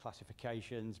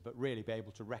 classifications, but really be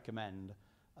able to recommend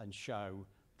and show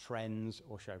trends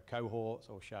or show cohorts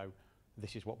or show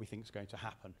this is what we think is going to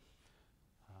happen.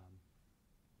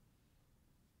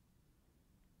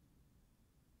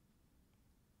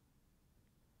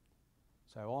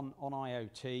 So on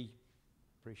IoT,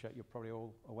 appreciate you're probably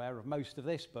all aware of most of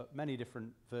this, but many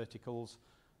different verticals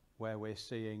where we're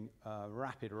seeing a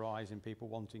rapid rise in people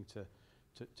wanting to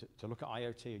look at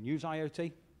IoT and use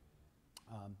IoT.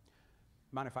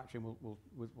 Manufacturing,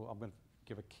 I'm going to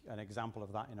give an example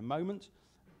of that in a moment.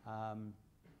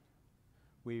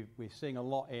 We're seeing a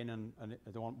lot in, and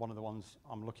one of the ones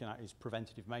I'm looking at is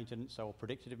preventative maintenance or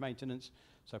predictive maintenance.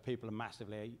 So people are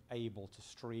massively able to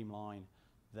streamline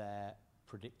their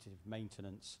predictive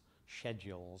maintenance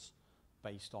schedules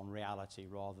based on reality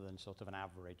rather than sort of an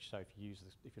average. So if you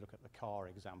look at the car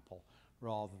example,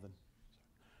 rather than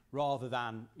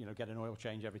get an oil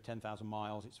change every 10,000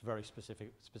 miles, it's very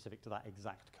specific to that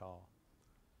exact car.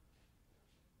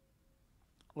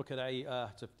 Look at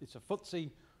it's a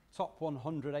FTSE top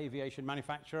 100 aviation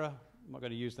manufacturer. I'm not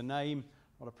going to use the name,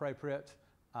 not appropriate.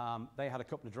 They had a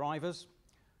couple of drivers.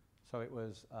 So it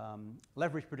was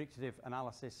leverage predictive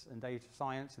analysis and data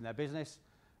science in their business.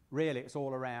 Really, it's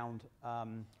all around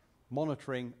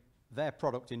monitoring their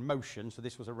product in motion. So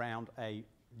this was around a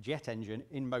jet engine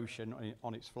in motion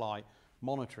on its flight,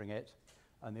 monitoring it.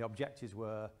 And the objectives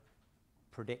were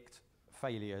predict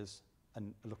failures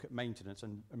and look at maintenance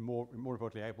and more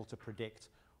importantly, able to predict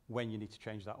when you need to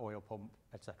change that oil pump,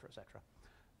 et cetera, et cetera.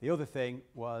 The other thing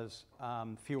was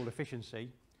fuel efficiency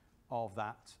of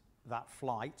that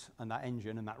flight and that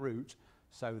engine and that route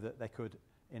so that they could,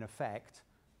 in effect,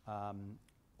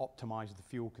 optimize the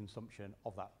fuel consumption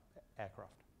of that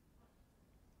aircraft.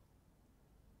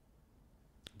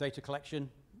 Data collection,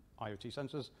 IoT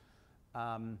sensors,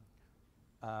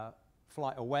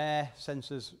 flight aware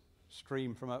sensors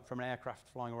stream from an aircraft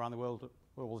flying around the world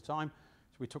all the time.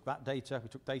 So we took that data, we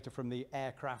took data from the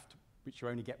aircraft, which you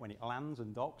only get when it lands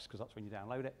and docks, because that's when you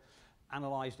download it,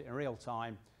 analyzed it in real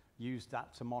time, used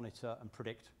that to monitor and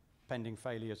predict pending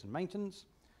failures and maintenance,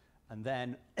 and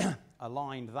then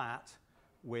aligned that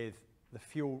with the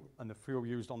fuel and the fuel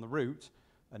used on the route,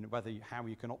 and how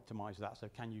you can optimize that. So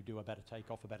can you do a better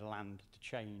takeoff, a better land to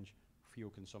change fuel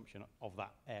consumption of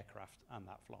that aircraft and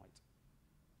that flight?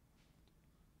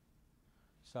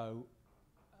 So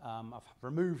I've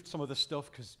removed some of the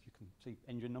stuff because you can see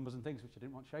engine numbers and things, which I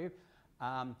didn't want to show you.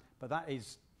 But that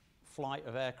is flight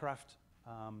of aircraft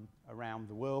around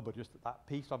the world, but just at that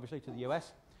piece, obviously, to the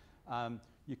US.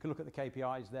 You can look at the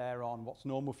KPIs there on what's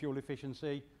normal fuel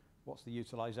efficiency, what's the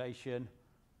utilization.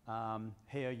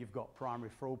 Here you've got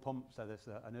primary fuel pump, so there's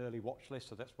an early watch list,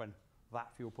 so that's when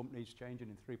that fuel pump needs changing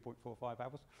in 3.45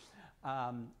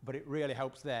 hours. But it really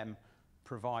helps them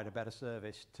provide a better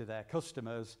service to their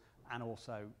customers and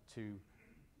also to,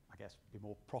 I guess, be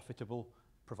more profitable,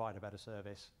 provide a better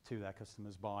service to their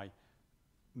customers by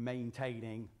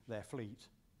maintaining their fleet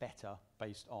better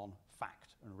based on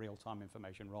fact and real-time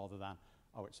information rather than,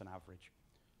 oh, it's an average.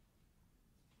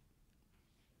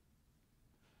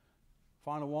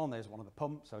 Final one, there's one of the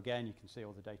pumps. So again, you can see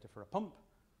all the data for a pump.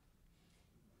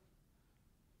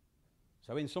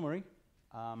 So in summary,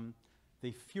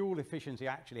 the fuel efficiency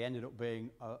actually ended up being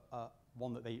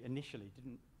one that they initially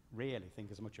didn't really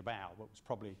think as much about, but was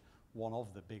probably one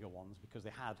of the bigger ones because they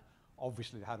had all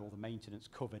the maintenance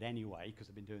covered anyway because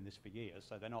they've been doing this for years.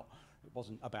 So it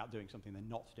wasn't about doing something they're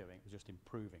not doing, it was just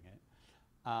improving it.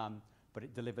 But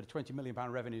it delivered a £20 million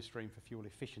revenue stream for fuel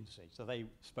efficiency. So they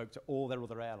spoke to all their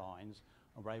other airlines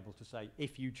and were able to say,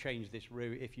 if you change this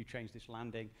route, if you change this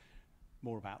landing,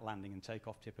 more about landing and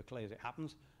takeoff typically as it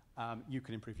happens, you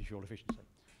can improve your fuel efficiency.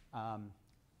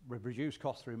 Reduce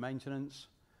costs through maintenance.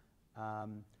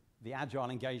 The agile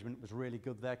engagement was really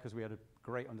good there because we had a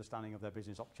great understanding of their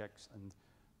business objects and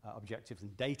objectives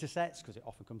and data sets, because it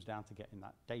often comes down to getting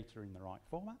that data in the right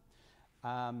format.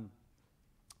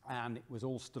 And it was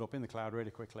all stood up in the cloud really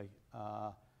quickly,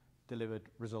 delivered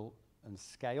result and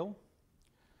scale.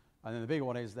 And then the bigger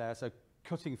one is there, so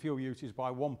cutting fuel usage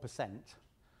by 1%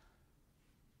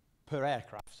 per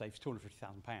aircraft saves £250,000.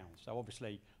 So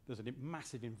obviously there's a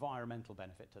massive environmental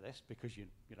benefit to this because you're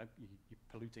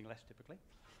polluting less typically,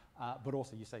 but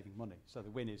also you're saving money. So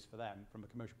the win is for them from a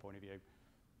commercial point of view.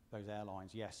 Those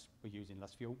airlines, yes, we're using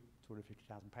less fuel,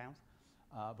 £250,000,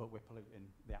 but we're polluting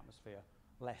the atmosphere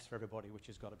less for everybody, which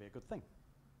has got to be a good thing.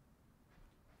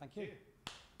 Thank you.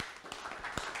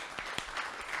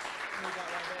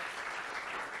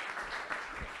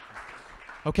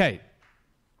 Okay,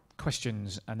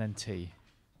 questions and then tea.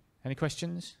 Any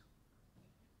questions?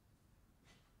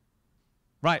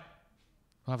 Right,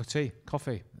 we'll have a tea,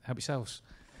 coffee, help yourselves.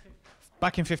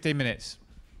 Back in 15 minutes.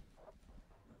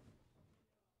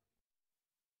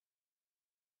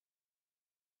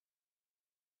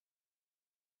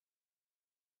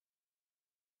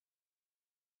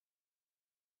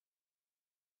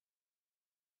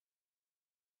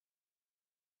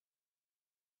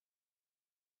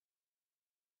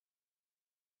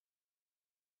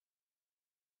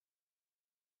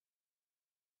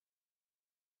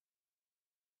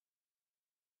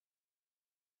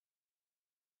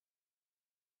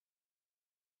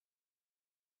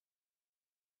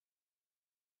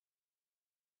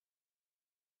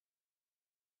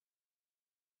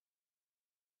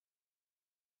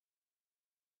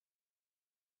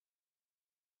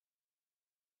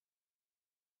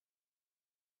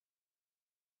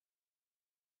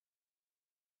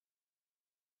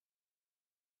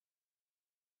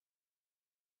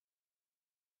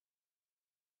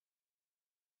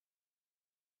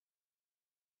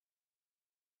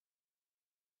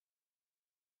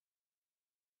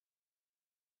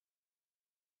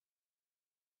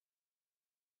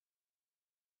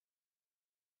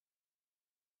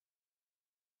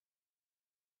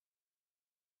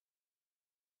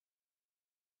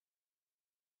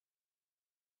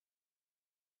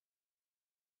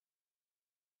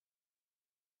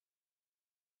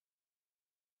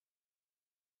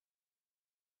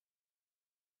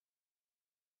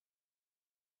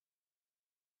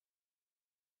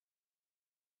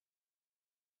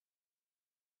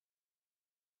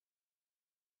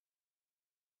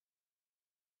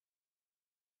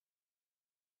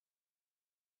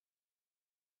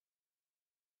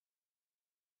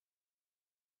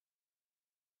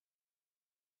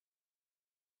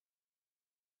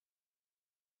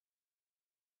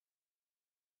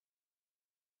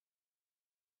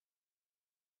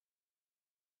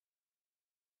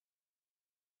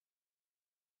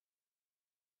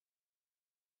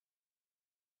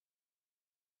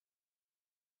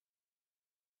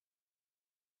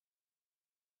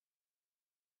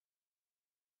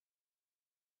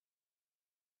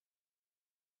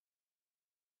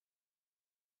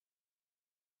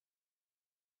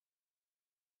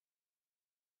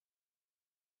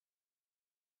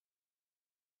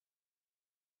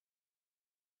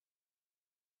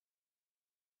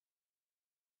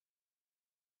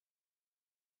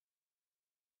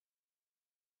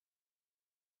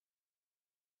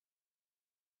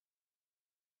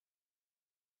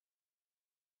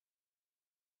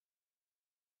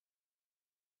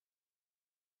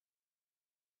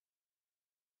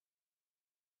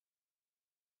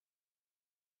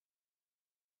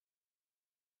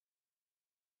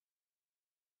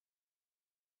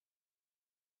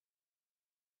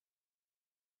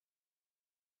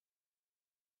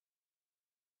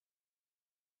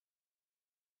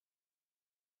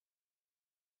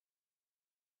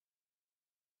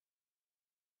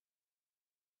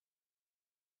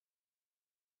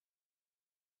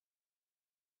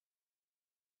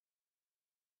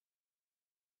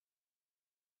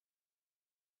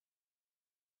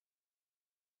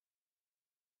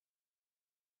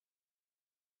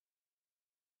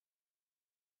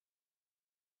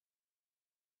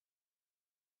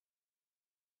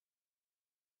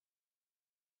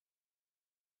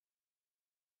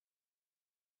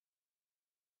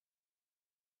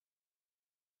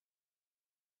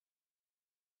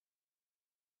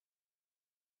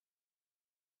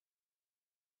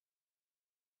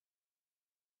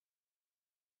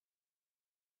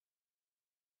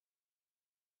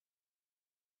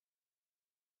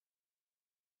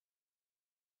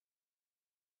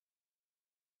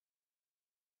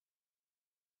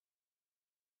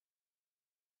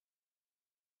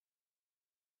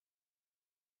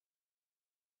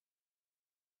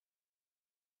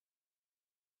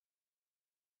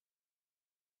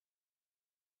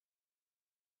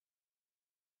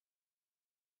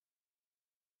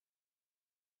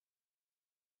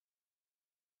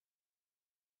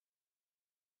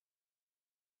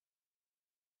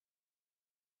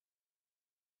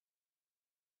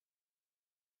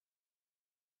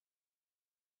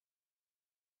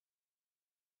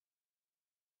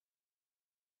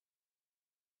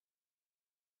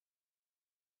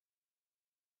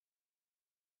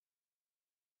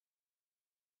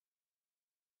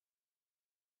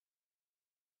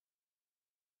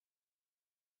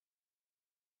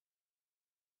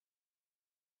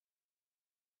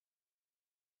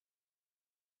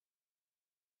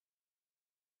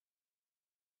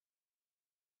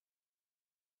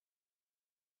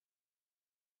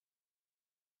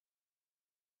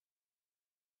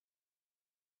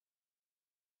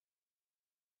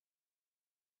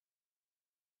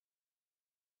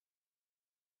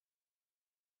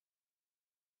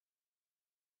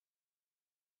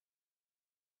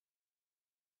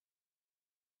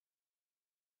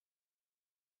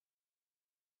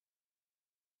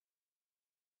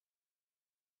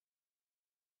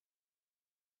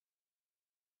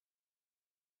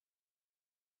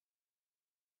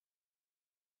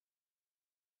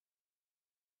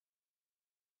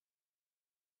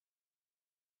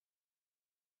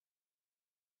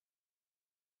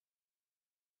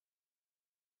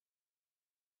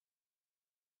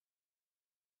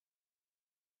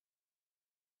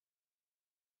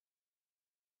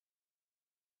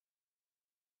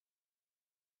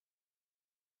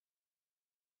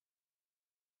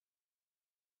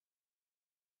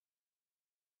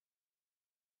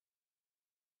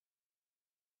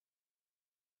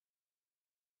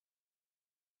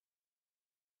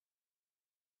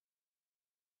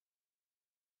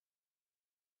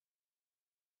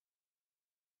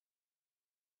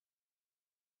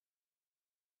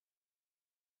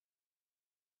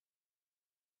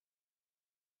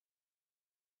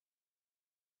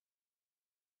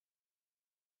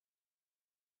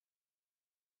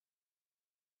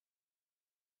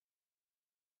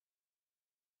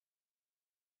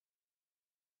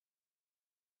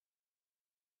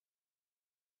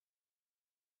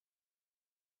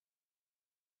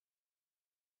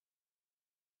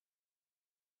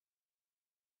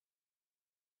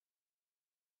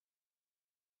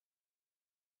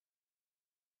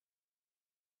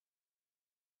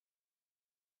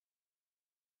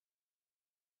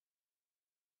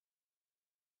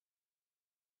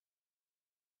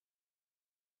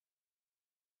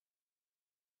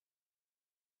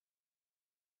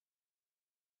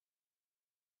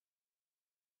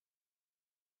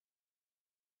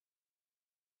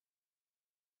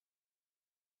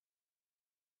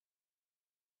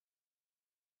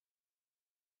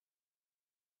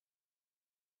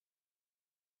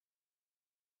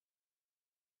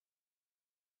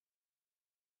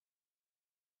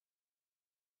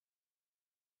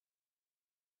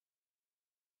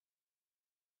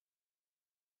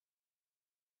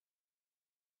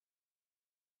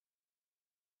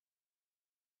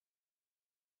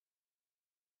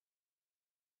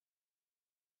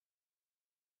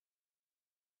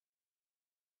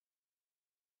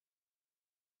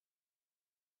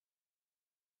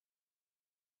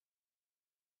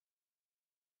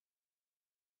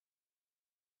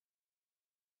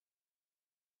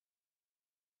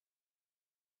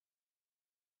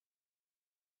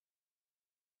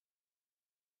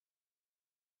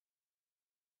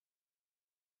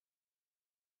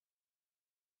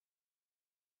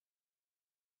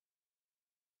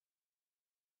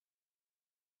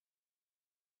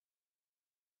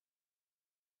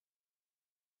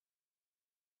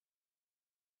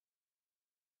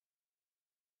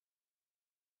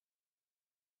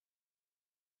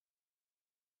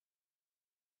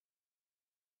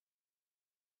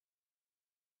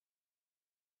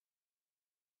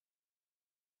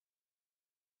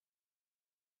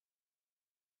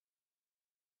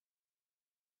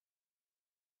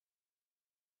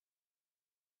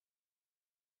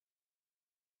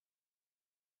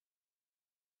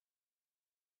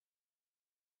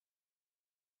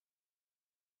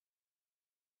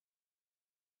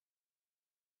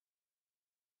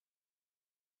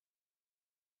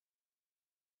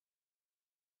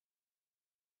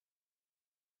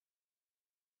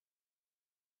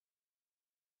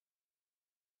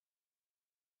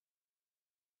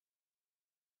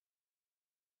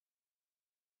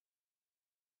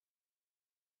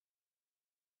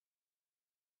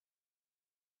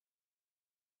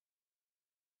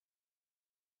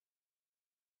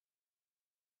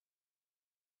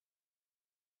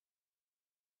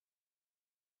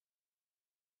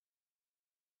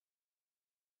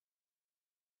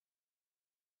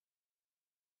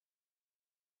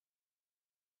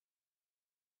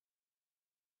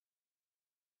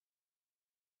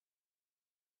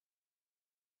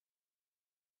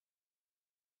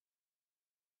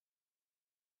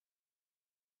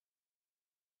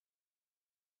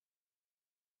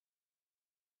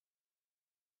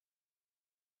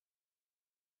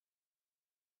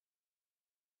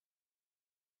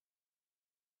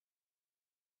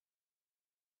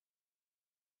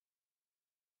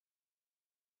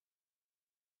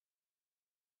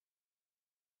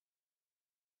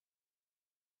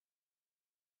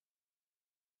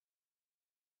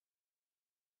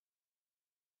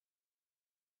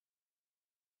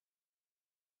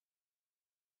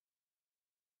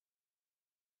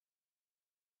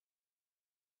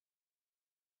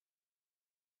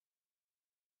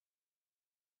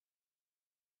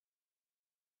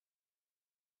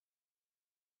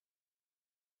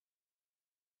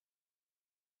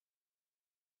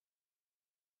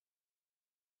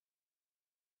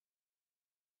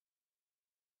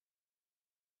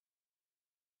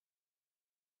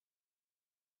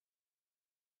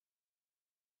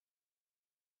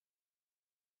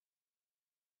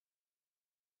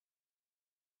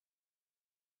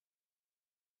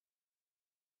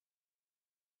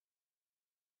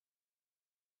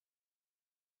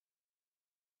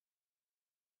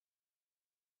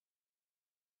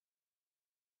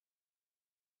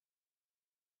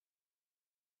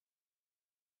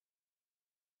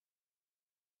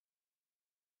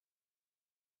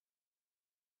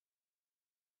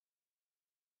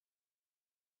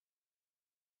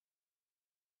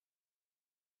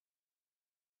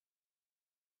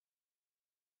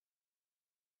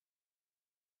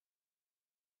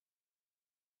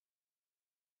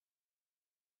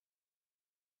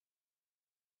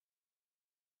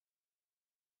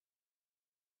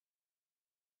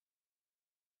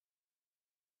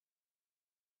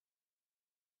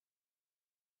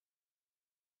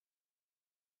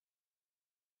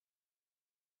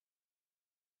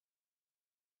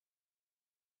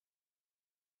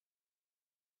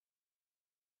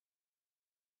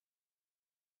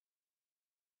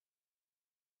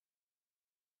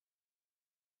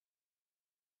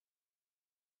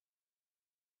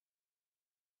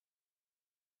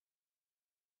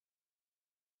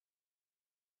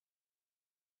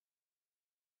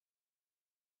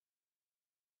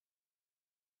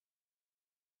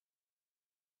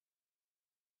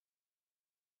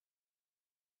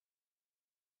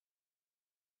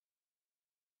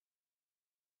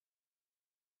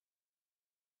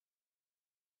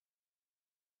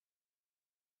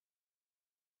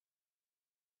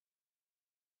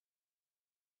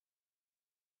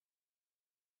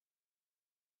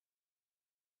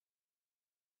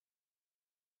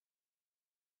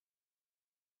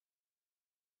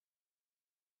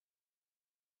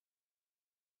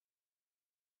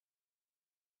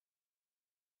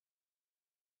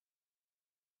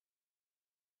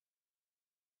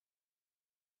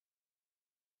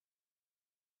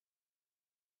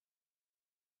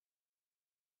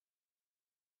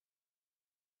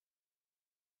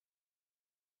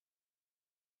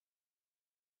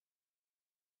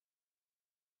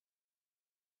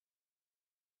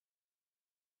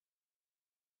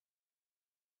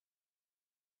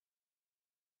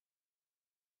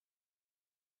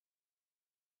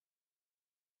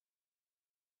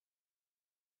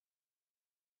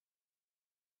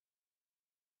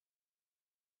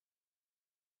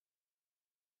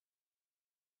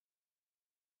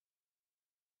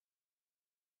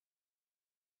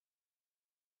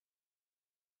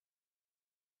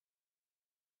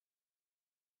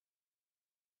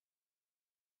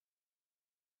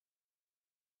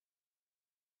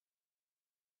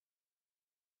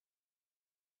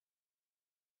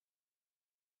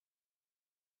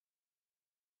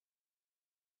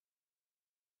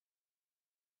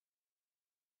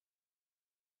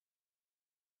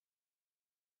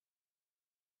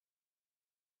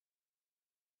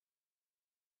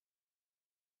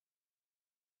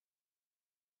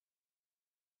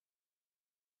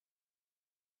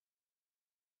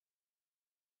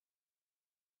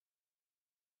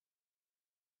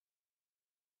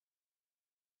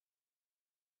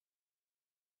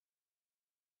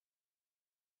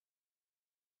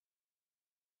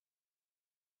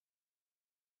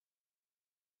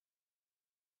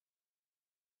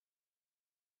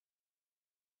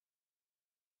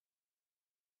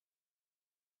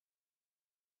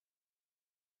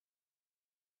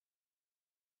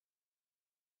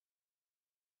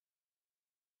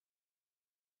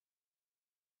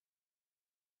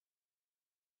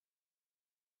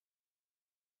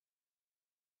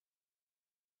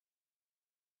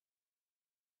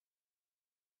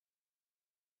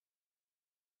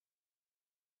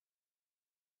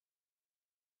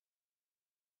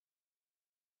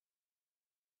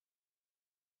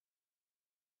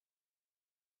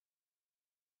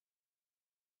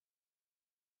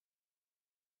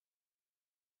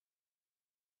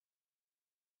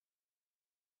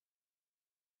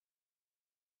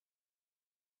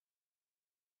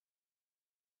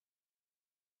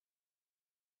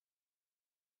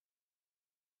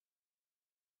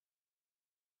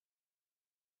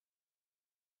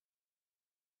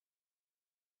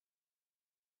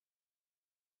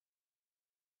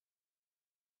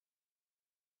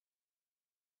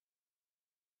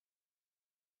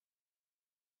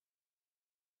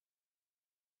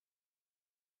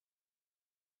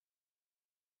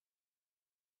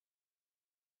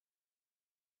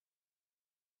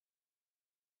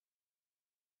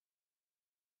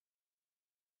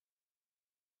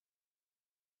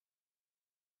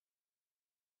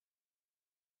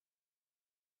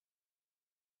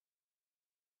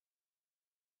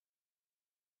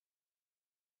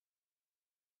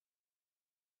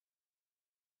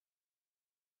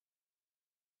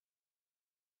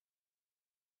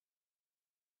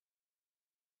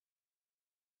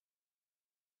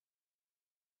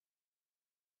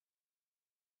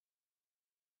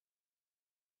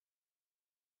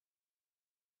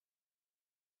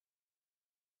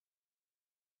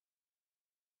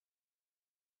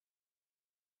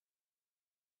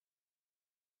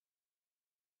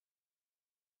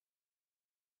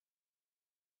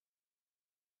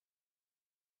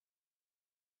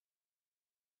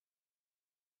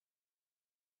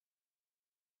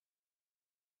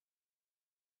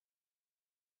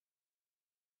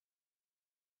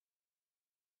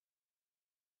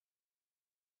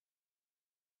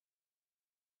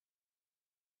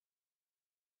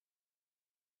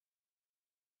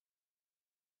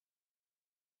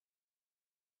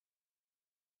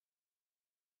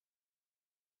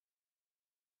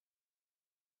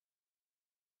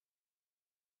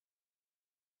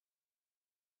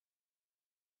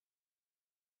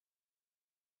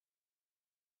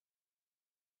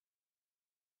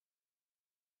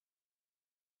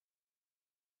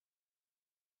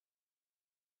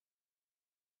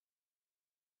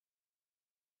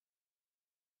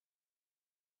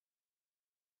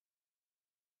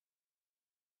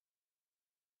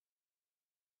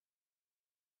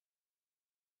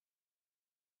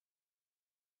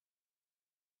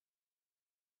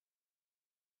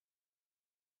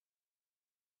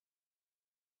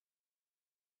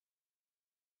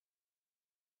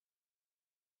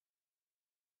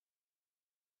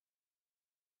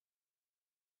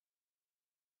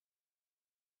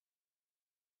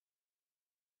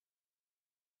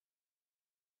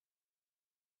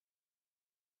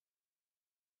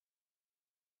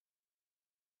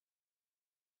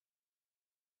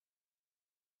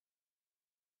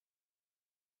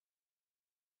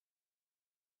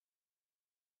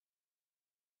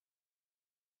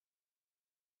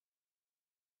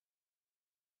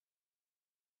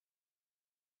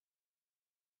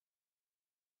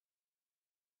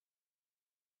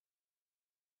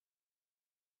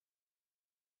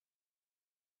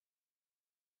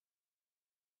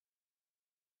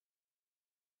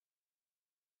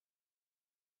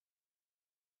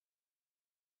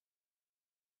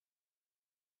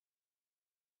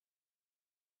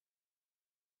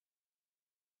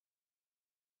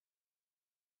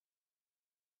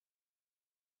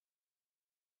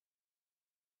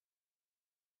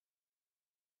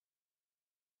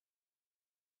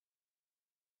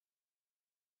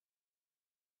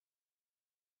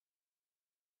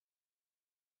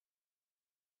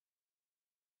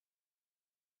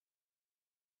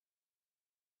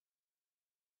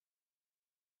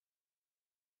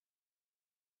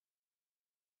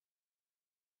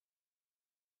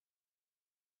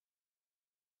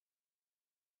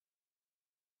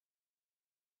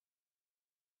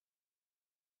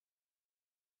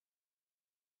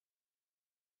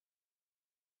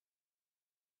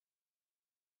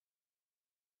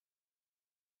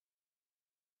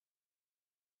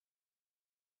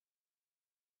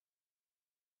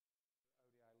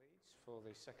 for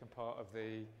the second part of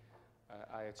the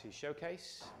IoT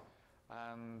showcase.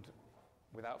 And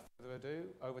without further ado,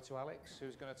 over to Alex,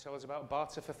 who's going to tell us about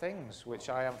barter for things, which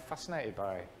I am fascinated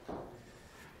by.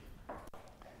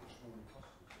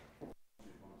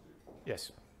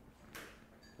 Yes.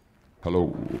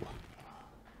 Hello.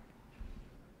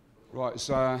 Right,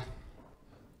 so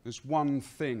there's one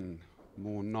thing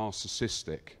more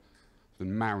narcissistic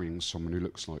than marrying someone who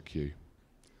looks like you.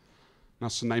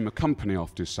 That's to name a company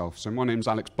after yourself. So my name's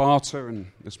Alex Barter, and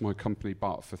this is my company,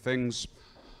 Barter for Things.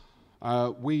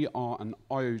 We are an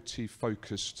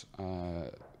IoT-focused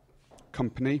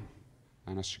company,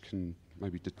 and as you can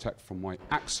maybe detect from my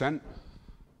accent,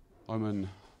 I'm an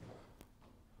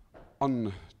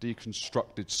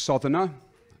undeconstructed southerner.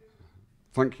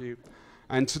 Thank you.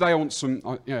 And today I want some,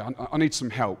 I need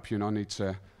some help. I need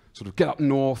to sort of get up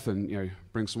north and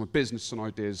bring some business and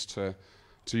ideas to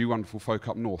you wonderful folk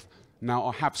up north. Now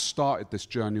I have started this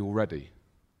journey already.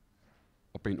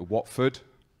 I've been to Watford.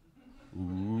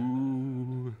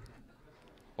 Ooh.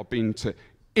 I've been to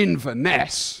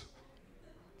Inverness.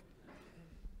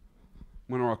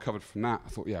 When I recovered from that, I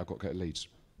thought, yeah, I've got to go to Leeds.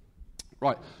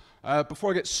 Right,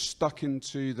 before I get stuck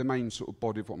into the main sort of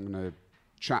body of what I'm going to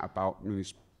chat about,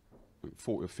 these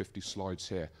 40 or 50 slides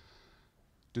here,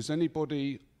 does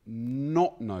anybody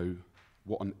not know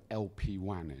what an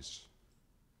LP-WAN is?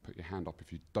 Put your hand up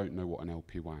if you don't know what an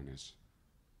LP-WAN is.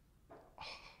 Oh,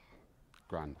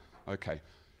 grand. Okay.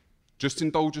 Just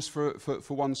indulge us for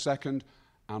 1 second,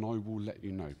 and I will let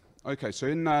you know. Okay, so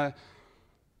in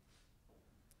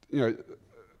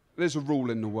there's a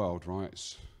rule in the world, right?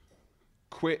 It's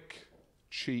quick,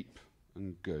 cheap,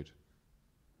 and good.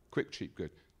 Quick, cheap,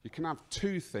 good. You can have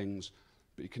 2 things,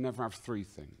 but you can never have 3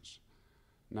 things.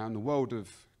 Now, in the world of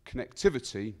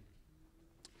connectivity,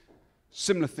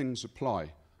 similar things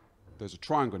apply. There's a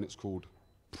triangle, and it's called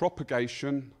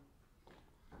propagation,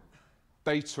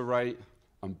 data rate,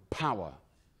 and power.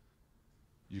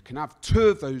 You can have 2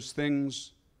 of those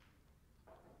things,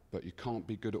 but you can't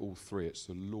be good at all 3. It's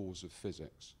the laws of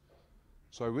physics.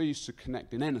 So we're used to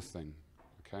connecting anything.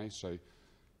 Okay, so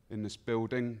in this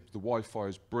building, the Wi-Fi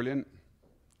is brilliant.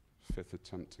 5th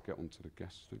attempt to get onto the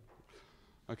guest loop.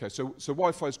 Okay, so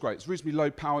Wi-Fi is great. It's reasonably low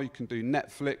power. You can do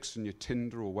Netflix and your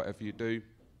Tinder or whatever you do.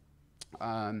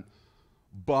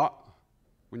 But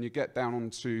when you get down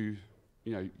onto,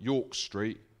 York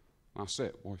Street, that's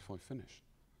it, Wi-Fi finished.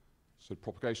 So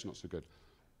propagation, not so good.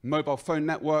 Mobile phone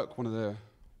network, one of the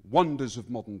wonders of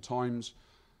modern times.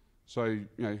 So,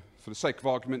 for the sake of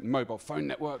argument, mobile phone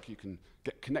network, you can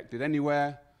get connected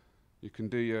anywhere. You can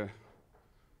do your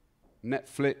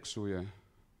Netflix or your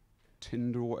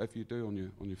Tinder or whatever you do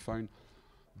on your phone.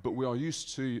 But we are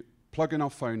used to plugging our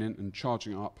phone in and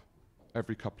charging it up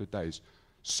every couple of days.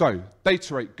 So,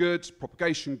 data rate good,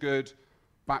 propagation good,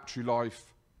 battery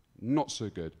life not so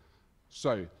good.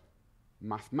 So,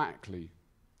 mathematically,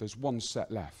 there's one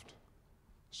set left.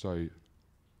 So,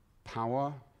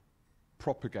 power,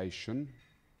 propagation,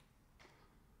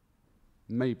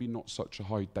 maybe not such a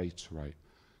high data rate.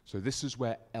 So this is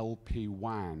where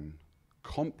LP-WAN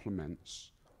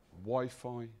complements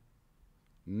Wi-Fi,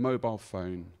 mobile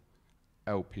phone,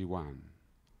 LP-WAN.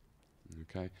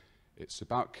 Okay? It's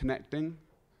about connecting,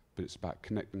 but it's about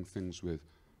connecting things with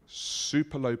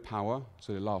super low power,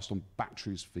 so they last on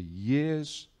batteries for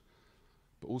years,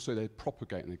 but also they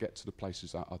propagate and they get to the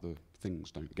places that other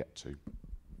things don't get to.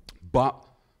 But,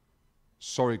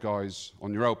 sorry guys,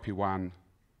 on your LP-WAN,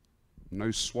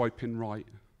 no swiping right,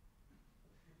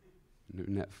 no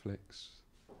Netflix,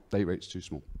 data rate's too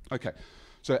small. Okay,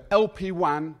 so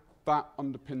LP-WAN, that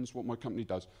underpins what my company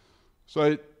does.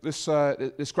 So this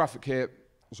graphic here,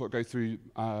 I'll sort of go through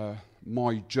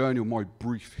my journey or my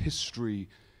brief history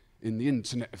in the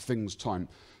Internet of Things time.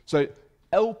 So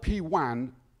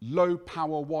LP-WAN, low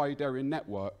power wide area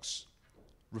networks,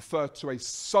 refer to a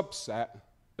subset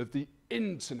of the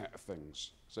Internet of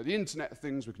Things. So the Internet of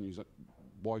Things, we can use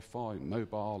Wi-Fi,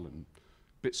 mobile, and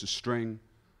bits of string.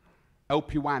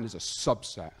 LP-WAN is a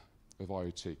subset of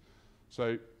IoT.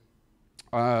 So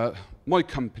my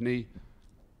company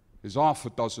is half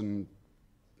a dozen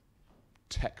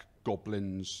tech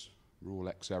goblins. We're all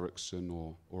ex-Ericsson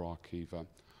or Arqiva.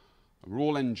 We're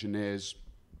all engineers.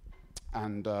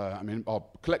 And our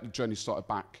collective journey started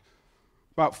back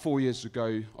about 4 years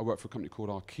ago. I worked for a company called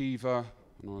Arqiva,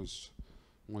 and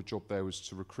my job there was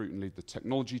to recruit and lead the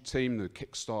technology team, to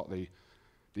kickstart the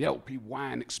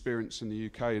LP-WAN experience in the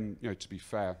UK. And to be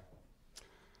fair,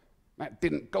 that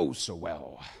didn't go so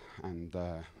well. And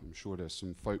I'm sure there's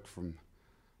some folk from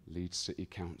Leeds City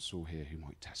Council here who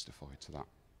might testify to that.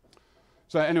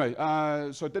 So anyway,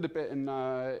 so I did a bit in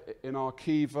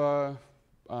Arqiva.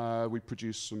 we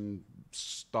produced some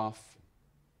stuff,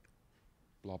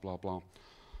 blah, blah, blah.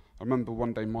 I remember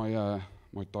one day my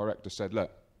director said,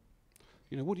 look,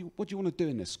 you know, what do you want to do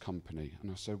in this company?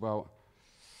 And I said, well,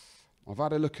 I've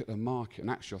had a look at the market, and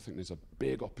actually I think there's a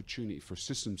big opportunity for a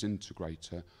systems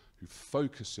integrator who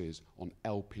focuses on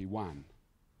LP1.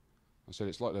 I said,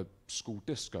 it's like the school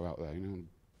disco out there, you know.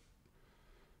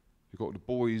 You've got the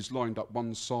boys lined up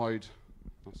one side,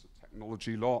 that's the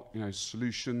technology lot, you know,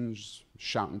 solutions,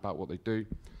 shouting about what they do.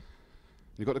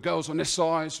 You've got the girls on this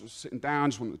side, sort of sitting down,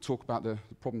 just wanting to talk about the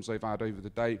problems they've had over the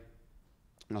day.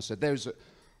 And I said,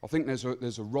 I think there's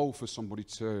a role for somebody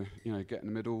to, you know, get in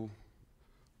the middle,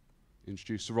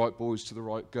 introduce the right boys to the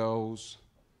right girls,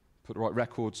 put the right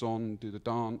records on, do the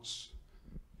dance,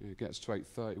 you know, gets to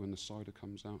 8:30 when the cider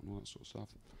comes out and all that sort of stuff.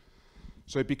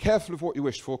 So be careful of what you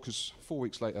wish for, because 4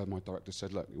 weeks later my director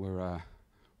said, look,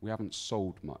 we haven't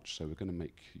sold much, so we're going to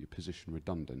make your position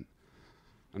redundant.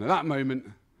 And at that moment,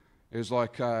 it was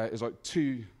like a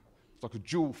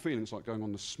dual feeling. It's like going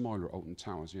on the Smiler at Alton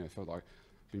Towers. You know, it felt like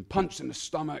being punched in the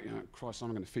stomach. You know, Christ,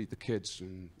 I'm going to feed the kids,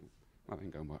 and that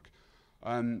ain't going to work.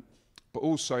 But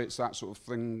also, it's that sort of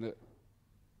thing that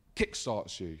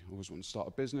kickstarts you. Always want to start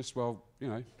a business. Well, you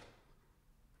know,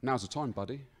 now's the time,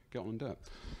 buddy. Get on and do it.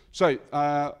 So,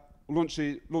 launched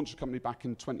the company back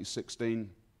in 2016,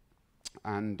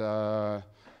 and a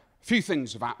few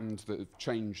things have happened that have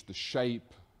changed the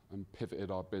shape and pivoted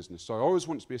our business. So I always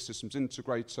wanted to be a systems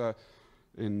integrator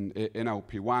in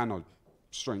LP1. I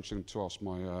strange thing to ask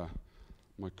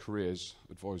my careers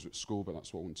advisor at school, but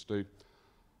that's what I want to do.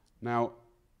 Now,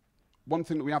 one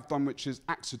thing that we have done, which is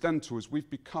accidental, is we've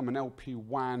become an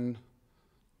LP1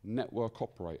 network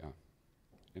operator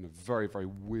in a very, very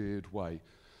weird way.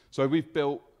 So we've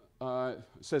built, it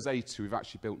says 80, we've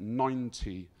actually built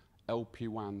 90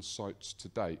 LP1 sites to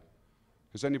date.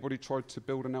 Has anybody tried to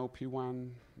build an LP1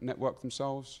 network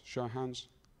themselves? Show of hands.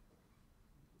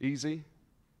 Easy?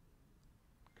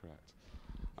 Correct.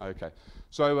 Okay.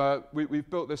 So we've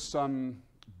built this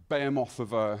behemoth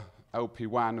of a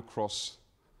LP1 across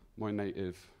my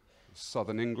native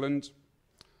southern England.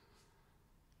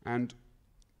 And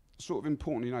sort of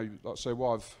important, you know, like I say,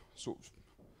 while I've sort of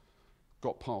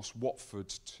got past Watford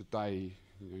today,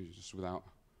 you know, just without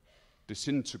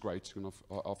disintegrating, and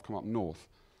I've come up north.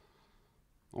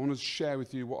 I want to share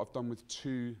with you what I've done with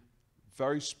two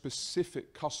very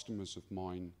specific customers of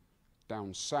mine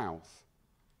down south,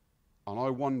 and I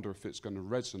wonder if it's going to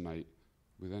resonate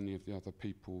with any of the other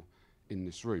people in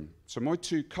this room. So my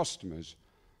two customers,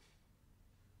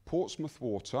 Portsmouth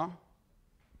Water,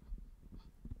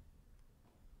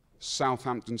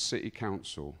 Southampton City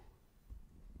Council.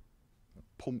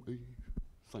 Pompey,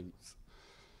 thanks.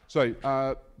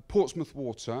 So Portsmouth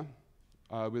Water,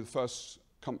 we're the first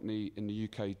company in the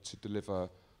UK to deliver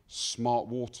smart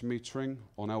water metering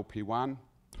on LP1.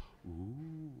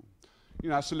 Ooh. You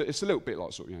know, it's a little bit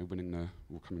like sort of, you know, winning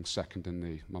or coming second in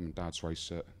the mum and dad's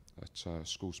race at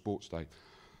school sports day.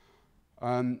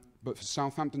 But for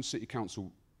Southampton City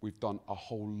Council, we've done a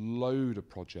whole load of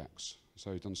projects. So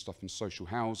we've done stuff in social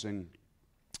housing,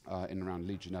 in around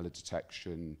Legionella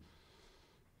detection.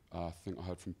 I think I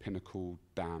heard from Pinnacle,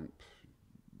 damp.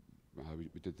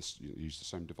 We did this, used the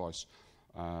same device.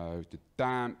 We did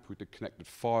damp, we did connected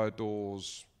fire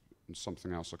doors, and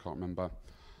something else I can't remember.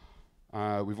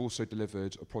 We've also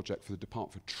delivered a project for the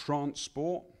Department for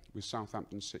Transport with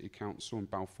Southampton City Council and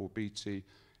Balfour Beatty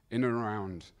in and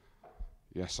around,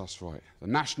 yes, that's right, the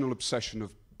national obsession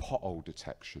of pothole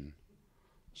detection.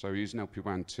 So we're using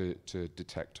LP1 to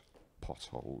detect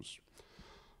potholes.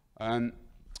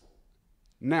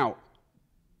 Now,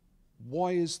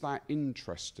 why is that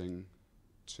interesting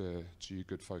to you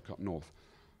good folk up north?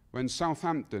 When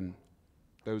Southampton,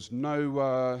 there was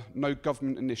no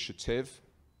government initiative,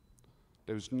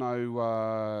 there was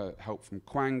no help from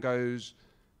Quangos,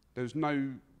 there's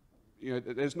no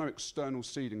external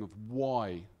seeding of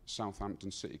why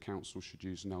Southampton City Council should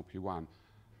use an LP1.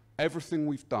 Everything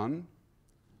we've done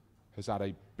has had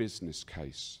a business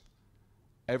case.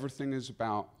 Everything is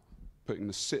about putting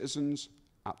the citizens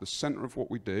at the centre of what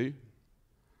we do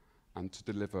and to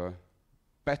deliver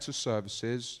better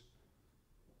services,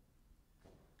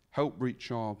 help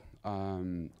reach our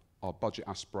budget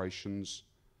aspirations,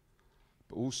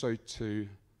 but also to,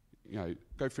 you know,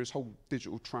 go through this whole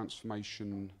digital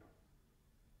transformation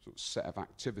sort of set of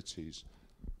activities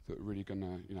that are really going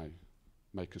to, you know,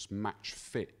 make us match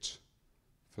fit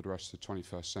for the rest of the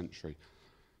 21st century.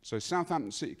 So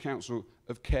Southampton City Council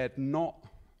have cared not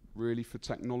really for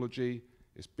technology,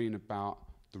 it's been about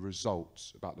the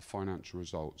results, about the financial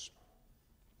results.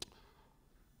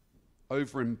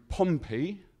 Over in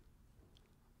Pompey,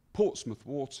 Portsmouth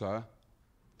Water,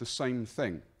 the same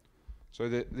thing. So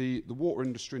the water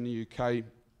industry in the UK,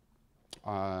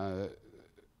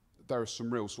 there are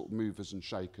some real sort of movers and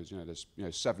shakers. You know, there's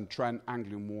Severn Trent,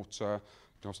 Anglian Water,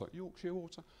 guys like Yorkshire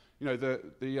Water. You know,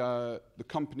 the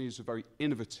companies are very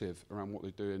innovative around what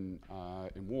they do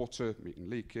in water, meeting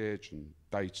leakage and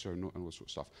data and all that sort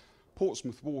of stuff.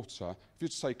 Portsmouth Water, if you were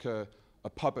to take a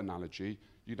pub analogy,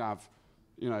 you'd have,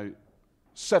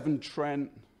 Severn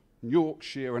Trent,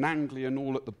 Yorkshire and Anglian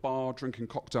all at the bar drinking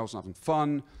cocktails and having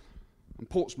fun, and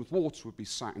Portsmouth Water would be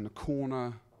sat in the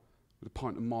corner with a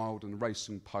pint of mild and a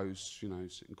racing post,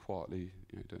 sitting quietly,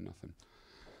 doing nothing.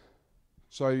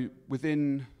 So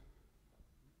within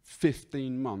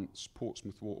 15 months,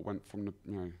 Portsmouth Water went from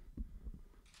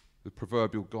the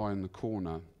proverbial guy in the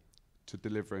corner to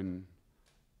delivering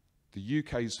the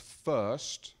UK's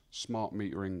first smart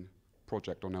metering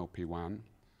project on LP1,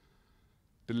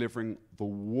 delivering the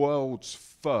world's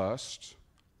first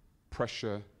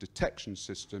pressure detection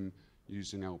system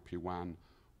using LP1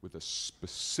 with a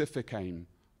specific aim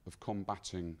of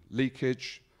combating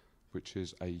leakage, which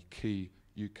is a key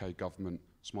UK government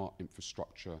smart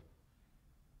infrastructure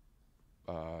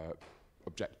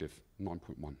objective,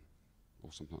 9.1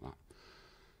 or something like that.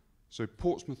 So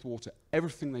Portsmouth Water,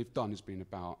 everything they've done has been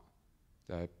about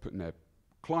putting their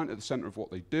client at the centre of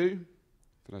what they do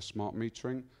for their smart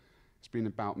metering. It's been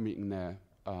about meeting their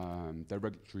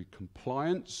regulatory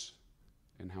compliance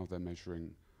in how they're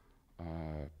measuring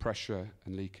pressure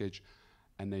and leakage,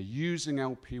 and they're using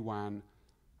LP1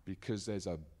 because there's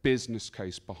a business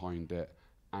case behind it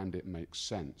and it makes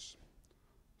sense.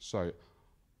 So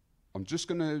I'm just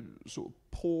going to sort of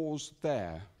pause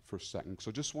there for a second because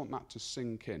I just want that to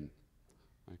sink in.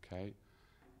 Okay,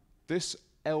 this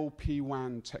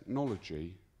LP1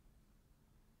 technology,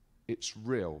 it's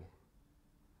real,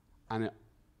 and it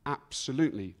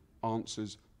absolutely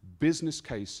answers business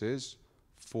cases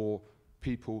for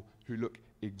people who look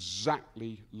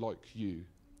exactly like you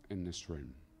in this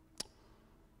room.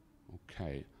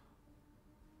 Okay,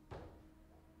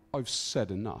 I've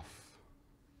said enough.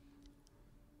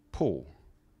 Paul,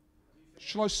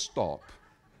 shall I stop?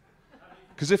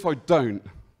 Because if I don't,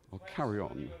 I'll carry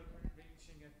on.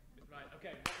 Right,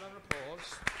 okay, round of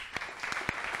applause.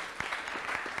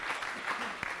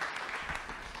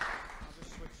 I'll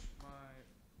just switch my...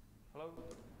 Hello?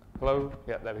 Hello?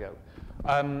 Yeah, there we go.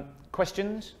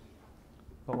 Questions?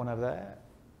 Got one over there.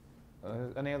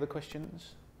 Any other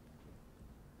questions?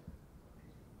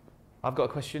 I've got a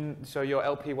question. So your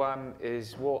LP1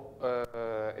 is what?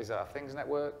 Is that a things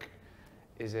network?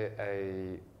 Is it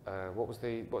a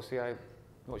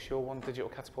what's your one? Digital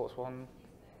Catapult's one?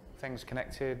 Things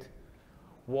connected.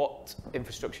 What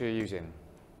infrastructure are you using?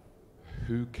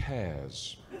 Who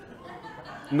cares?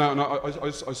 No, I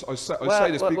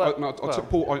say this.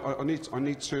 Paul,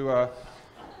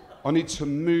 I need to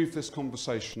move this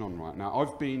conversation on right now.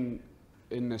 I've been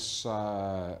in this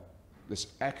this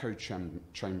echo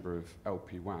chamber of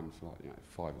LP1 for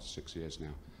 5 or 6 years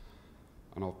now,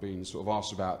 and I've been sort of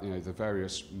asked about the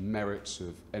various merits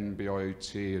of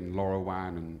NB-IoT and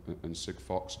LoRaWAN and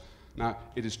Sigfox. Now,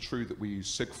 it is true that we use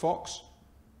Sigfox.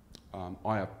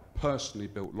 I have personally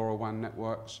built LoRaWAN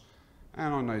networks,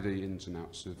 and I know the ins and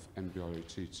outs of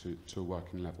NB-IoT to a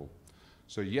working level.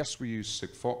 So yes, we use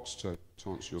Sigfox to answer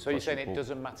your question. So you're saying it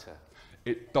doesn't matter?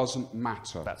 It doesn't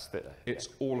matter. That's the... It's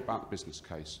all about the business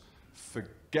case.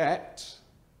 Forget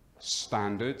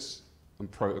standards and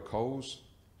protocols,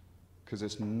 because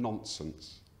it's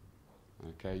nonsense.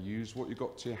 Okay, use what you've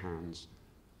got to your hands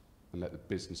and let the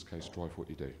business case drive what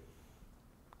you do.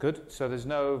 Good. So there's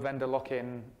no vendor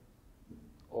lock-in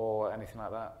or anything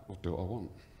like that? I'll do what I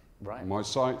want. Right. My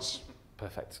sites.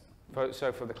 Perfect.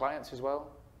 So for the clients as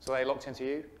well? So they locked into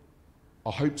you? I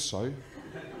hope so.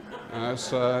 It's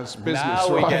business, now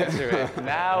right? We get to it.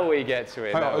 Now we get to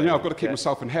it. I've got to keep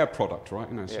myself in hair product, right?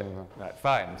 So, right,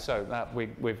 fine. So that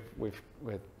we're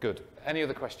good. Any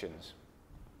other questions?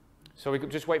 So we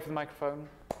could just wait for the microphone.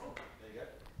 There you go.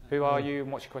 Who are you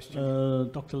and what's your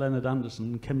question? Dr. Leonard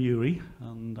Anderson, Kemuri,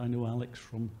 and I know Alex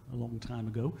from a long time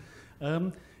ago.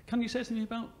 Can you say something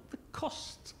about the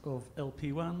cost of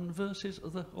LP1 versus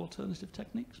other alternative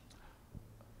techniques?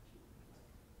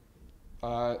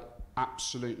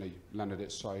 Absolutely, Leonard.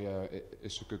 It's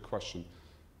a good question.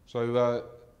 So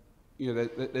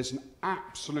there's an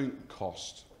absolute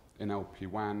cost in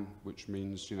LP1, which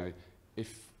means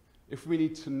if we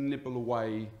need to nibble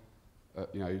away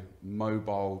at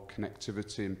mobile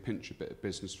connectivity and pinch a bit of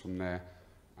business from there,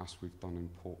 as we've done in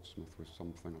Portsmouth with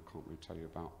something I can't really tell you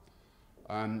about,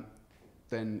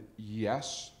 then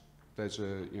yes, there's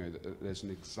an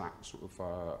exact sort of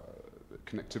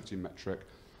connectivity metric.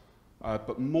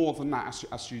 But more than that,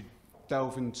 as you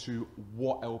delve into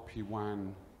what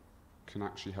LP-WAN can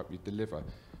actually help you deliver,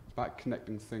 it's about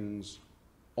connecting things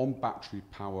on battery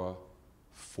power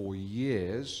for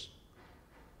years,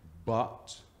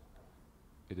 but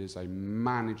it is a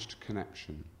managed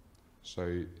connection.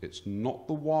 So it's not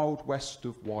the Wild West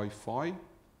of Wi-Fi,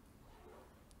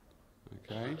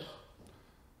 okay?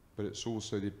 But it's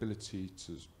also the ability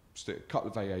to stick a couple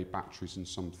of AA batteries in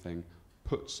something,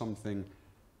 put something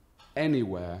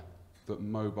anywhere that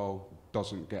mobile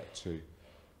doesn't get to.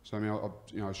 So I mean,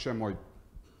 I'll show my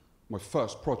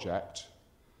first project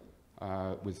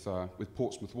with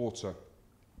Portsmouth Water.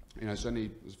 You know, there's a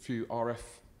few RF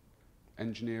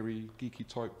engineering geeky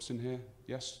types in here.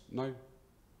 Yes? No?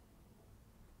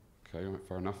 Okay,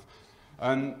 fair enough.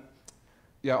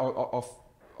 Yeah,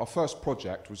 our first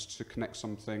project was to connect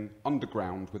something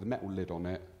underground with a metal lid on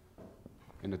it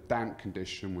in a damp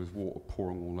condition with water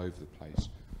pouring all over the place.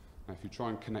 Now, if you try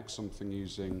and connect something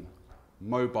using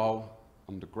mobile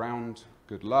underground,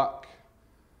 good luck.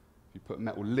 If you put a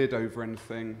metal lid over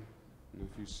anything,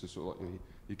 if you sort of like,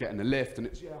 you get in the lift and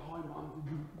it's, yeah, hi,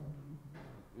 Mum.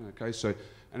 Okay, so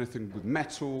anything with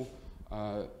metal,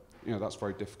 that's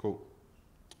very difficult.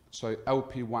 So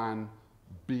LP-WAN,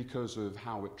 because of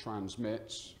how it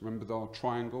transmits, remember our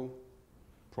triangle,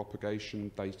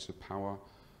 propagation, data, power,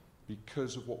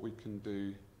 because of what we can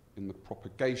do in the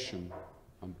propagation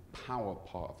and power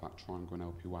part of that triangle in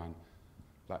LP-WAN,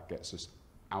 that gets us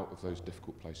out of those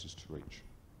difficult places to reach.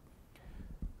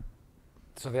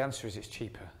 So the answer is it's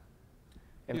cheaper.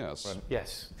 Yes.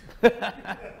 Yes.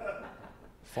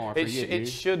 It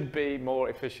should be more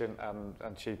efficient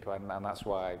and cheaper, and that's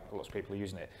why lots of people are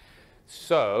using it.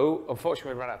 So,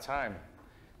 unfortunately, we ran out of time,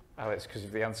 Alex, because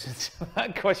of the answer to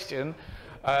that question.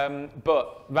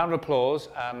 But round of applause,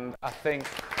 and I think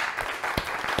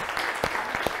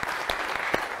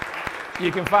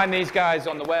you can find these guys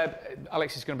on the web.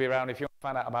 Alex is going to be around. If you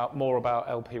want to find out more about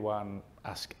LP-WAN,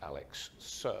 ask Alex.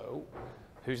 So,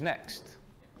 who's next?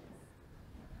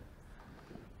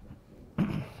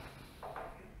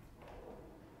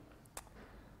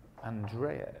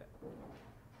 Andrea.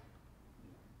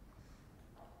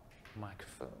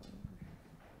 Microphone.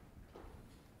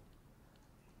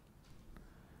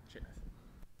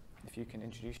 If you can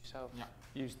introduce yourself,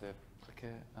 use the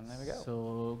clicker, and there we go.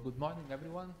 So, good morning,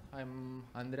 everyone. I'm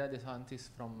Andrea De Santis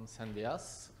from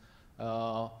SendDS.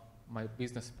 My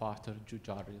business partner,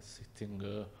 Jujar, is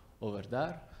sitting over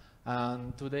there.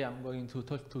 And today I'm going to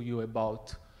talk to you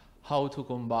about how to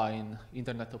combine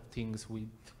Internet of Things with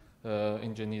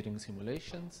engineering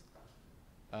simulations.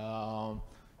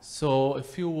 So a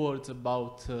few words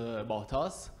about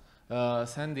us.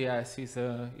 SendDS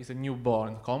is a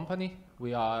newborn company.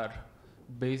 We are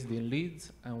based in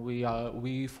Leeds, and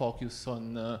we focus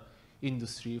on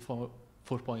Industry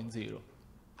 4.0.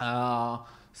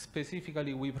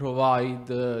 Specifically, we provide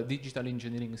digital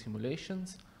engineering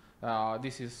simulations.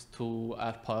 This is to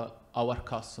help our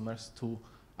customers to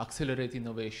accelerate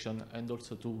innovation and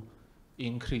also to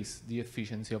increase the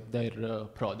efficiency of their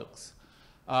products.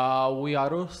 We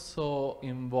are also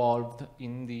involved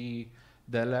in the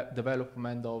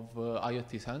development of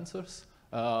IoT sensors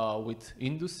with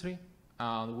industry,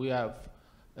 and we have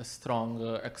a strong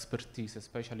expertise,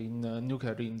 especially in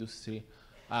nuclear industry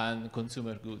and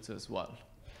consumer goods as well.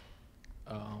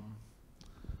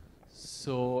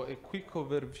 So a quick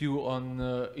overview on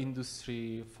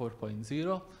Industry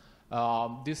 4.0.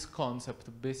 This concept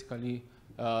basically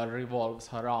revolves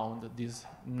around these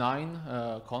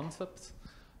 9 concepts.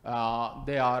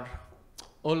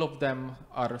 All of them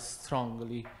are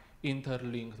strongly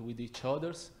interlinked with each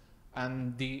others,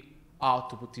 and the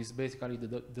output is basically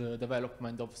the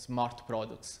development of smart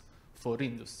products for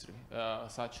industry,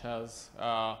 such as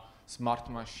smart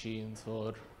machines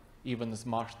or even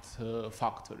smart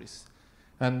factories.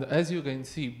 And as you can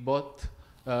see, both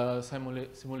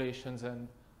simulations and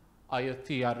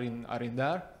IoT are in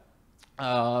there,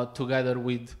 together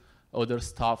with other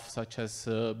stuff such as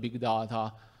big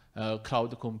data,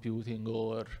 cloud computing,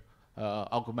 or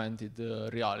augmented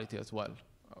reality as well,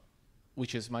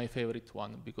 which is my favorite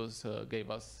one because gave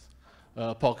us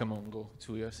Pokemon Go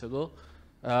 2 years ago.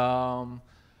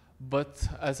 But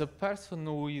as a person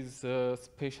who is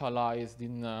specialized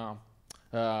in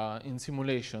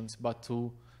simulations, but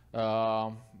who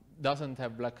doesn't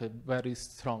have like a very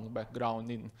strong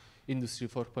background in Industry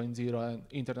 4.0 and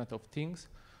Internet of Things,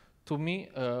 to me,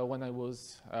 when I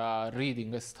was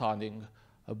reading and studying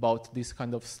about this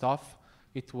kind of stuff,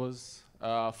 it was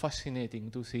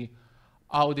fascinating to see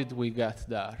how did we get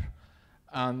there.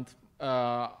 And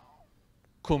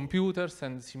computers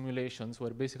and simulations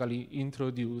were basically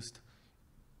introduced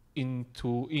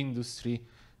into industry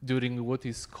during what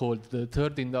is called the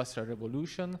third industrial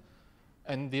revolution,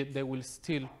 and they will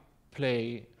still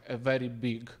play a very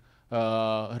big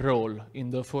role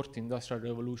in the fourth industrial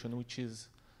revolution, which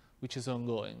is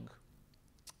ongoing.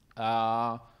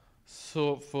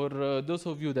 So for those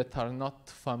of you that are not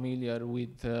familiar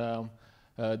with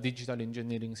digital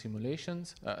engineering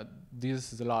simulations, this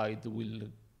slide will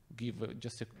give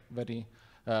just a very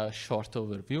short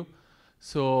overview.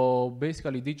 So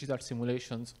basically, digital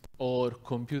simulations or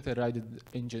computer-aided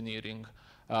engineering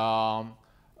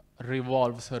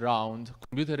revolves around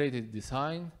computer-aided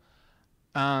design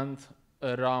and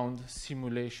around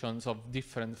simulations of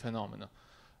different phenomena.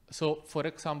 So, for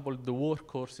example, the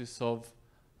workhorses of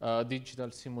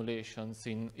digital simulations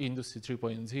in Industry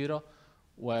 3.0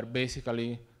 were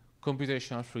basically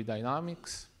computational fluid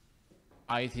dynamics.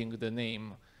 I think the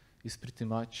name is pretty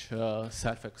much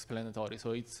self-explanatory.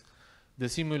 So it's the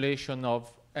simulation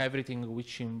of everything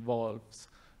which involves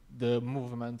the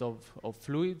movement of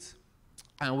fluids.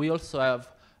 And we also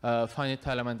have finite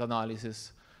element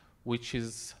analysis, which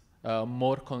is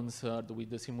more concerned with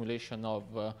the simulation of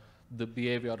the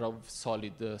behavior of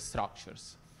solid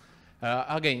structures.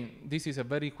 Again, this is a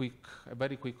very quick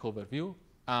overview,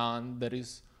 and there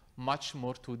is much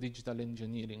more to digital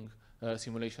engineering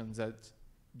simulations than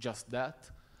just that.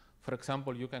 For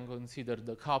example, you can consider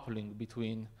the coupling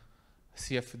between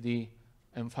CFD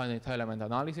and finite element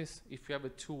analysis. If you have a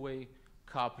two-way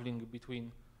coupling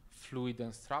between fluid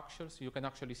and structures, you can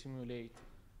actually simulate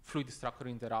fluid-structure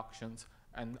interactions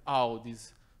and how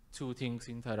these two things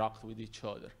interact with each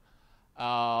other.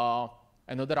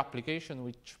 Another application,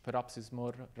 which perhaps is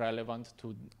more relevant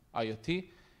to IoT,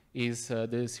 is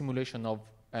the simulation of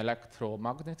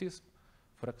electromagnetism.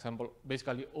 For example,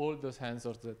 basically all the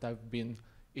sensors that I've been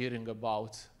hearing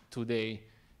about today,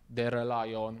 they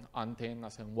rely on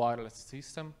antennas and wireless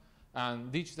system,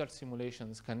 and digital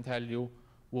simulations can tell you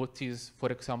what is,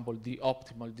 for example, the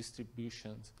optimal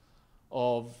distributions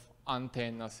of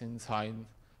antennas inside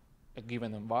a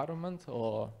given environment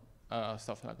or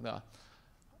stuff like that.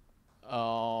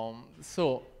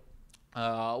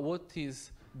 What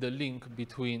is the link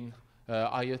between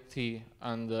IoT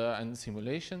and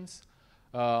simulations?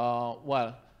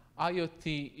 Well,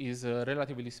 IoT is,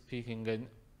 relatively speaking,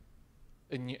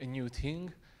 a new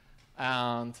thing,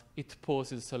 and it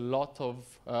poses a lot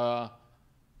of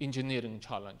engineering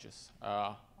challenges.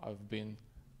 I've been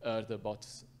heard about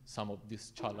some of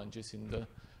these challenges in the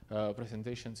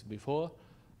presentations before,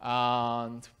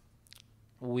 and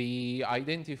we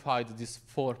identified these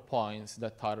 4 points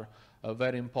that are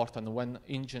very important when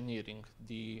engineering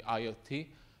the IoT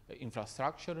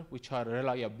infrastructure, which are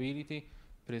reliability,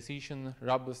 precision,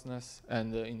 robustness,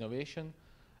 and innovation.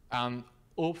 And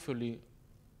hopefully,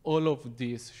 all of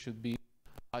these should be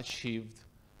achieved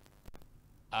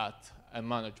at a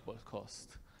manageable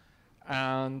cost.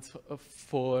 And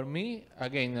for me,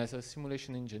 again, as a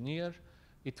simulation engineer,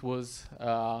 it was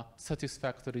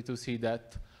satisfactory to see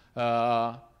that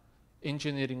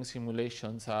engineering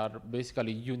simulations are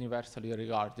basically universally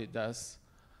regarded as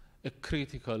a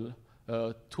critical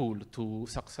tool to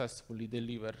successfully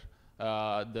deliver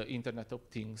the Internet of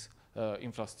Things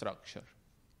infrastructure.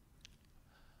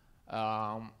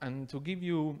 And to give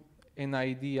you an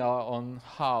idea on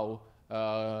how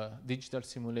digital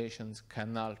simulations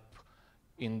can help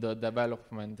in the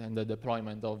development and the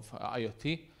deployment of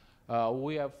IoT,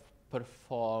 we have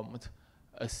performed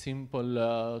a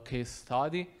simple case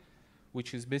study,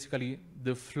 which is basically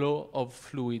the flow of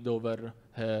fluid over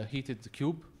a heated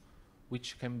cube,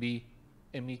 which can be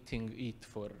emitting heat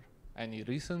for any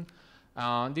reason.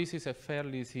 This is a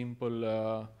fairly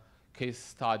simple case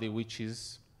study, which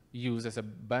is used as a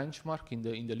benchmark in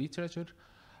the literature.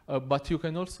 But you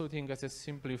can also think as a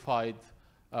simplified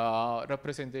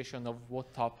representation of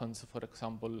what happens, for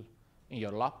example, in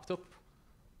your laptop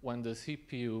when the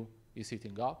CPU is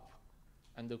heating up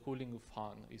and the cooling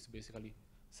fan is basically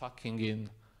sucking in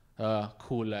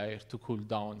cool air to cool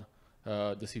down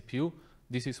the CPU.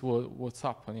 This is what's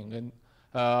happening. And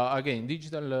again,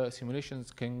 digital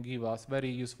simulations can give us very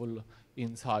useful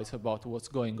insights about what's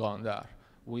going on there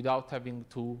without having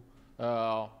to,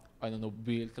 I don't know,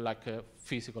 build like a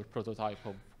physical prototype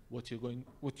of what you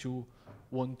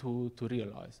want to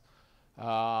realize.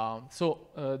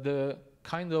 The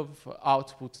kind of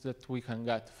output that we can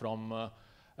get from a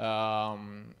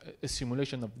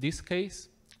simulation of this case,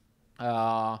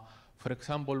 for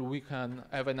example, we can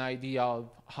have an idea of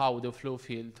how the flow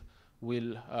field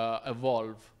will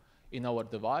evolve in our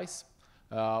device.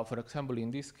 For example, in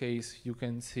this case, you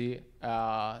can see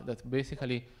that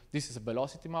basically this is a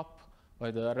velocity map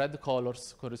where the red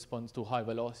colors correspond to high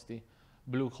velocity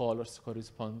blue colors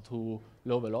correspond to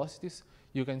low velocities.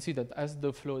 You can see that as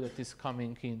the flow that is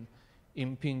coming in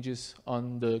impinges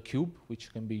on the cube,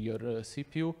 which can be your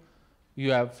CPU,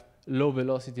 you have low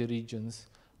velocity regions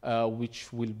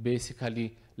which will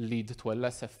basically lead to a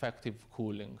less effective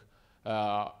cooling.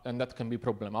 And that can be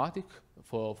problematic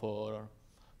for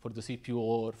the CPU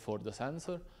or for the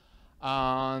sensor.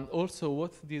 And also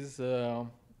what this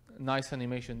nice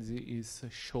animation is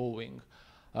showing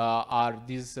are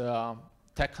these,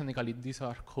 technically these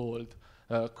are called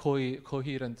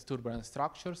coherent turbulent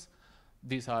structures.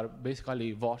 These are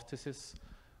basically vortices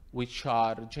which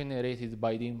are generated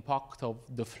by the impact of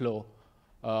the flow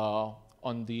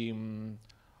on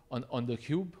the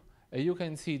cube. And you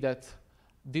can see that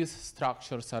these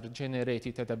structures are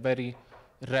generated at a very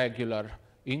regular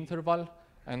interval,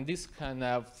 and this can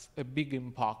have a big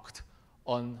impact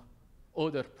on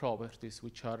other properties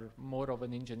which are more of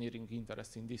an engineering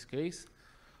interest in this case.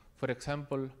 For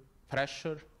example,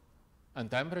 pressure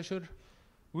and temperature.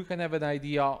 We can have an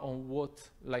idea on what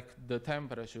the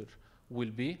temperature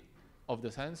will be of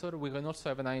the sensor. We can also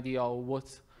have an idea of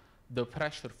what the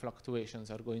pressure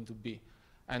fluctuations are going to be.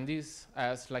 And this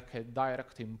has a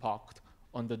direct impact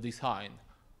on the design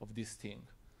of this thing.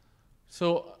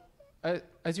 So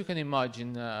as you can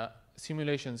imagine,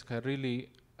 simulations can really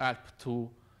help to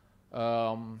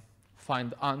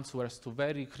find answers to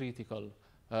very critical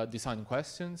design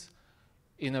questions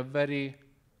in a very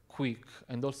quick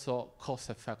and also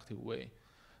cost-effective way.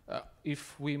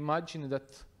 If we imagine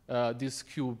that this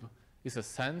cube is a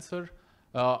sensor,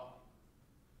 a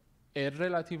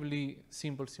relatively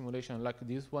simple simulation like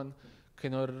this one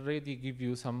can already give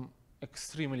you some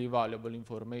extremely valuable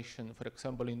information, for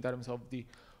example, in terms of the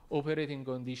operating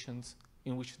conditions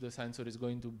in which the sensor is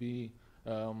going to be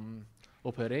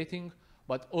operating,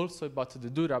 but also about the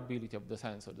durability of the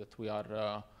sensor that we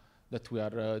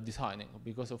are designing,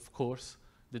 because of course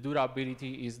the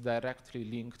durability is directly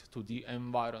linked to the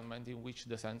environment in which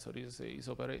the sensor is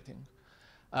operating.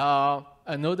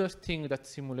 Another thing that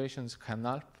simulations can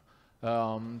help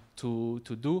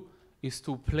to do is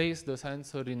to place the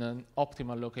sensor in an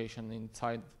optimal location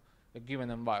inside a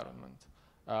given environment.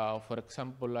 For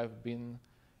example, I've been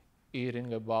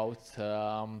hearing about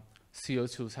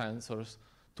CO2 sensors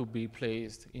to be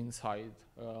placed inside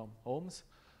homes,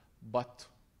 but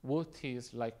what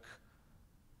is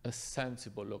a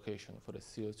sensible location for a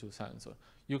CO2 sensor?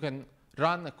 You can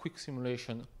run a quick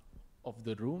simulation of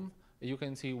the room. You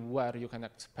can see where you can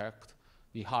expect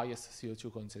the highest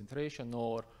CO2 concentration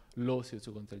or low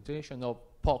CO2 concentration or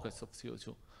pockets of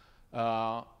CO2.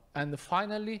 And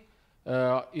finally,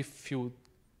 if you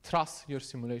trust your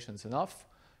simulations enough,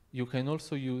 you can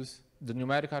also use the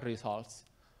numerical results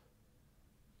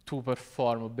to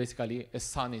perform basically a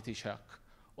sanity check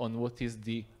on what is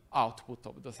the output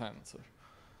of the sensor.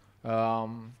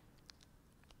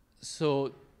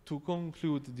 So to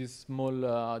conclude this small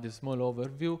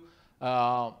overview,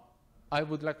 I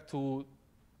would like to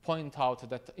point out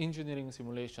that engineering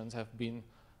simulations have been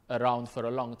around for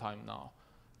a long time now,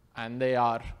 and they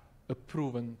are a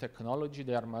proven technology,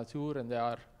 they are mature, and they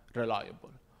are reliable.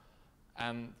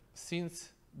 And since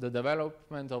the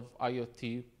development of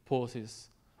IoT poses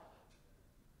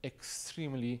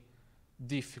extremely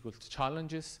difficult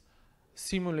challenges,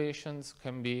 simulations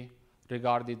can be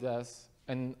regarded as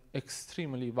an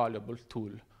extremely valuable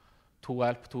tool to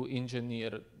help to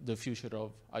engineer the future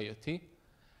of IoT.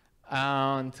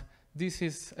 And this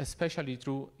is especially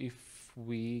true if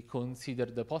we consider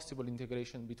the possible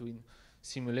integration between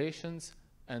simulations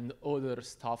and other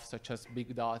stuff such as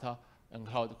big data and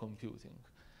cloud computing.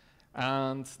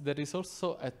 And there is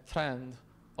also a trend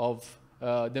of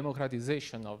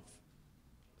democratization of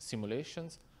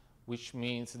simulations, which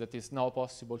means that it's now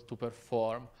possible to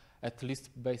perform at least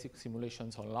basic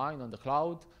simulations online on the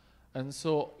cloud. And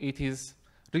so it is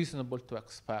reasonable to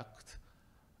expect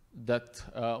that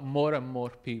more and more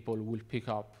people will pick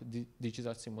up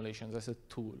digital simulations as a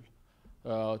tool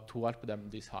to help them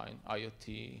design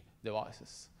IoT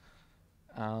devices.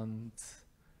 And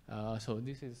so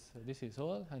this is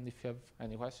all. And if you have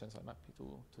any questions, I'm happy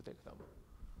to take them.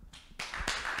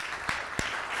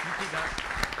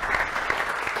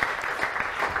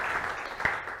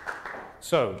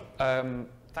 So,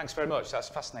 thanks very much. That's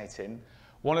fascinating.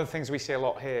 One of the things we see a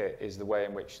lot here is the way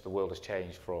in which the world has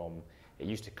changed from, it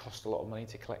used to cost a lot of money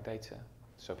to collect data.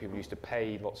 So people used to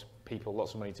pay lots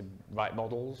of money to write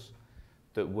models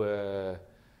that were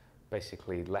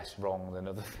basically less wrong than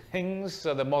other things.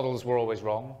 So the models were always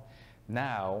wrong.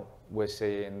 Now we're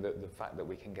seeing that the fact that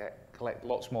we can collect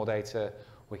lots more data,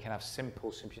 we can have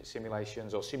simple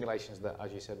simulations or simulations that,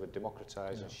 as you said, were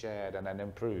democratized and shared and then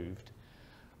improved,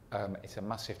 it's a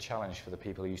massive challenge for the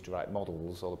people who used to write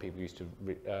models, or the people who used to,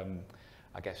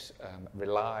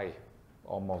 rely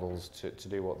on models to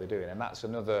do what they're doing. And that's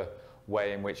another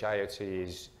way in which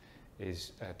IoT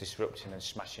is disrupting and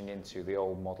smashing into the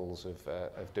old models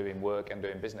of doing work and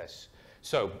doing business.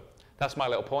 So that's my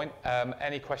little point.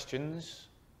 Any questions?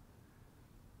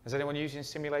 Is anyone using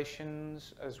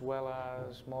simulations as well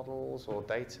as models or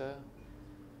data?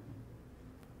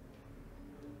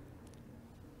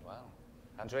 Wow.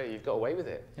 Andrea, you've got away with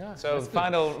it. Yeah, so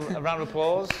final round of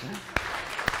applause.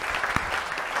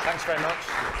 Thanks very much.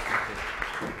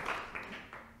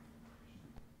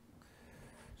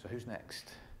 So who's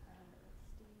next?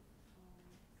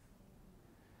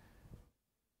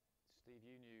 Steve,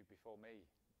 you knew before me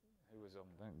who was on,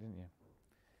 didn't you?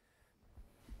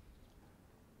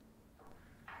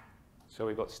 So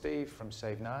we've got Steve from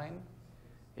Save9.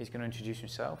 He's going to introduce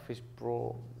himself. He's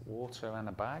brought water and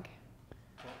a bag.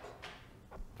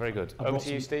 Very good. Over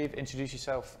to you, Steve. Introduce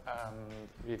yourself.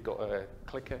 You've got a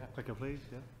clicker. Clicker, please.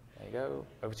 Yeah. There you go.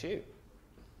 Over to you.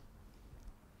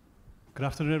 Good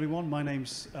afternoon, everyone. My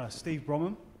name's Steve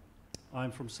Bromham.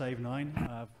 I'm from Save9.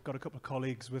 I've got a couple of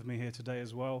colleagues with me here today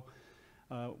as well.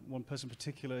 One person in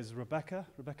particular is Rebecca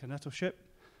Nettleship.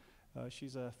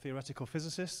 She's a theoretical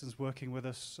physicist and is working with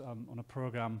us on a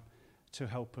program to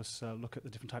help us look at the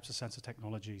different types of sensor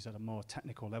technologies at a more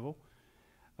technical level.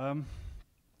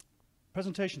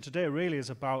 Presentation today really is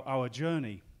about our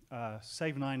journey.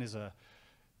 Save9 is a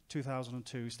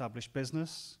 2002 established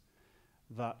business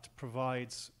that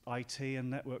provides IT and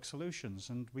network solutions.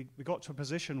 And we got to a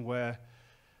position where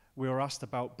we were asked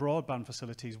about broadband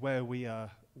facilities where we are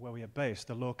based,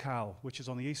 the locale, which is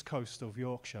on the east coast of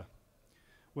Yorkshire.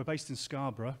 We're based in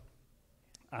Scarborough,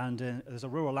 and there's a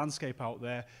rural landscape out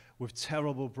there with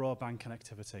terrible broadband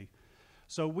connectivity.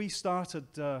 So we started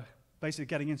basically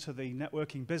getting into the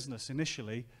networking business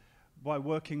initially by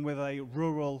working with a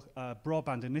rural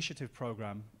broadband initiative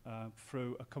program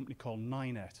through a company called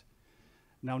NINET.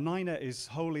 Now, NINET is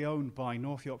wholly owned by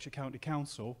North Yorkshire County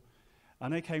Council,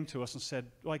 and they came to us and said,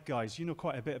 right guys, you know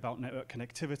quite a bit about network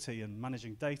connectivity and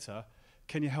managing data.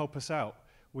 Can you help us out?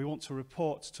 We want to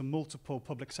report to multiple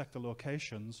public sector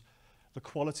locations the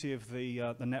quality of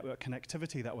the network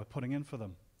connectivity that we're putting in for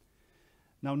them.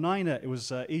 Now, NINET, it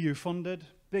was EU funded,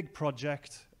 big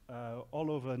project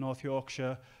all over North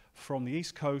Yorkshire, from the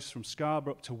east coast, from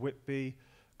Scarborough up to Whitby,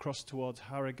 across towards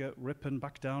Harrogate, Ripon,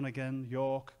 back down again,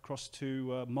 York, across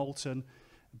to Malton,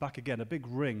 back again, a big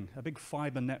ring, a big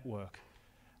fibre network.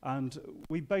 And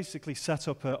we basically set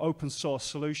up an open source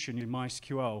solution in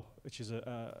MySQL, which is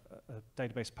a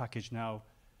database package now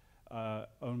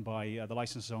owned by, the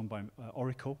license is owned by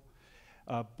Oracle.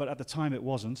 But at the time it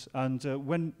wasn't. And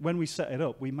when we set it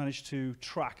up, we managed to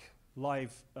track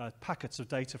live packets of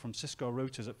data from Cisco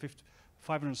routers at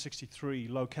 563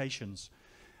 locations.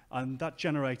 And that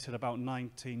generated about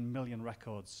 19 million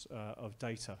records of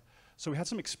data. So we had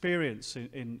some experience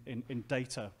in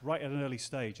data right at an early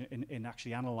stage in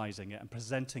actually analyzing it and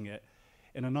presenting it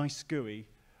in a nice GUI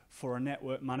for a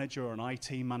network manager or an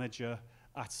IT manager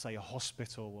at, say, a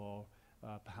hospital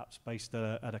or perhaps based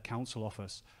at a council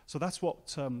office. So that's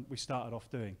what we started off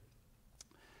doing.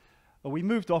 We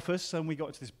moved office and we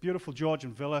got to this beautiful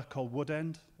Georgian villa called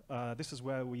Woodend. This is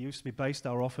where we used to be based,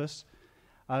 our office.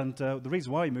 And the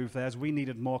reason why we moved there is we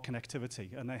needed more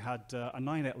connectivity. And they had a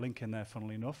NINET link in there,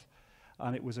 funnily enough.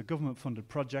 And it was a government-funded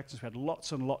project, so we had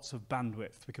lots and lots of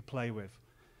bandwidth we could play with.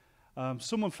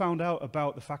 Someone found out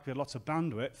about the fact we had lots of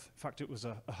bandwidth. In fact, it was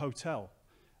a hotel,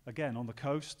 again, on the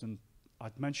coast. And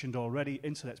I'd mentioned already,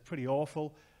 internet's pretty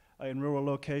awful in rural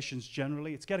locations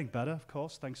generally. It's getting better, of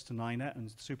course, thanks to NINET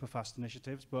and super-fast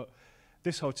initiatives. But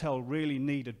this hotel really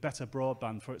needed better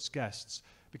broadband for its guests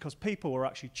because people were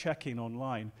actually checking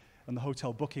online and the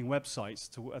hotel booking websites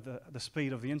to the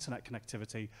speed of the internet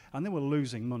connectivity, and they were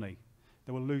losing money.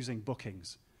 They were losing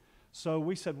bookings. So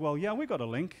we said, well, yeah, we've got a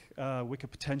link we could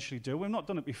potentially do. We've not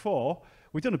done it before.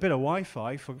 We've done a bit of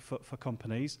Wi-Fi for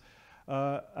companies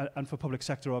and for public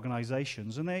sector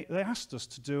organizations. And they asked us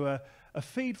to do a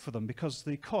feed for them because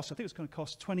the cost, I think it was going to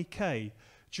cost 20K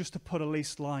just to put a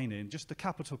leased line in, just the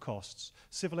capital costs,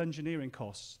 civil engineering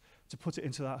costs, to put it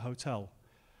into that hotel.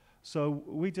 So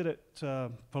we did it for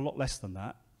a lot less than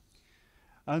that.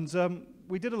 And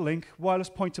we did a link, wireless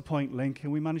point-to-point link,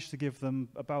 and we managed to give them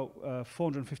about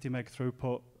 450 meg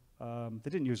throughput. They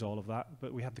didn't use all of that,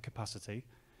 but we had the capacity.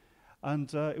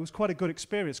 And it was quite a good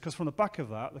experience, because from the back of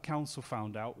that, the council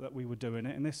found out that we were doing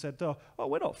it, and they said, oh,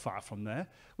 we're not far from there.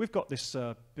 We've got this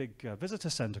big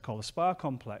visitor centre called the Spa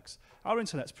Complex. Our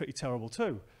internet's pretty terrible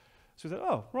too. So we said,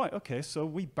 oh, right, okay, so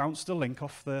we bounced a link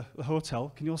off the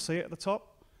hotel. Can you all see it at the top?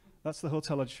 That's the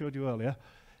hotel I showed you earlier.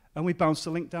 And we bounced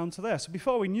the link down to there. So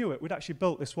before we knew it, we'd actually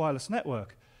built this wireless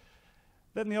network.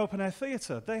 Then the open air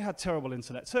theatre, they had terrible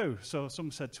internet too. So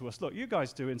someone said to us, look, you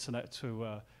guys do internet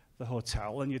to the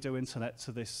hotel and you do internet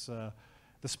to this,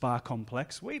 the spa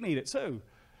complex. We need it too.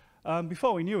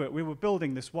 Before we knew it, we were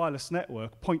building this wireless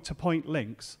network, point-to-point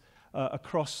links,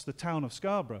 across the town of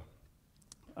Scarborough.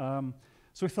 So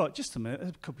we thought, just a minute,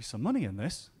 there could be some money in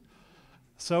this.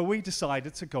 So we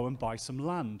decided to go and buy some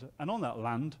land. And on that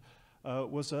land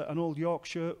was an old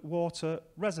Yorkshire water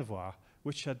reservoir,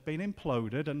 which had been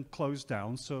imploded and closed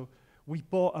down. So we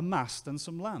bought a mast and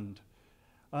some land.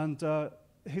 And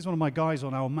here's one of my guys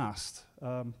on our mast.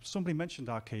 Somebody mentioned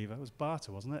Arkiva. It was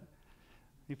Barter, wasn't it?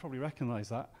 You probably recognize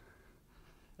that.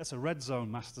 That's a red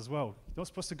zone mast as well. You're not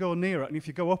supposed to go near it, and if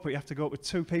you go up it, you have to go up with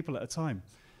 2 people at a time.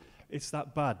 It's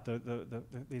that bad. The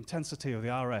intensity of the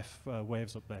RF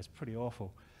waves up there is pretty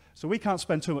awful. So we can't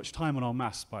spend too much time on our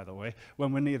mast, by the way,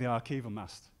 when we're near the Arkiva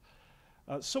mast.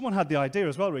 Someone had the idea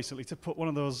as well recently to put one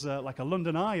of those, like a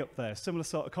London Eye up there, similar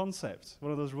sort of concept,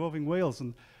 one of those roving wheels,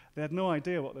 and they had no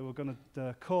idea what they were going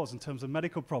to cause in terms of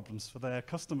medical problems for their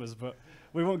customers, but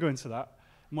we won't go into that.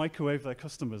 Microwave their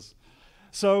customers.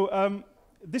 So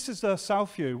this is the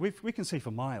south view. We can see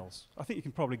for miles. I think you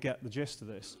can probably get the gist of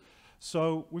this.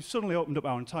 So we've suddenly opened up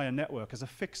our entire network as a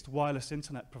fixed wireless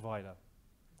internet provider.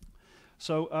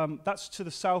 So that's to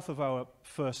the south of our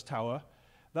first tower.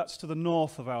 That's to the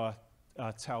north of our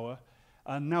tower.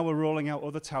 And now we're rolling out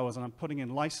other towers, and I'm putting in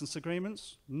license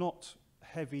agreements, not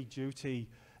heavy-duty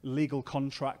legal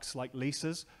contracts like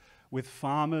leases, with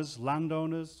farmers,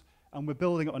 landowners, and we're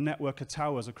building up a network of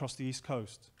towers across the East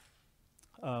Coast.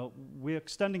 We're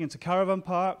extending into caravan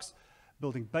parks,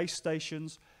 building base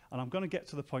stations, and I'm going to get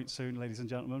to the point soon, ladies and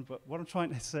gentlemen, but what I'm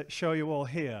trying to show you all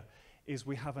here is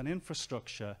we have an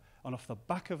infrastructure, and off the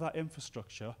back of that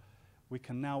infrastructure, we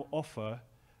can now offer,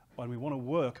 when we want to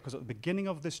work, because at the beginning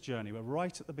of this journey, we're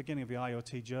right at the beginning of the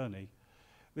IoT journey,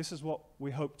 this is what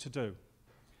we hope to do.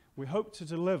 We hope to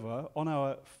deliver on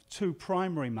our 2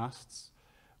 primary masts,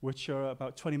 which are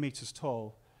about 20 meters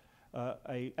tall,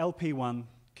 a LP1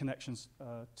 connections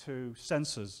to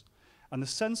sensors. And the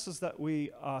sensors that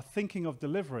we are thinking of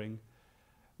delivering,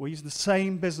 we're using the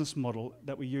same business model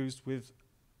that we used with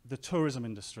the tourism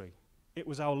industry. It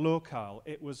was our locale,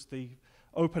 it was the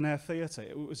open air theatre,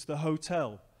 it was the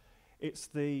hotel, it's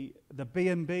the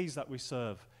B&Bs that we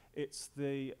serve, it's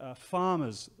the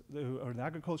farmers who are in the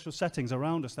agricultural settings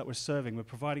around us that we're serving, we're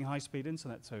providing high-speed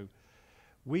internet to.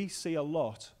 We see a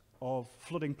lot of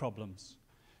flooding problems.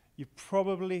 You've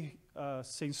probably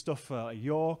seen stuff at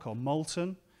York or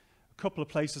Malton, a couple of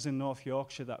places in North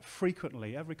Yorkshire that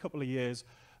frequently, every couple of years,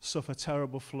 suffer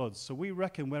terrible floods. So we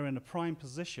reckon we're in a prime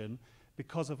position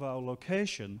because of our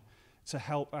location to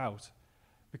help out.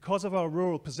 Because of our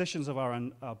rural positions of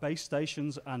our base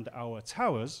stations and our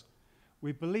towers,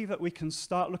 we believe that we can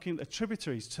start looking at the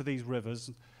tributaries to these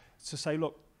rivers to say,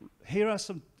 look, here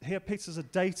are pieces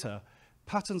of data,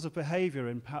 patterns of behavior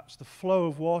in perhaps the flow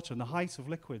of water and the height of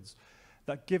liquids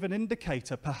that give an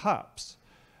indicator perhaps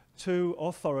to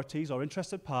authorities or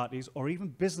interested parties or even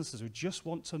businesses who just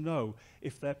want to know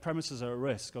if their premises are at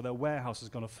risk or their warehouse is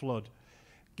going to flood.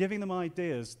 Giving them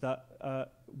ideas that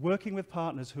working with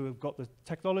partners who have got the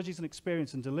technologies and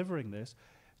experience in delivering this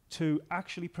to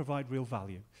actually provide real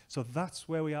value. So that's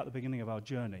where we are at the beginning of our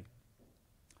journey.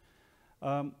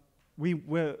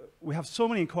 We have so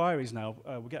many inquiries now.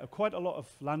 We get quite a lot of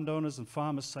landowners and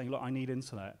farmers saying, look, I need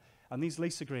internet. And these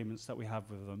lease agreements that we have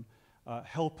with them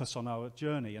help us on our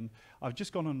journey. And I've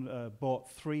just gone and bought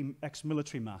 3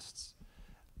 ex-military masts.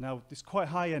 Now, it's quite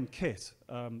high-end kit.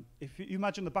 If you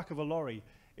imagine the back of a lorry,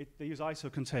 they use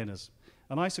ISO containers.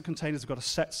 And ISO containers have got a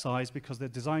set size because they're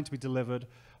designed to be delivered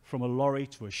from a lorry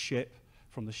to a ship,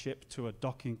 from the ship to a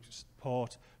docking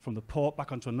port, from the port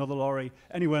back onto another lorry,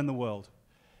 anywhere in the world.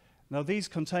 Now, these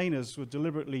containers were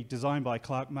deliberately designed by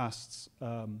Clark Masts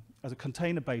as a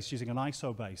container base using an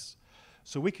ISO base.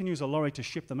 So we can use a lorry to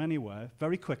ship them anywhere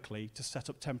very quickly to set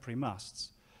up temporary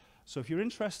masts. So if you're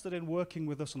interested in working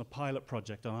with us on a pilot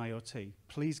project on IoT,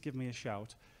 please give me a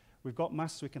shout. We've got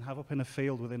masts we can have up in a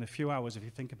field within a few hours if you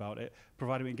think about it,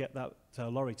 provided we can get that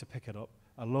lorry to pick it up,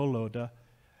 a low loader,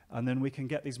 and then we can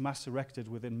get these masts erected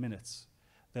within minutes.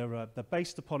 They're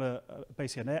based upon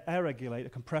basically an air regulator,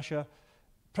 pressure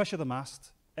the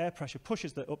mast, air pressure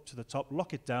pushes it up to the top,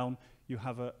 lock it down, you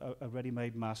have a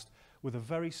ready-made mast with a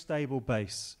very stable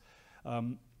base.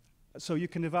 So you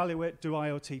can evaluate, do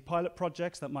IoT pilot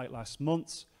projects that might last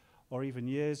months or even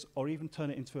years, or even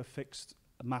turn it into a fixed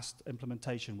mast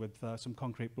implementation with some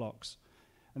concrete blocks.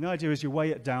 And the idea is you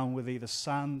weigh it down with either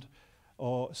sand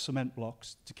or cement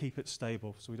blocks to keep it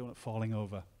stable so we don't want it falling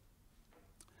over.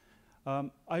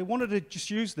 I wanted to just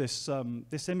use this,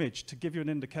 this image to give you an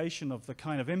indication of the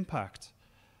kind of impact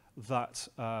that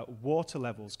water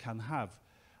levels can have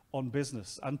on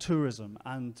business and tourism,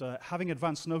 and having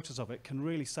advance notice of it can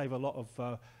really save a lot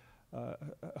of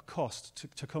a cost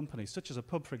to companies, such as a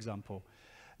pub, for example.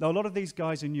 Now, a lot of these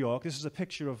guys in York, this is a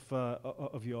picture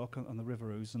of York on the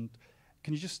River Ouse, and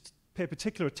can you just pay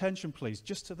particular attention, please,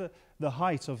 just to the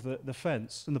height of the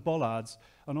fence and the bollards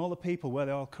and all the people where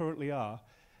they all currently are.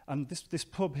 And this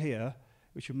pub here,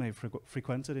 which you may have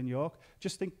frequented in York,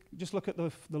 just look at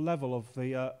the level of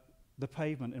the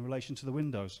pavement in relation to the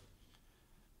windows.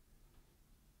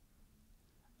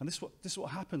 And this is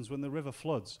what happens when the river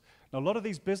floods. Now, a lot of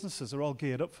these businesses are all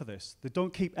geared up for this. They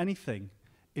don't keep anything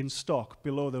in stock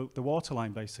below the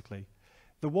waterline, basically.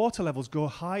 The water levels go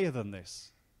higher than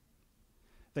this.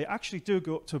 They actually do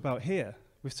go up to about here.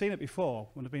 We've seen it before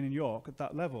when I've been in York at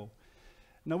that level.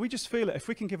 Now, we just feel that if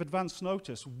we can give advance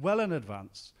notice well in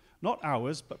advance, not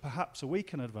hours, but perhaps a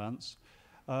week in advance,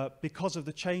 because of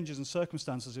the changes and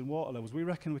circumstances in water levels, we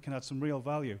reckon we can add some real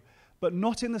value. But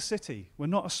not in the city. We're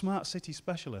not a smart city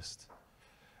specialist.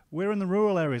 We're in the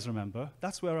rural areas, remember.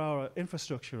 That's where our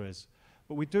infrastructure is.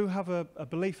 But we do have a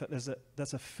belief that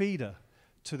there's a feeder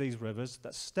to these rivers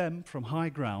that stem from high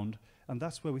ground, and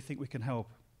that's where we think we can help.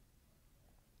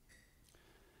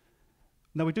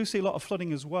 Now, we do see a lot of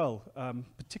flooding as well,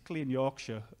 particularly in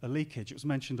Yorkshire, a leakage. It was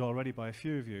mentioned already by a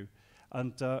few of you.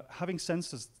 And having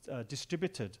sensors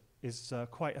distributed is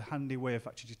quite a handy way of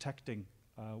actually detecting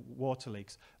water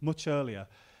leaks much earlier.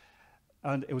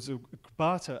 And it was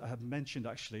Barta had mentioned,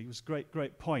 actually, it was a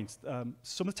great point.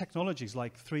 Some of the technologies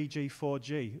like 3G,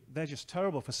 4G, they're just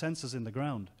terrible for sensors in the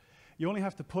ground. You only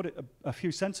have to put it a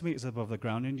few centimeters above the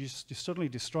ground and you're suddenly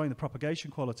destroying the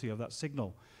propagation quality of that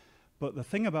signal. But the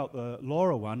thing about the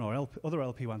LoRaWAN or other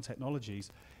LPWAN technologies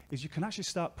is you can actually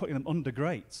start putting them under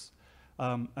grates.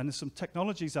 And there's some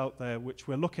technologies out there which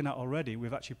we're looking at already,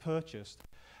 we've actually purchased.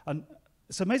 And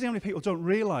it's amazing how many people don't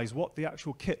realize what the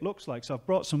actual kit looks like, so I've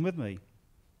brought some with me.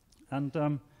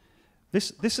 And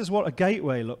this is what a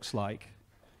gateway looks like,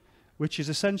 which is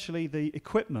essentially the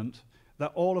equipment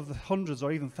that all of the hundreds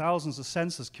or even thousands of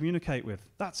sensors communicate with.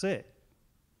 That's it.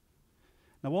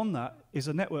 Now, on that is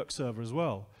a network server as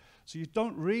well. So you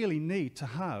don't really need to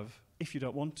have, if you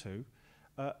don't want to,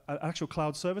 an actual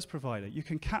cloud service provider. You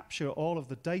can capture all of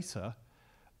the data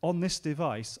on this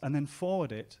device and then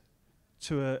forward it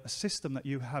to a system that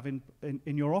you have in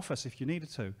your office if you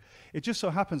needed to. It just so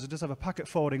happens it does have a packet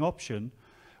forwarding option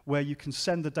where you can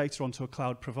send the data onto a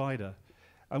cloud provider.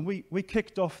 And we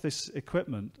kicked off this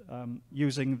equipment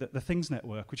using the Things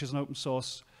Network, which is an open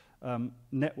source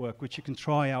network which you can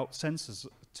try out sensors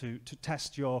to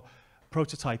test your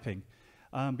prototyping.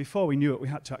 Before we knew it, we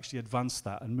had to actually advance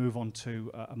that and move on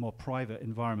to a more private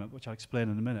environment, which I'll explain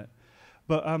in a minute.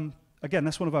 But again,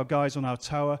 that's one of our guys on our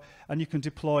tower, and you can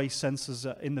deploy sensors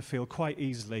in the field quite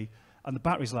easily, and the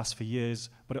batteries last for years,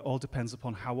 but it all depends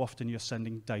upon how often you're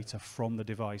sending data from the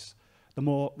device.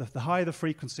 The higher the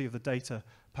frequency of the data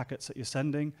packets that you're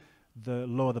sending, the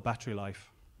lower the battery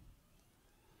life.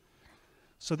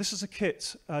 So this is a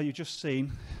kit you've just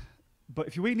seen. But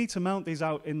if we need to mount these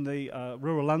out in the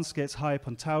rural landscapes high up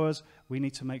on towers, we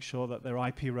need to make sure that they're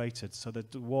IP rated, so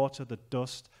that the water, the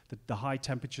dust, the high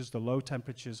temperatures, the low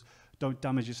temperatures don't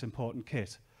damage this important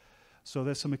kit. So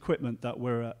there's some equipment that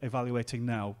we're evaluating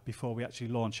now before we actually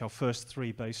launch our first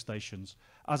 3 base stations.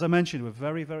 As I mentioned, we're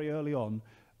very, very early on,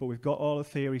 but we've got all the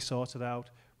theory sorted out.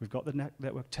 We've got the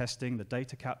network testing, the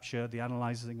data capture, the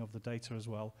analyzing of the data as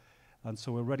well. And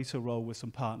so we're ready to roll with some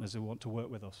partners who want to work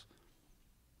with us.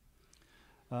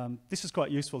 This is quite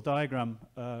a useful diagram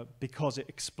because it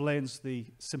explains the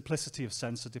simplicity of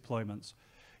sensor deployments.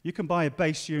 You can buy a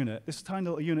base unit, this tiny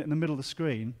little unit in the middle of the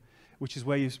screen, which is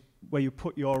where you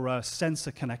put your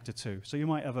sensor connector to. So you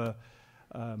might have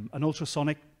an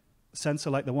ultrasonic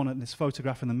sensor like the one in this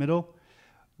photograph in the middle.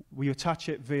 We attach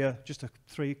it via just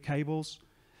 3 cables.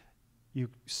 You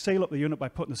seal up the unit by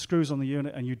putting the screws on the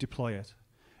unit and you deploy it.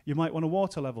 You might want a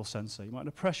water level sensor, you might want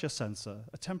a pressure sensor,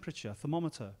 a temperature,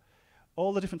 thermometer.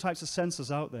 All the different types of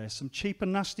sensors out there, some cheap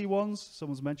and nasty ones.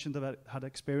 Someone's mentioned about had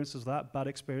experiences of that, bad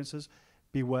experiences.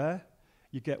 Beware,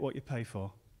 you get what you pay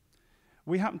for.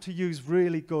 We happen to use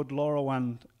really good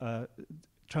LoRaWAN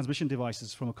transmission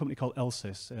devices from a company called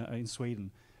Elsys in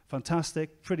Sweden.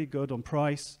 Fantastic, pretty good on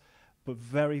price, but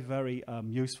very, very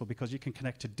useful because you can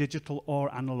connect to digital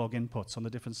or analog inputs on the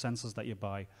different sensors that you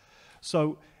buy.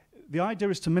 So the idea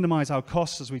is to minimize our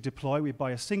costs as we deploy. We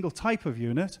buy a single type of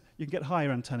unit. You can get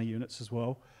higher antenna units as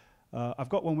well. I've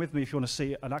got one with me if you want to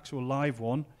see an actual live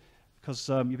one. because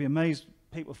you'd be amazed,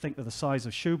 people think they're the size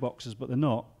of shoe boxes, but they're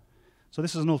not. So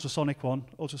this is an ultrasonic one,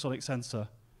 ultrasonic sensor.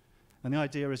 And the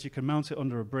idea is you can mount it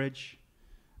under a bridge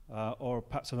or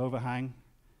perhaps an overhang,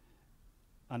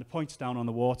 and it points down on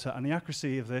the water. And the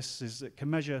accuracy of this is it can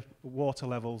measure water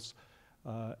levels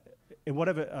in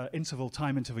whatever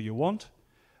time interval you want,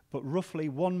 but roughly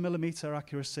 1 millimeter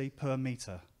accuracy per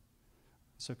meter.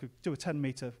 So it could do a 10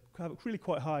 meter, have it really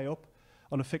quite high up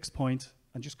on a fixed point,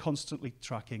 and just constantly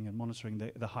tracking and monitoring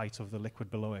the height of the liquid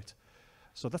below it.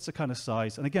 So that's the kind of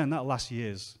size. And again, that'll last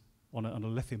years on a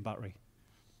lithium battery.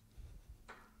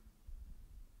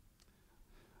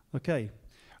 Okay.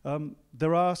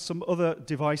 There are some other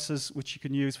devices which you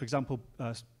can use, for example,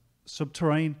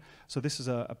 subterranean. So this is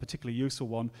a particularly useful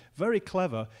one. Very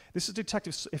clever. This is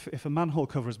detected if a manhole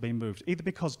cover has been moved, either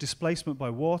because displacement by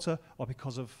water or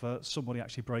because of somebody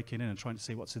actually breaking in and trying to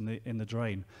see what's in the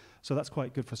drain. So that's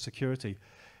quite good for security.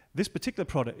 This particular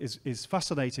product is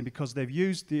fascinating because they've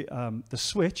used the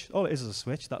switch. All it is a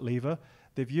switch, that lever.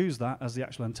 They've used that as the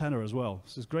actual antenna as well.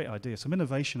 So it's a great idea. Some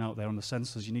innovation out there on the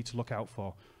sensors you need to look out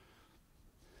for.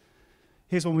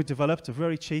 Here's one we developed, a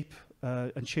very cheap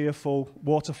and cheerful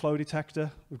water flow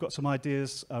detector. We've got some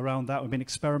ideas around that. We've been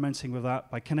experimenting with that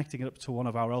by connecting it up to one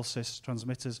of our LSYS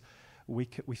transmitters. We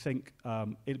think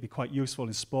it'd be quite useful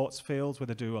in sports fields where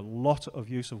they do a lot of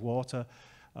use of water.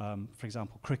 For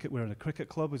example, cricket, we're in a cricket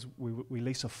club. We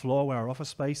lease a floor where our office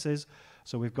space is.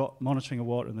 So we've got monitoring of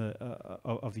water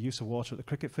of the use of water at the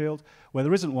cricket field. Where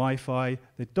there isn't Wi-Fi,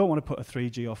 they don't want to put a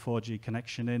 3G or 4G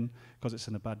connection in because it's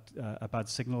in a bad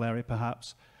signal area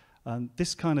perhaps. And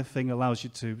this kind of thing allows you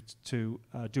to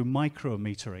do micro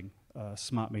metering,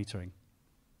 smart metering.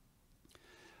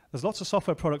 There's lots of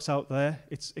software products out there.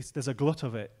 There's a glut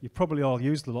of it. You've probably all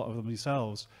used a lot of them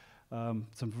yourselves.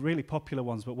 Some really popular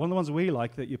ones, but one of the ones we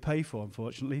like that you pay for,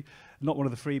 unfortunately, not one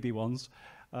of the freebie ones,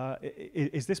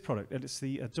 is this product. And it's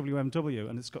the WMW,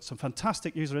 and it's got some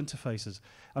fantastic user interfaces.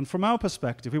 And from our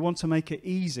perspective, we want to make it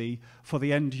easy for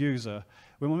the end user.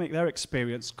 We want to make their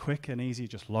experience quick and easy.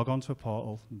 Just log onto a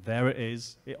portal. There it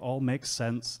is. It all makes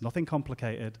sense. Nothing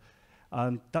complicated.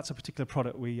 And that's a particular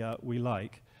product we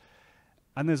like.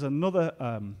 And there's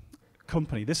another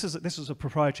company. This is a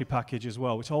proprietary package as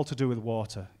well, which is all to do with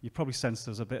water. You probably sense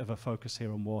there's a bit of a focus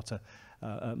here on water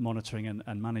monitoring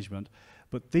and management.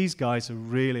 But these guys are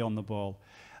really on the ball.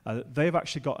 They've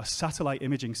actually got a satellite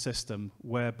imaging system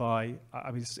whereby,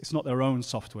 I mean, it's not their own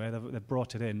software, they've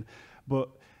brought it in, but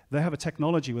they have a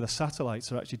technology where the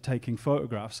satellites are actually taking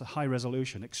photographs at high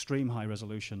resolution, extreme high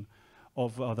resolution,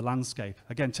 of the landscape.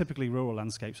 Again, typically rural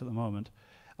landscapes at the moment.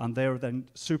 And they're then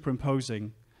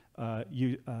superimposing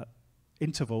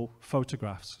interval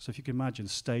photographs. So if you can imagine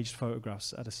staged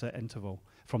photographs at a set interval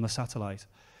from the satellite.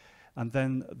 And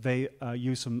then they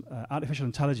use some artificial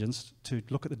intelligence to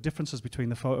look at the differences between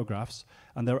the photographs,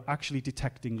 and they're actually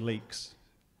detecting leaks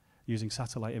using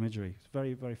satellite imagery. It's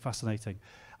very, very fascinating.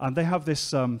 And they have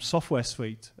this software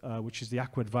suite, which is the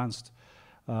Aqua Advanced.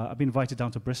 I've been invited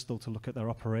down to Bristol to look at their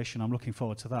operation. I'm looking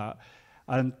forward to that.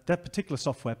 And that particular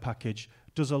software package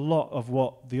does a lot of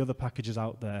what the other packages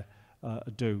out there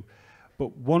do.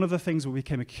 But one of the things we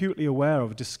became acutely aware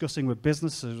of discussing with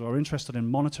businesses who are interested in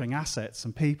monitoring assets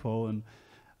and people and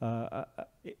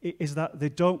is that they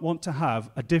don't want to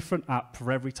have a different app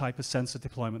for every type of sensor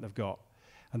deployment they've got.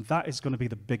 And that is going to be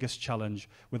the biggest challenge.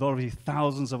 With already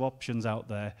thousands of options out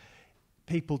there,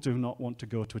 people do not want to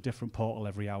go to a different portal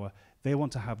every hour. They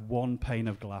want to have one pane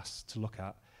of glass to look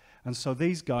at. And so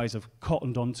these guys have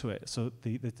cottoned onto it. So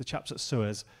the chaps at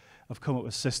Suez have come up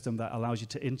with a system that allows you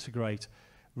to integrate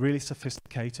really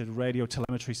sophisticated radio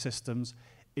telemetry systems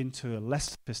into a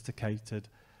less sophisticated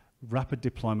rapid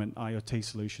deployment IoT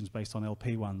solutions based on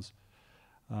LP1s.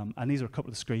 And these are a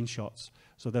couple of screenshots.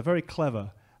 So they're very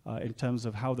clever in terms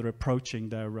of how they're approaching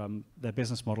their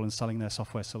business model and selling their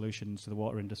software solutions to the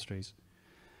water industries.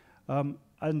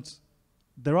 And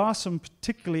there are some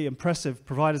particularly impressive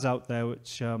providers out there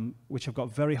which have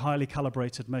got very highly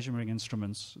calibrated measuring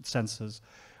instruments, sensors,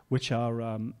 which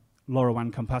are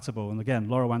LoRaWAN compatible. And again,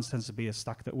 LoRaWAN tends to be a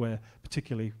stack that we're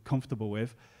particularly comfortable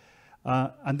with.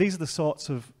 And these are the sorts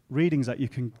of readings that you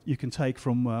can take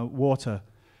from water.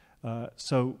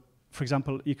 So, for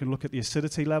example, you can look at the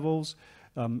acidity levels.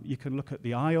 You can look at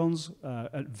the ions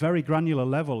at very granular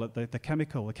level, at the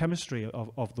chemistry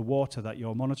of the water that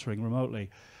you're monitoring remotely.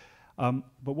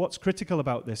 But what's critical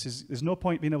about this is there's no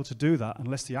point being able to do that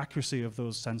unless the accuracy of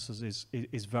those sensors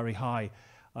is very high,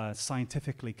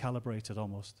 scientifically calibrated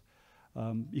almost.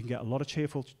 You can get a lot of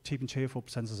cheap and cheerful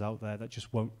sensors out there that just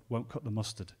won't cut the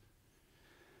mustard.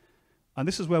 And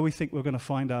this is where we think we're going to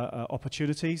find our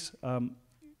opportunities.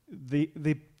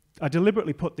 The I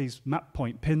deliberately put these map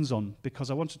point pins on because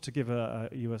I wanted to give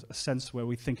you a sense where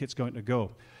we think it's going to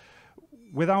go.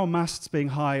 With our masts being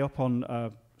high up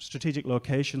on strategic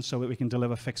locations so that we can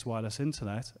deliver fixed wireless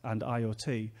internet and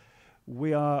IoT,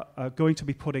 we are going to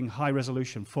be putting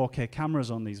high-resolution 4K cameras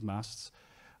on these masts.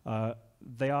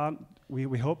 They aren't,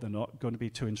 we hope they're not going to be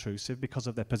too intrusive because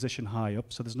of their position high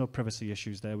up, so there's no privacy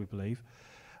issues there, we believe.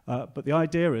 But the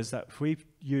idea is that if we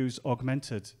use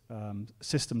augmented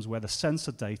systems where the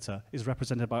sensor data is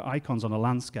represented by icons on a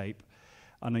landscape,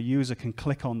 and a user can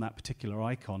click on that particular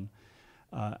icon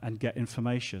and get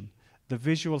information, the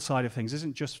visual side of things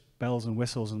isn't just bells and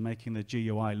whistles and making the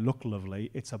GUI look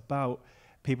lovely, it's about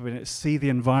people being able to see the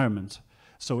environment.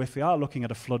 So if they are looking at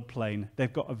a floodplain,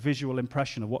 they've got a visual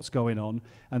impression of what's going on,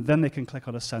 and then they can click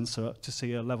on a sensor to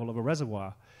see a level of a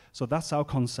reservoir. So that's our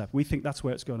concept. We think that's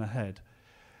where it's going to head.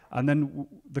 And then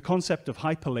the concept of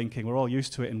hyperlinking, we're all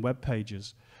used to it in web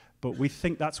pages, but we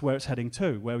think that's where it's heading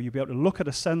to, where you'll be able to look at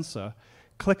a sensor,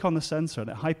 click on the sensor, and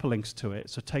it hyperlinks to it,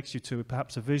 so it takes you to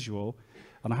perhaps a visual.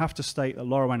 And I have to state that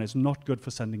LoRaWAN is not good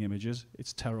for sending images.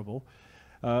 It's terrible.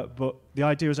 But the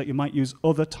idea is that you might use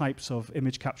other types of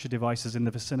image capture devices in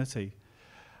the vicinity.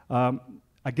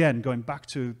 Again, going back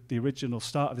to the original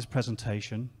start of this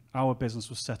presentation, our business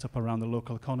was set up around the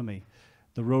local economy,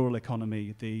 the rural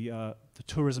economy, the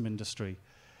tourism industry.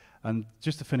 And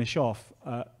just to finish off,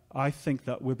 I think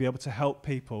that we'll be able to help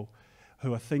people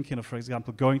who are thinking of, for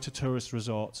example, going to tourist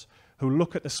resorts, who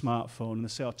look at the smartphone and they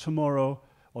say, oh, tomorrow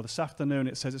or this afternoon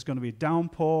it says it's going to be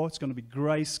downpour, it's going to be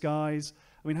grey skies.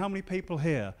 I mean, how many people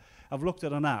here have looked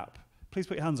at an app, please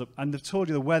put your hands up, and they've told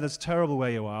you the weather's terrible where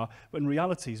you are, but in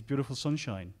reality it's beautiful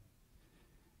sunshine?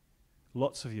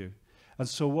 Lots of you. And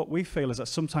so what we feel is that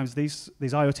sometimes these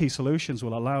IoT solutions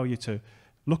will allow you to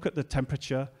look at the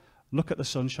temperature, look at the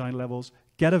sunshine levels,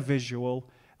 get a visual,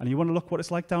 and you want to look what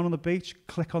it's like down on the beach,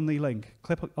 click on the link,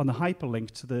 click on the hyperlink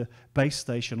to the base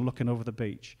station looking over the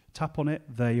beach. Tap on it,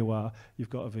 there you are, you've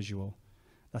got a visual.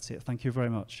 That's it, thank you very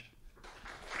much.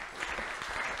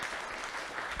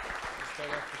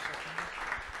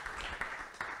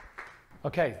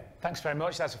 Okay, thanks very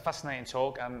much. That's a fascinating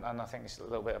talk, and I think it's a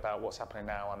little bit about what's happening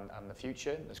now and the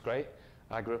future. That's great.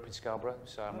 I grew up in Scarborough,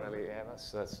 so I'm really, yeah,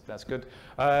 that's good.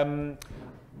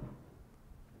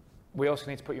 We also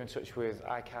need to put you in touch with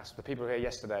ICAST, the people who were here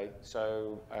yesterday.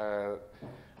 So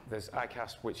there's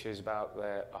ICAST, which is about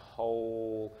a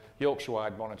whole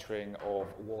Yorkshire-wide monitoring of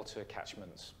water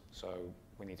catchments. So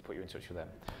we need to put you in touch with them.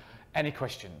 Any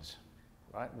questions?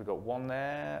 Right, we've got one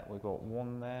there. We've got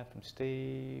one there from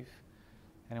Steve.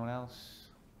 Anyone else?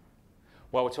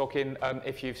 While we're talking,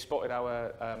 if you've spotted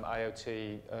our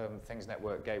IoT Things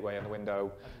Network gateway on the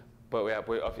window, but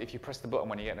if you press the button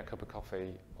when you're getting a cup of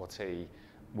coffee or tea,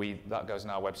 that goes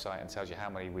on our website and tells you how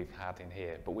many we've had in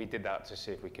here. But we did that to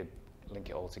see if we could link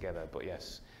it all together. But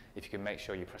yes, if you can make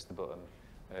sure you press the button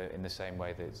in the same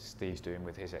way that Steve's doing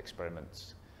with his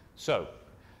experiments. So,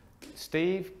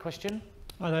 Steve, question?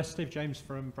 Hi there, Steve James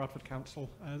from Bradford Council.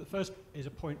 The first is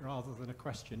a point rather than a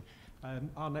question.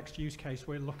 Our next use case,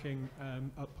 we're looking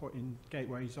at putting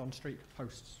gateways on street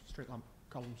posts, street lamp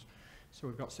columns. So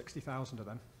we've got 60,000 of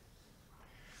them.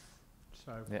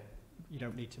 So yeah. You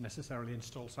don't need to necessarily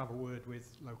install, so have a word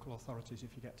with local authorities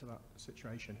if you get to that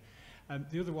situation.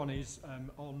 The other one is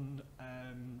on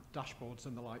dashboards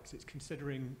and the likes. It's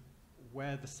considering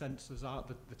where the sensors are,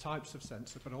 the types of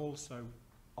sensor, but also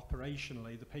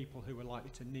operationally the people who are likely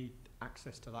to need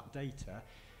access to that data.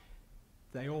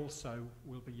 They also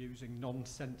will be using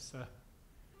non-sensor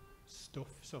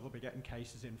stuff, so they'll be getting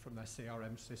cases in from their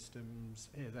CRM systems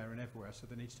here, there and everywhere, so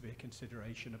there needs to be a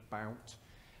consideration about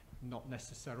not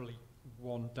necessarily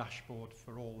one dashboard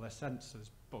for all their sensors,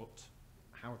 but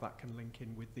how that can link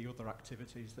in with the other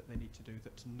activities that they need to do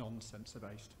that's non-sensor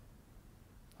based.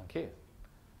 Thank you.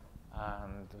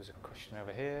 And there was a question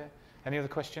over here. Any other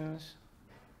questions?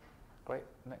 Great,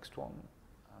 next one.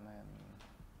 And then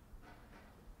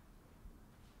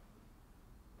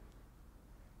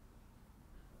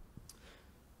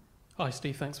hi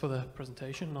Steve, thanks for the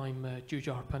presentation. I'm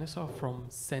Jujar Panisar from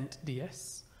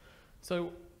CentDS.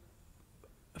 So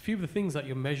a few of the things that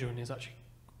you're measuring is actually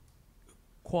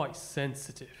quite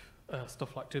sensitive.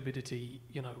 Stuff like turbidity,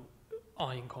 you know,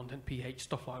 ion content, pH,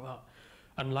 stuff like that.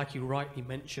 And like you rightly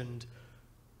mentioned,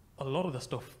 a lot of the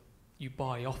stuff you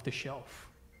buy off the shelf,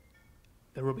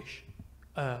 they're rubbish.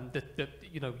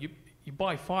 You know, you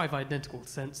buy 5 identical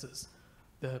sensors,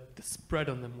 the spread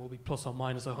on them will be plus or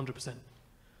minus 100%.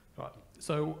 Right.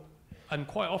 So, and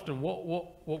quite often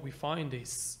what we find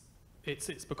is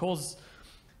it's because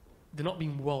they're not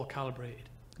being well calibrated.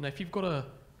 Now, if you've got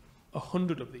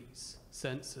 100 of these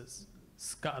sensors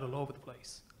scattered all over the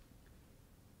place,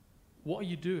 what are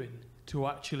you doing to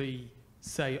actually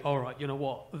say, all right, you know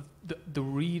what, the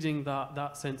reading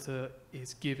that sensor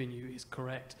is giving you is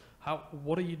correct?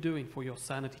 What are you doing for your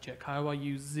sanity check? How are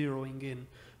you zeroing in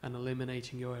and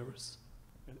eliminating your errors?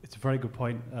 It's a very good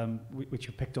point, which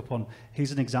you picked up on.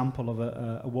 Here's an example of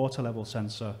a water level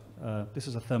sensor. This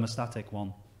is a thermostatic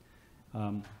one.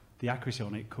 The accuracy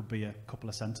on it could be a couple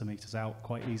of centimeters out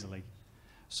quite easily.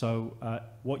 So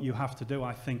what you have to do,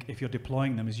 I think, if you're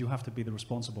deploying them, is you have to be the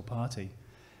responsible party.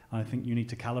 And I think you need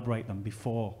to calibrate them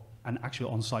before, and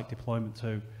actually on-site deployment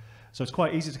too. So it's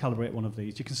quite easy to calibrate one of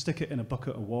these. You can stick it in a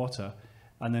bucket of water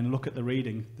and then look at the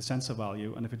reading, the sensor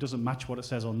value, and if it doesn't match what it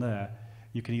says on there,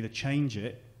 you can either change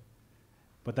it,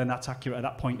 but then that's accurate at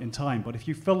that point in time. But if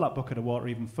you fill that bucket of water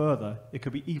even further, it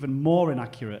could be even more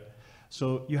inaccurate.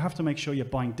 So you have to make sure you're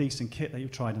buying decent kit that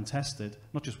you've tried and tested,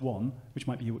 not just one, which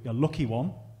might be your lucky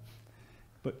one,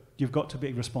 but you've got to be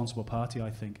a responsible party, I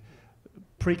think.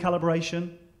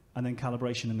 Pre-calibration and then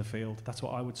calibration in the field. That's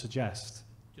what I would suggest.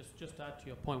 Just to add to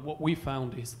your point, what we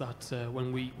found is that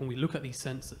when we look at these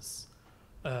sensors,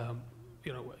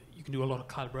 you know, you can do a lot of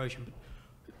calibration, but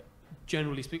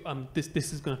generally speaking,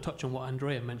 this is going to touch on what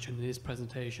Andrea mentioned in his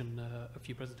presentation a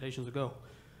few presentations ago.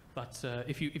 But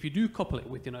if you do couple it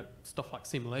with, you know, stuff like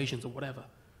simulations or whatever,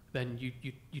 then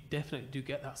you definitely do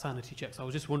get that sanity check. So I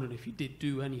was just wondering if you did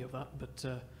do any of that, but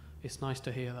it's nice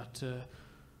to hear that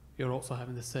you're also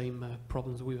having the same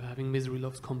problems we were having. Misery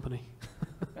loves company.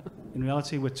 In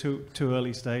reality, we're too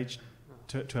early stage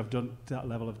to have done that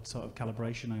level of sort of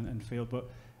calibration and field, but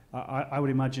I would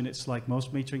imagine it's like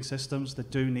most metering systems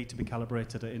that do need to be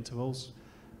calibrated at intervals,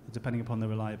 depending upon the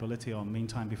reliability or mean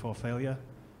time before failure.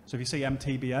 So if you see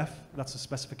MTBF, that's a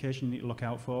specification you need to look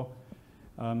out for,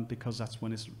 because that's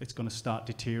when it's going to start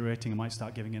deteriorating and might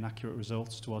start giving inaccurate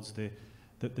results towards the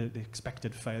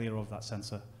expected failure of that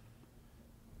sensor.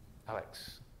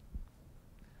 Alex.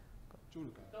 Do you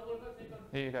want to go?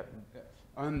 Here you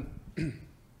go.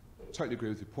 Totally agree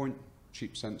with your point.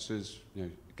 Cheap sensors, you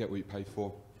know, get what you pay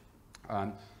for.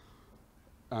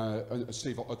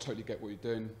 Steve, I totally get what you're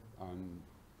doing.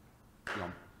 You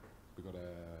know, we've got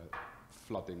a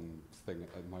flooding thing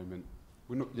at the moment.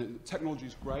 We're not, you know, the technology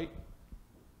is great,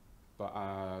 but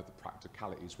the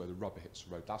practicality is where the rubber hits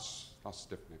the road. That's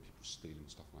different. People stealing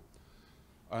stuff like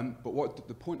that. But what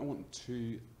the point I want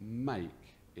to make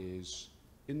is,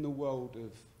 in the world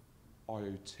of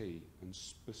IoT, and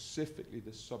specifically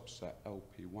the subset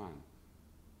LP1,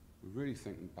 we're really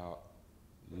thinking about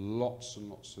lots and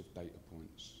lots of data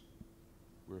points.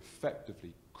 We're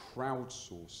effectively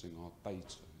crowdsourcing our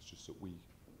data. It's just that we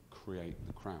create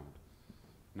the crowd.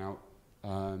 Now,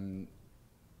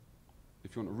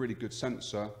 if you want a really good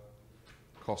sensor,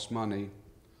 costs money,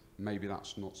 maybe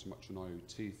that's not so much an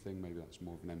IoT thing, maybe that's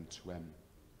more of an M2M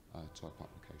type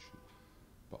application.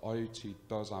 But IoT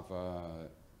does have a,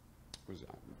 what is it?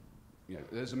 You know,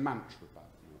 there's a mantra about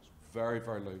it. You know, it's very,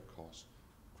 very low cost,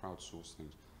 crowdsource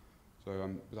things. So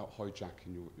without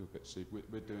hijacking your bit, Steve,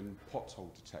 we're doing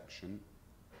pothole detection,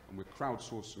 and we're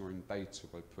crowdsourcing our own data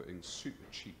by putting super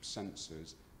cheap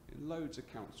sensors in loads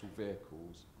of council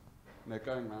vehicles, and they're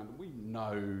going around, and we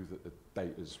know that the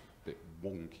data's a bit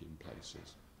wonky in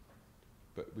places.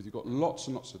 But when you've got lots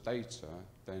and lots of data,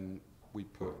 then we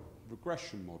put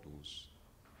regression models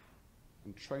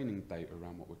and training data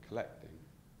around what we're collecting,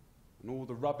 and all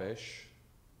the rubbish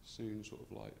soon sort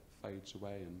of like fades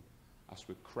away. And as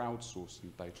we're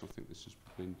crowdsourcing data, I think this is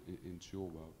into your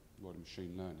world of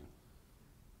machine learning.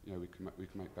 You know, we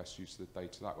can make best use of the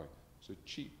data that way. So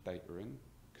cheap data in,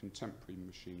 contemporary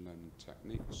machine learning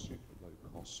techniques, super low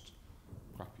cost,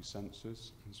 crappy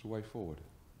sensors, is the way forward.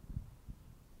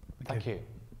 Thank you.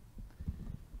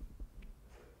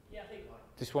 Yeah, I think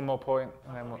just one more point,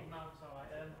 and then we'll.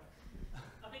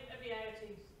 I think every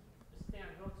IoT thing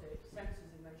I go to,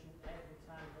 sensors are mentioned every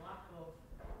time. The lack of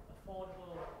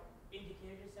affordable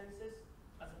indication sensors,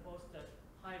 as opposed to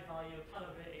high value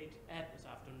calibrated airports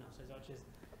I've done now, so which is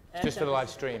Just for the live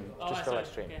stream. Oh, just for the live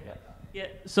stream. Okay. Yeah. Yeah.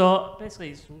 So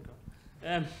basically,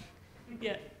 yeah.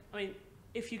 I mean,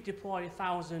 if you deploy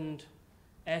 1,000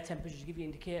 air temperatures to give you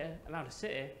an indicator around a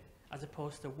city, as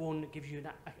opposed to one that gives you an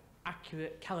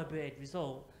accurate calibrated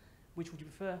result, which would you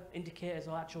prefer, indicators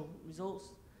or actual results?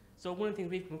 So one of the things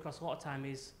we've come across a lot of time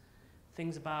is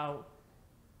things about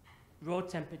road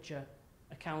temperature.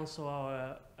 A council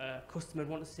or a customer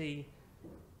would want to see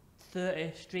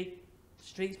 30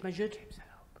 streets measured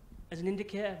as an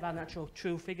indicator rather than actual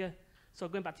true figure. So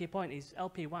going back to your point, is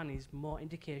LP1 is more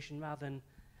indication rather than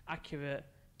accurate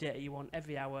data you want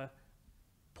every hour,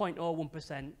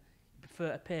 0.01%. You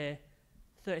prefer to pay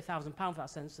 £30,000 for that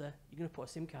sensor, you're going to put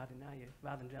a SIM card in, are you,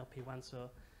 rather than LP1. So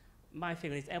my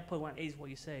feeling is LP1 is what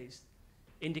you say, it's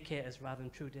indicators rather than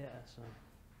true data. So.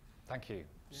 Thank you.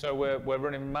 So we're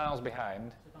running miles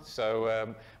behind.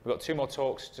 So we've got 2 more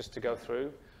talks just to go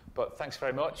through. But thanks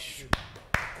very much.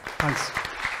 Thanks.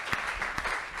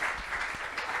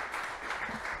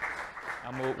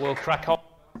 And we'll crack on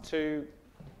to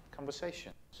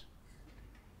conversations.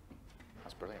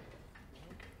 That's brilliant.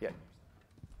 Yeah.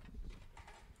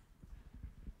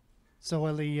 So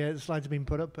while the slides have been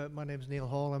put up, my name's Neil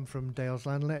Hall. I'm from Dales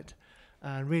Landlet.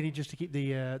 And really just to keep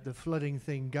the flooding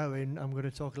thing going, I'm going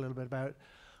to talk a little bit about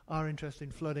our interest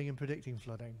in flooding and predicting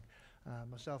flooding.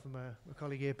 Myself and my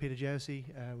colleague here, Peter Josie,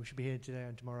 we should be here today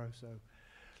and tomorrow, so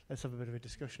let's have a bit of a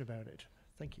discussion about it.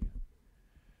 Thank you.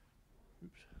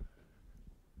 Oops.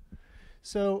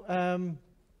 So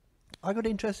I got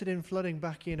interested in flooding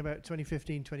back in about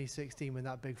 2015, 2016 when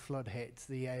that big flood hit,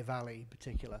 the Yea Valley in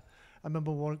particular. I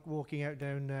remember walking out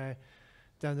down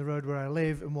the road where I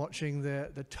live and watching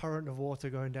the torrent of water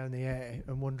going down the Yea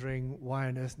and wondering why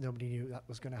on earth nobody knew that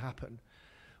was going to happen.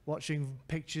 Watching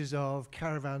pictures of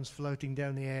caravans floating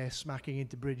down the Yea, smacking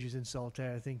into bridges in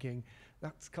Saltaire, thinking,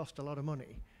 that's cost a lot of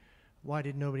money. Why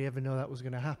did nobody ever know that was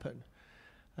going to happen?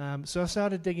 So I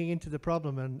started digging into the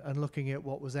problem and looking at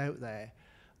what was out there.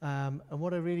 And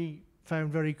what I really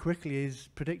found very quickly is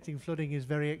predicting flooding is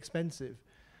very expensive.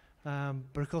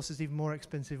 But of course it's even more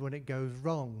expensive when it goes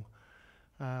wrong.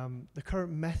 The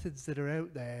current methods that are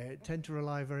out there tend to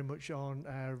rely very much on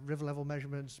river level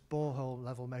measurements, borehole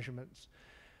level measurements,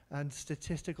 and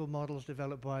statistical models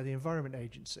developed by the Environment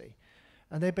Agency.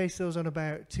 And they base those on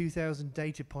about 2,000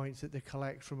 data points that they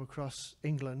collect from across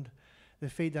England. They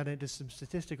feed that into some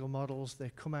statistical models. They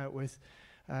come out with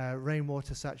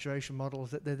rainwater saturation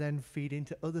models that they then feed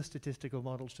into other statistical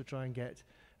models to try and get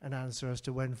an answer as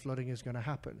to when flooding is going to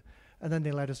happen. And then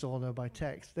they let us all know by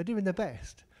text. They're doing their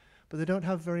best, but they don't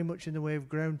have very much in the way of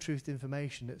ground truth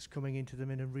information that's coming into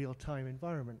them in a real-time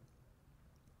environment.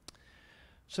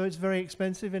 So it's very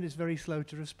expensive and it's very slow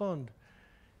to respond.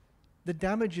 The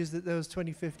damages that those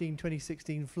 2015,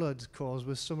 2016 floods caused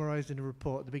was summarised in a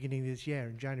report at the beginning of this year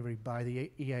in January by the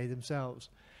EA themselves.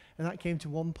 And that came to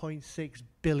 1.6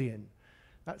 billion.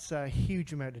 That's a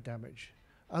huge amount of damage.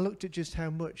 I looked at just how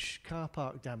much car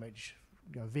park damage,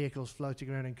 vehicles floating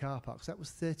around in car parks. That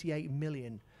was 38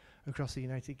 million across the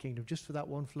United Kingdom just for that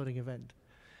one flooding event.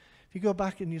 If you go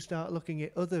back and you start looking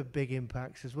at other big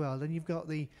impacts as well, then you've got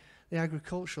the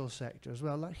agricultural sector as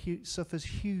well. That suffers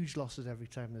huge losses every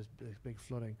time there's big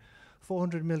flooding.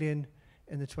 400 million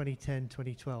in the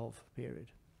 2010-2012 period.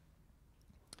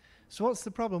 So what's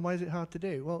the problem? Why is it hard to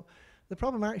do? Well, the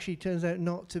problem actually turns out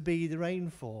not to be the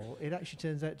rainfall. It actually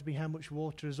turns out to be how much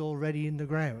water is already in the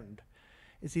ground.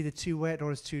 It's either too wet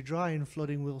or it's too dry and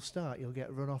flooding will start. You'll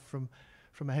get runoff from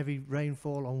a heavy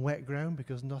rainfall on wet ground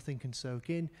because nothing can soak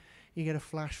in. You get a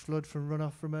flash flood from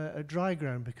runoff from a dry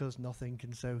ground because nothing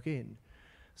can soak in.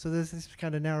 So there's this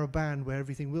kind of narrow band where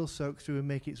everything will soak through and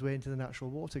make its way into the natural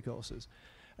water courses.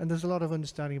 And there's a lot of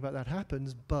understanding about that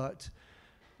happens, but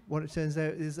what it turns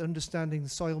out is understanding the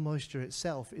soil moisture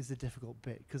itself is the difficult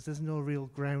bit because there's no real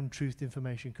ground truth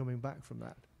information coming back from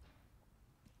that.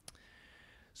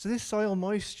 So this soil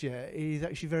moisture is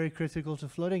actually very critical to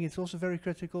flooding. It's also very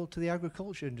critical to the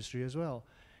agriculture industry as well.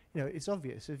 It's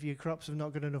obvious. If your crops have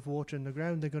not got enough water in the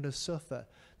ground, they're going to suffer.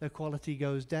 Their quality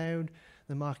goes down,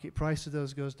 the market price of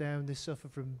those goes down, they suffer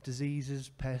from diseases,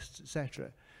 pests,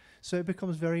 etc. So it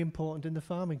becomes very important in the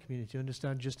farming community to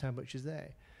understand just how much is there.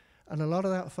 And a lot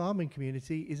of that farming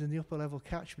community is in the upper level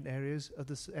catchment areas of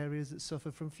the areas that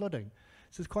suffer from flooding.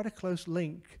 So there's quite a close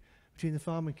link between the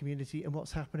farming community and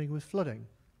what's happening with flooding.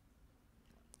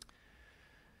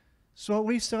 So what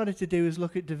we've started to do is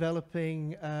look at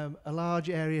developing a large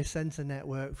area sensor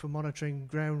network for monitoring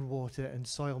groundwater and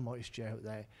soil moisture out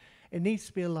there. It needs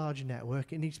to be a large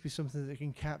network. It needs to be something that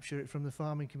can capture it from the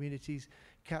farming communities,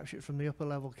 capture it from the upper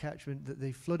level catchment that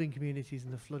the flooding communities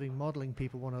and the flooding modelling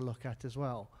people want to look at as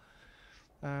well.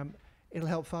 It'll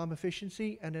help farm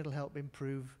efficiency and it'll help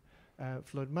improve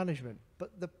flood management.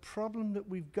 But the problem that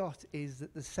we've got is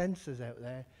that the sensors out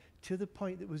there, to the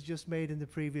point that was just made in the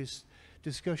previous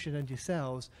discussion and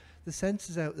yourselves, the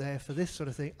sensors out there for this sort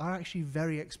of thing are actually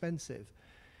very expensive.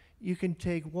 You can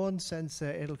take one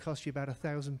sensor, it'll cost you about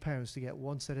 £1,000 to get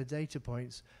one set of data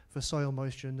points for soil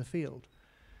moisture in the field.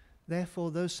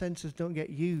 Therefore, those sensors don't get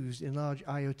used in large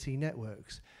IoT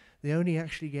networks. They only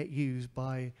actually get used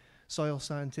by soil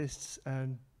scientists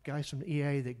and guys from the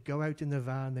EA that go out in the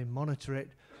van, they monitor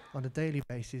it on a daily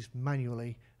basis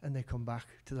manually, and they come back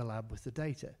to the lab with the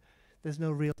data. There's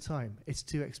no real time. It's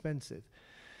too expensive.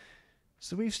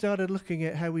 So we've started looking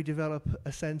at how we develop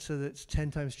a sensor that's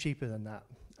 10 times cheaper than that.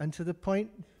 And to the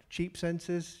point, cheap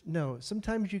sensors? No.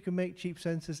 Sometimes you can make cheap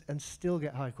sensors and still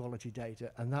get high quality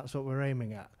data, and that's what we're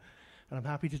aiming at. And I'm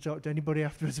happy to talk to anybody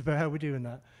afterwards about how we're doing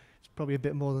that. It's probably a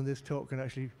bit more than this talk can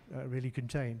actually really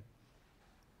contain.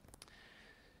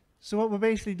 So what we're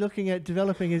basically looking at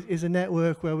developing is a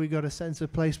network where we've got a sensor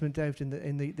placement out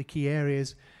in the key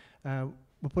areas.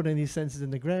 We're putting these sensors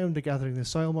in the ground, they're gathering the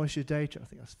soil moisture data. I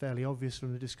think that's fairly obvious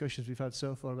from the discussions we've had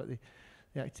so far about the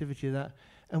activity of that.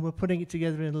 And we're putting it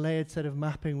together in a layered set of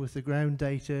mapping with the ground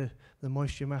data, the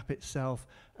moisture map itself,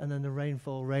 and then the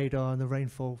rainfall radar and the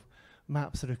rainfall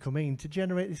maps that are coming to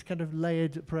generate this kind of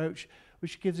layered approach,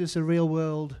 which gives us a real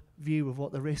world view of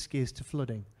what the risk is to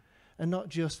flooding. And not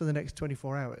just for the next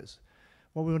 24 hours.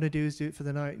 What we want to do is do it for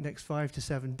the next 5 to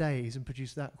 7 days and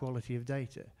produce that quality of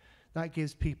data. That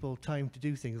gives people time to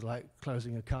do things like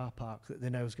closing a car park that they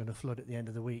know is going to flood at the end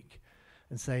of the week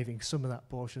and saving some of that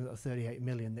portion of the 38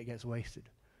 million that gets wasted.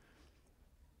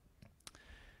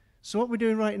 So what we're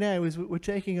doing right now is we're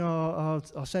taking our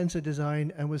sensor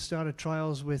design and we've started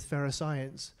trials with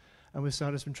Ferroscience, and we've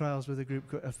started some trials with a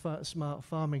group, a smart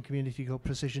farming community called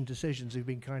Precision Decisions, who've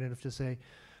been kind enough to say,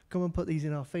 come and put these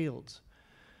in our fields.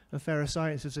 And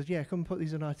Ferroscience has said, yeah, come and put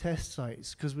these in our test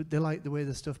sites, because they like the way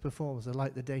the stuff performs, they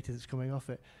like the data that's coming off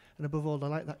it. And above all, they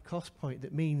like that cost point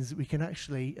that means that we can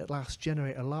actually, at last,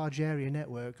 generate a large area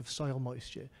network of soil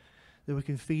moisture that we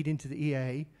can feed into the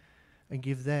EA and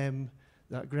give them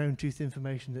that ground truth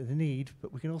information that they need,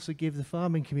 but we can also give the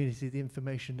farming community the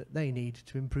information that they need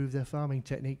to improve their farming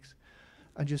techniques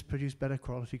and just produce better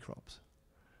quality crops.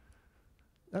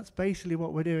 That's basically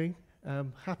what we're doing.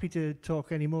 Happy to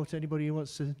talk any more to anybody who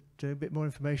wants to do a bit more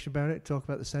information about it, talk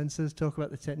about the sensors, talk about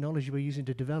the technology we're using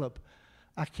to develop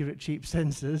accurate, cheap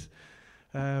sensors.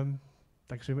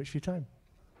 Thanks very much for your time.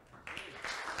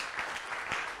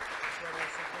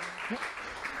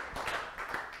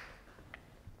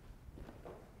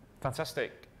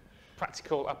 Fantastic.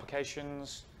 Practical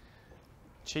applications,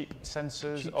 cheap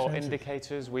sensors Cheap or sensors.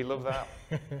 indicators. We love that.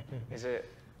 Is it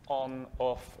on,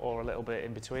 off, or a little bit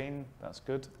in between? That's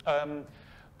good.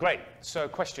 Great. So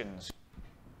questions.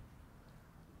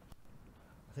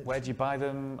 Where do you buy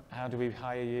them? How do we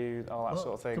hire you? All that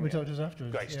sort of thing. Can we talk to us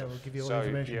afterwards? Great Yeah, stuff. we'll give you all so the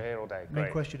information. You're here all day. Main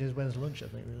Great. question is when's lunch, I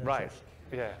think. Really. Right.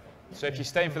 Yeah. So if you're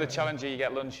staying for the Challenger, you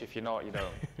get lunch. If you're not, you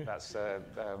don't. That's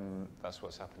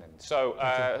what's happening. So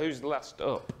who's last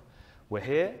up? We're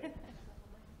here.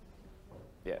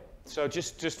 Yeah. So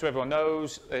just so everyone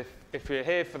knows, if you're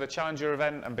here for the Challenger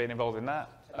event and being involved in that,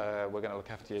 we're going to look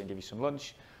after you and give you some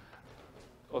lunch.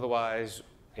 Otherwise,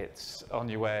 it's on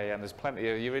your way, and there's plenty.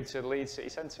 You're into the Leeds city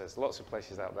centre. There's lots of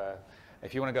places out there.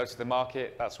 If you want to go to the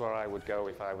market, that's where I would go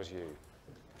if I was you.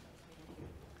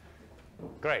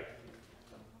 Great.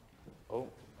 Oh,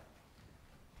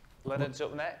 Leonard's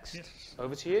up next. Yes.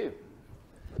 Over to you.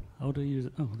 How do you use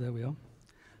it? Oh, there we are.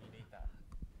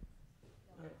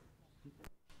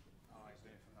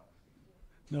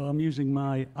 No, I'm using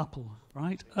my Apple,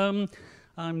 right?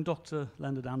 I'm Dr.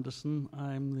 Leonard Anderson.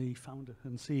 I'm the founder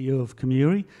and CEO of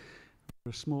Comuri.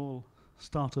 We're a small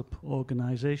startup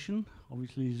organisation,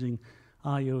 obviously using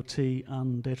IoT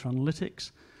and data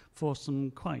analytics for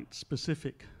some quite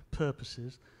specific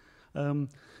purposes.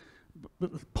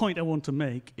 But the point I want to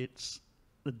make, it's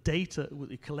the data that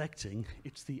we're collecting,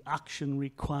 it's the action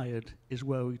required is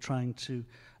where we're trying to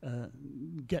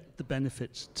get the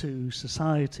benefits to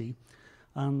society.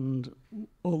 And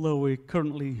although we're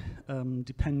currently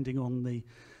depending on the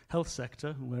health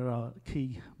sector, we're our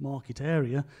key market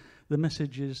area, the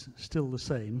message is still the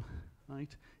same,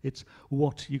 right? It's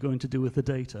what you're going to do with the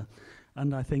data.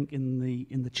 And I think in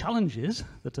the challenges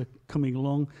that are coming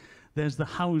along, there's the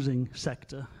housing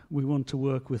sector we want to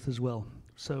work with as well.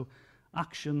 So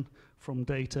action from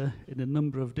data in a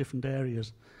number of different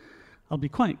areas. I'll be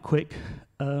quite quick,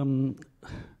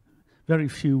 very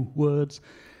few words.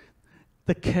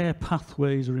 The care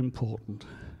pathways are important,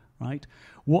 right?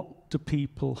 What do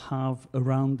people have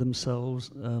around themselves?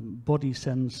 Body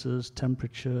sensors,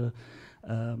 temperature,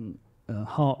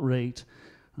 heart rate.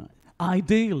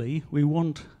 Ideally, we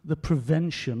want the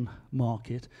prevention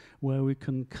market where we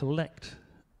can collect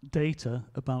data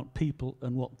about people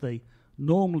and what they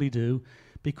normally do,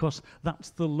 because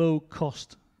that's the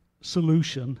low-cost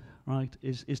solution, right,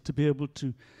 is to be able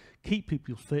to keep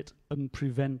people fit and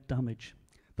prevent damage.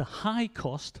 The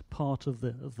high-cost part of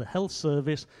the health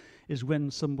service is when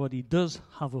somebody does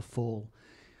have a fall.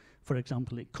 For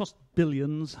example, it costs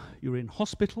billions, you're in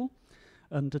hospital,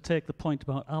 and to take the point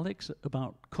about Alex,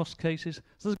 about cost cases,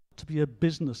 there's got to be a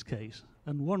business case.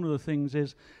 And one of the things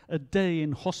is a day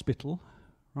in hospital,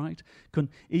 right, can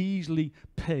easily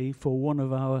pay for one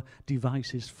of our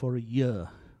devices for a year,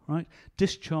 right?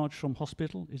 Discharge from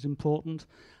hospital is important,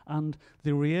 and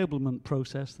the reablement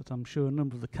process that I'm sure a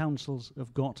number of the councils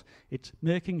have got, it's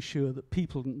making sure that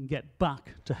people can get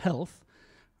back to health,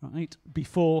 right,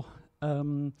 before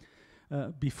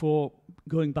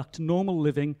going back to normal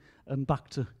living and back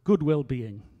to good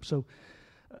well-being. So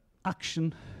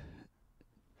action,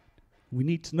 we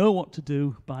need to know what to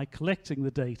do by collecting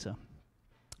the data.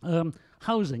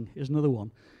 Housing is another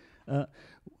one.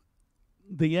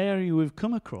 The area we've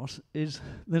come across is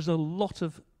there's a lot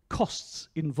of costs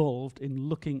involved in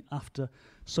looking after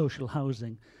social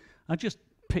housing. I just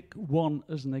pick one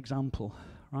as an example,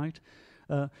 right?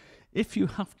 If you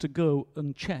have to go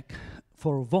and check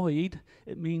for a void,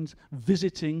 it means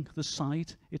visiting the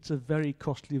site. It's a very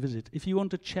costly visit. If you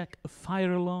want to check a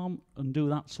fire alarm and do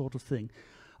that sort of thing,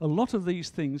 a lot of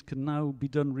these things can now be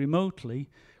done remotely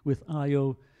with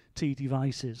IoT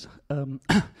devices.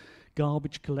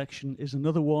 Garbage collection is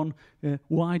another one.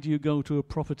 Why do you go to a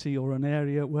property or an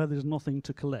area where there's nothing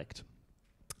to collect?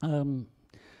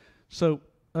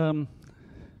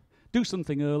 Do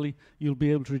something early, you'll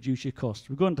be able to reduce your costs.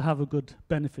 We're going to have a good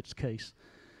benefits case.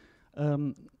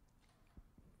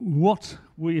 What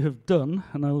we have done,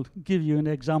 and I'll give you an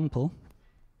example,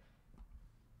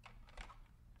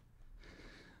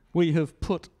 we have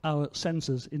put our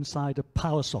sensors inside a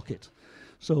power socket.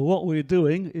 So what we're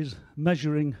doing is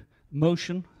measuring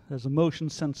motion. There's a motion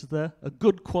sensor there, a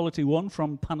good quality one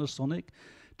from Panasonic,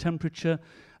 temperature,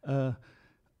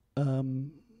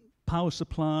 power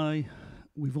supply.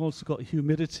 We've also got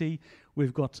humidity.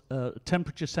 We've got a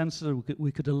temperature sensor.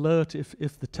 We could alert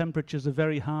if the temperatures are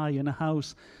very high in a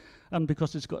house. And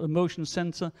because it's got a motion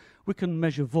sensor, we can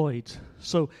measure voids.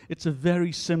 So it's a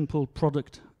very simple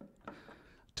product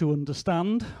to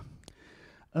understand.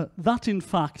 That, in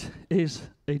fact, is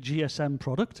a GSM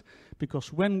product,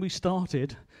 because when we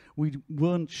started, we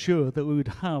weren't sure that we would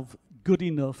have good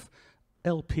enough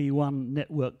LP1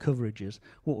 network coverages.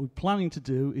 What we're planning to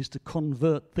do is to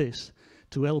convert this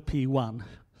to LP1.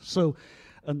 So,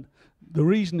 and the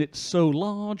reason it's so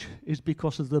large is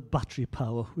because of the battery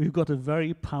power. We've got a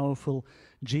very powerful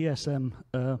GSM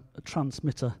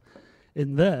transmitter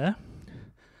in there.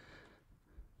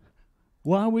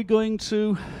 Why are we going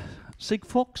to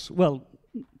Sigfox? Well,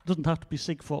 it doesn't have to be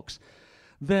Sigfox.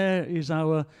 There is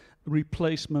our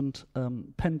replacement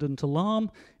pendant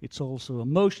alarm. It's also a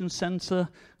motion sensor,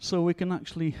 so we can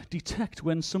actually detect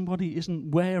when somebody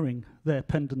isn't wearing their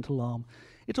pendant alarm.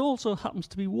 It also happens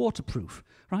to be waterproof,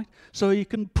 right? So you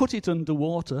can put it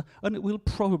underwater and it will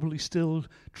probably still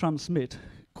transmit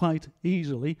quite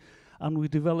easily. And we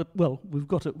develop, well, we've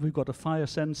got a fire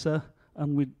sensor,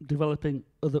 and we're developing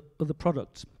other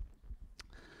products.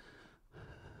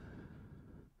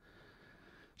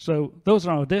 So those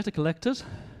are our data collectors.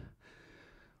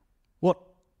 What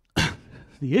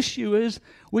the issue is,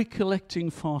 we're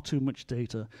collecting far too much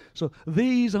data. So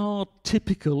these are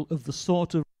typical of the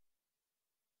sort of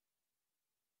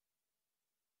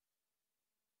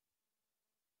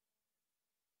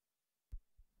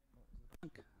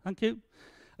Thank you.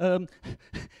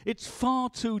 It's far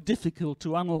too difficult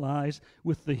to analyze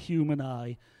with the human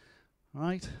eye,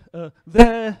 right?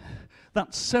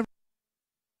 That's several.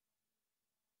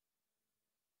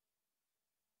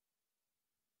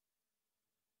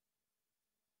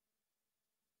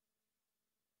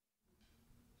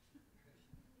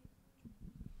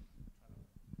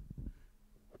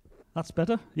 That's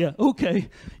better? Yeah, okay.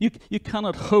 You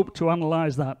cannot hope to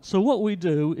analyze that. So what we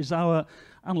do is our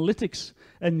analytics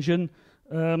engine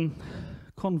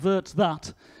converts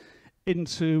that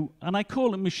into, and I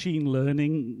call it machine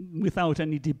learning without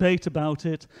any debate about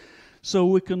it. So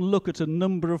we can look at a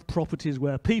number of properties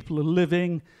where people are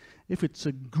living. If it's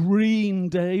a green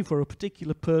day for a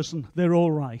particular person, they're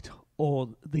all right. Or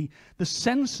the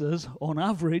sensors, on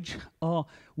average, are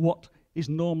what is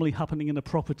normally happening in a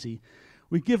property.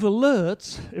 We give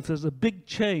alerts if there's a big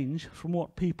change from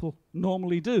what people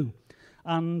normally do.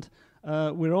 And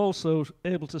we're also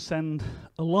able to send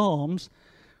alarms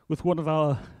with one of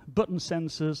our button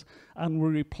sensors, and we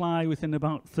reply within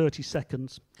about 30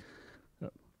 seconds.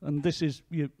 And this is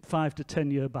 5 to 10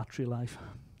 year battery life.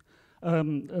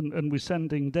 And we're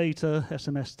sending data,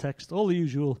 SMS text, all the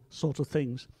usual sort of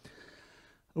things.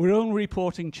 We're only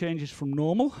reporting changes from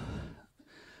normal.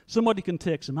 Somebody can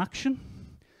take some action.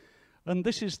 And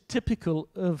this is typical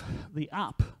of the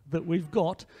app that we've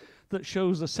got that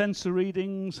shows the sensor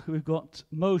readings. We've got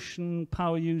motion,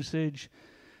 power usage,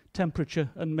 temperature,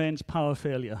 and mains power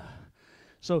failure.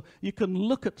 So you can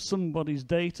look at somebody's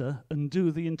data and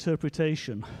do the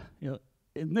interpretation.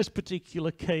 In this particular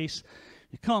case,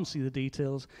 you can't see the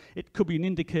details. It could be an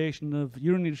indication of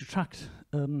urinary tract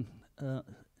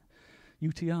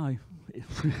UTI,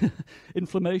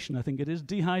 inflammation, I think it is,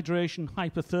 dehydration,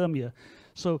 hypothermia.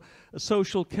 So a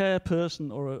social care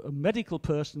person or a medical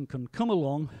person can come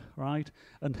along, right,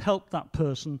 and help that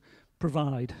person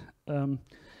provide.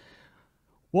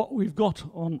 What we've got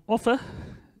on offer,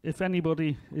 if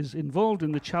anybody is involved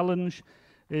in the challenge,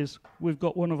 is we've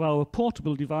got one of our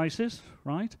portable devices,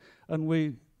 right, and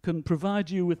we can provide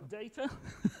you with data.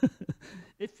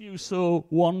 If you so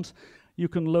want, you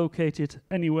can locate it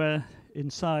anywhere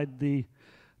inside the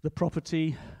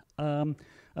property. And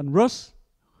Russ,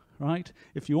 right,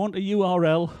 if you want a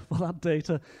URL for that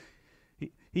data,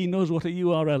 he knows what a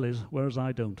URL is, whereas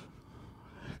I don't.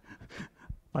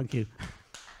 Thank you.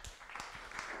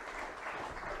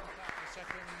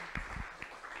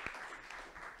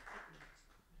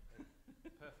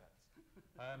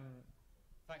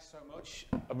 Thanks so much.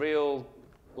 A real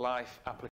life application.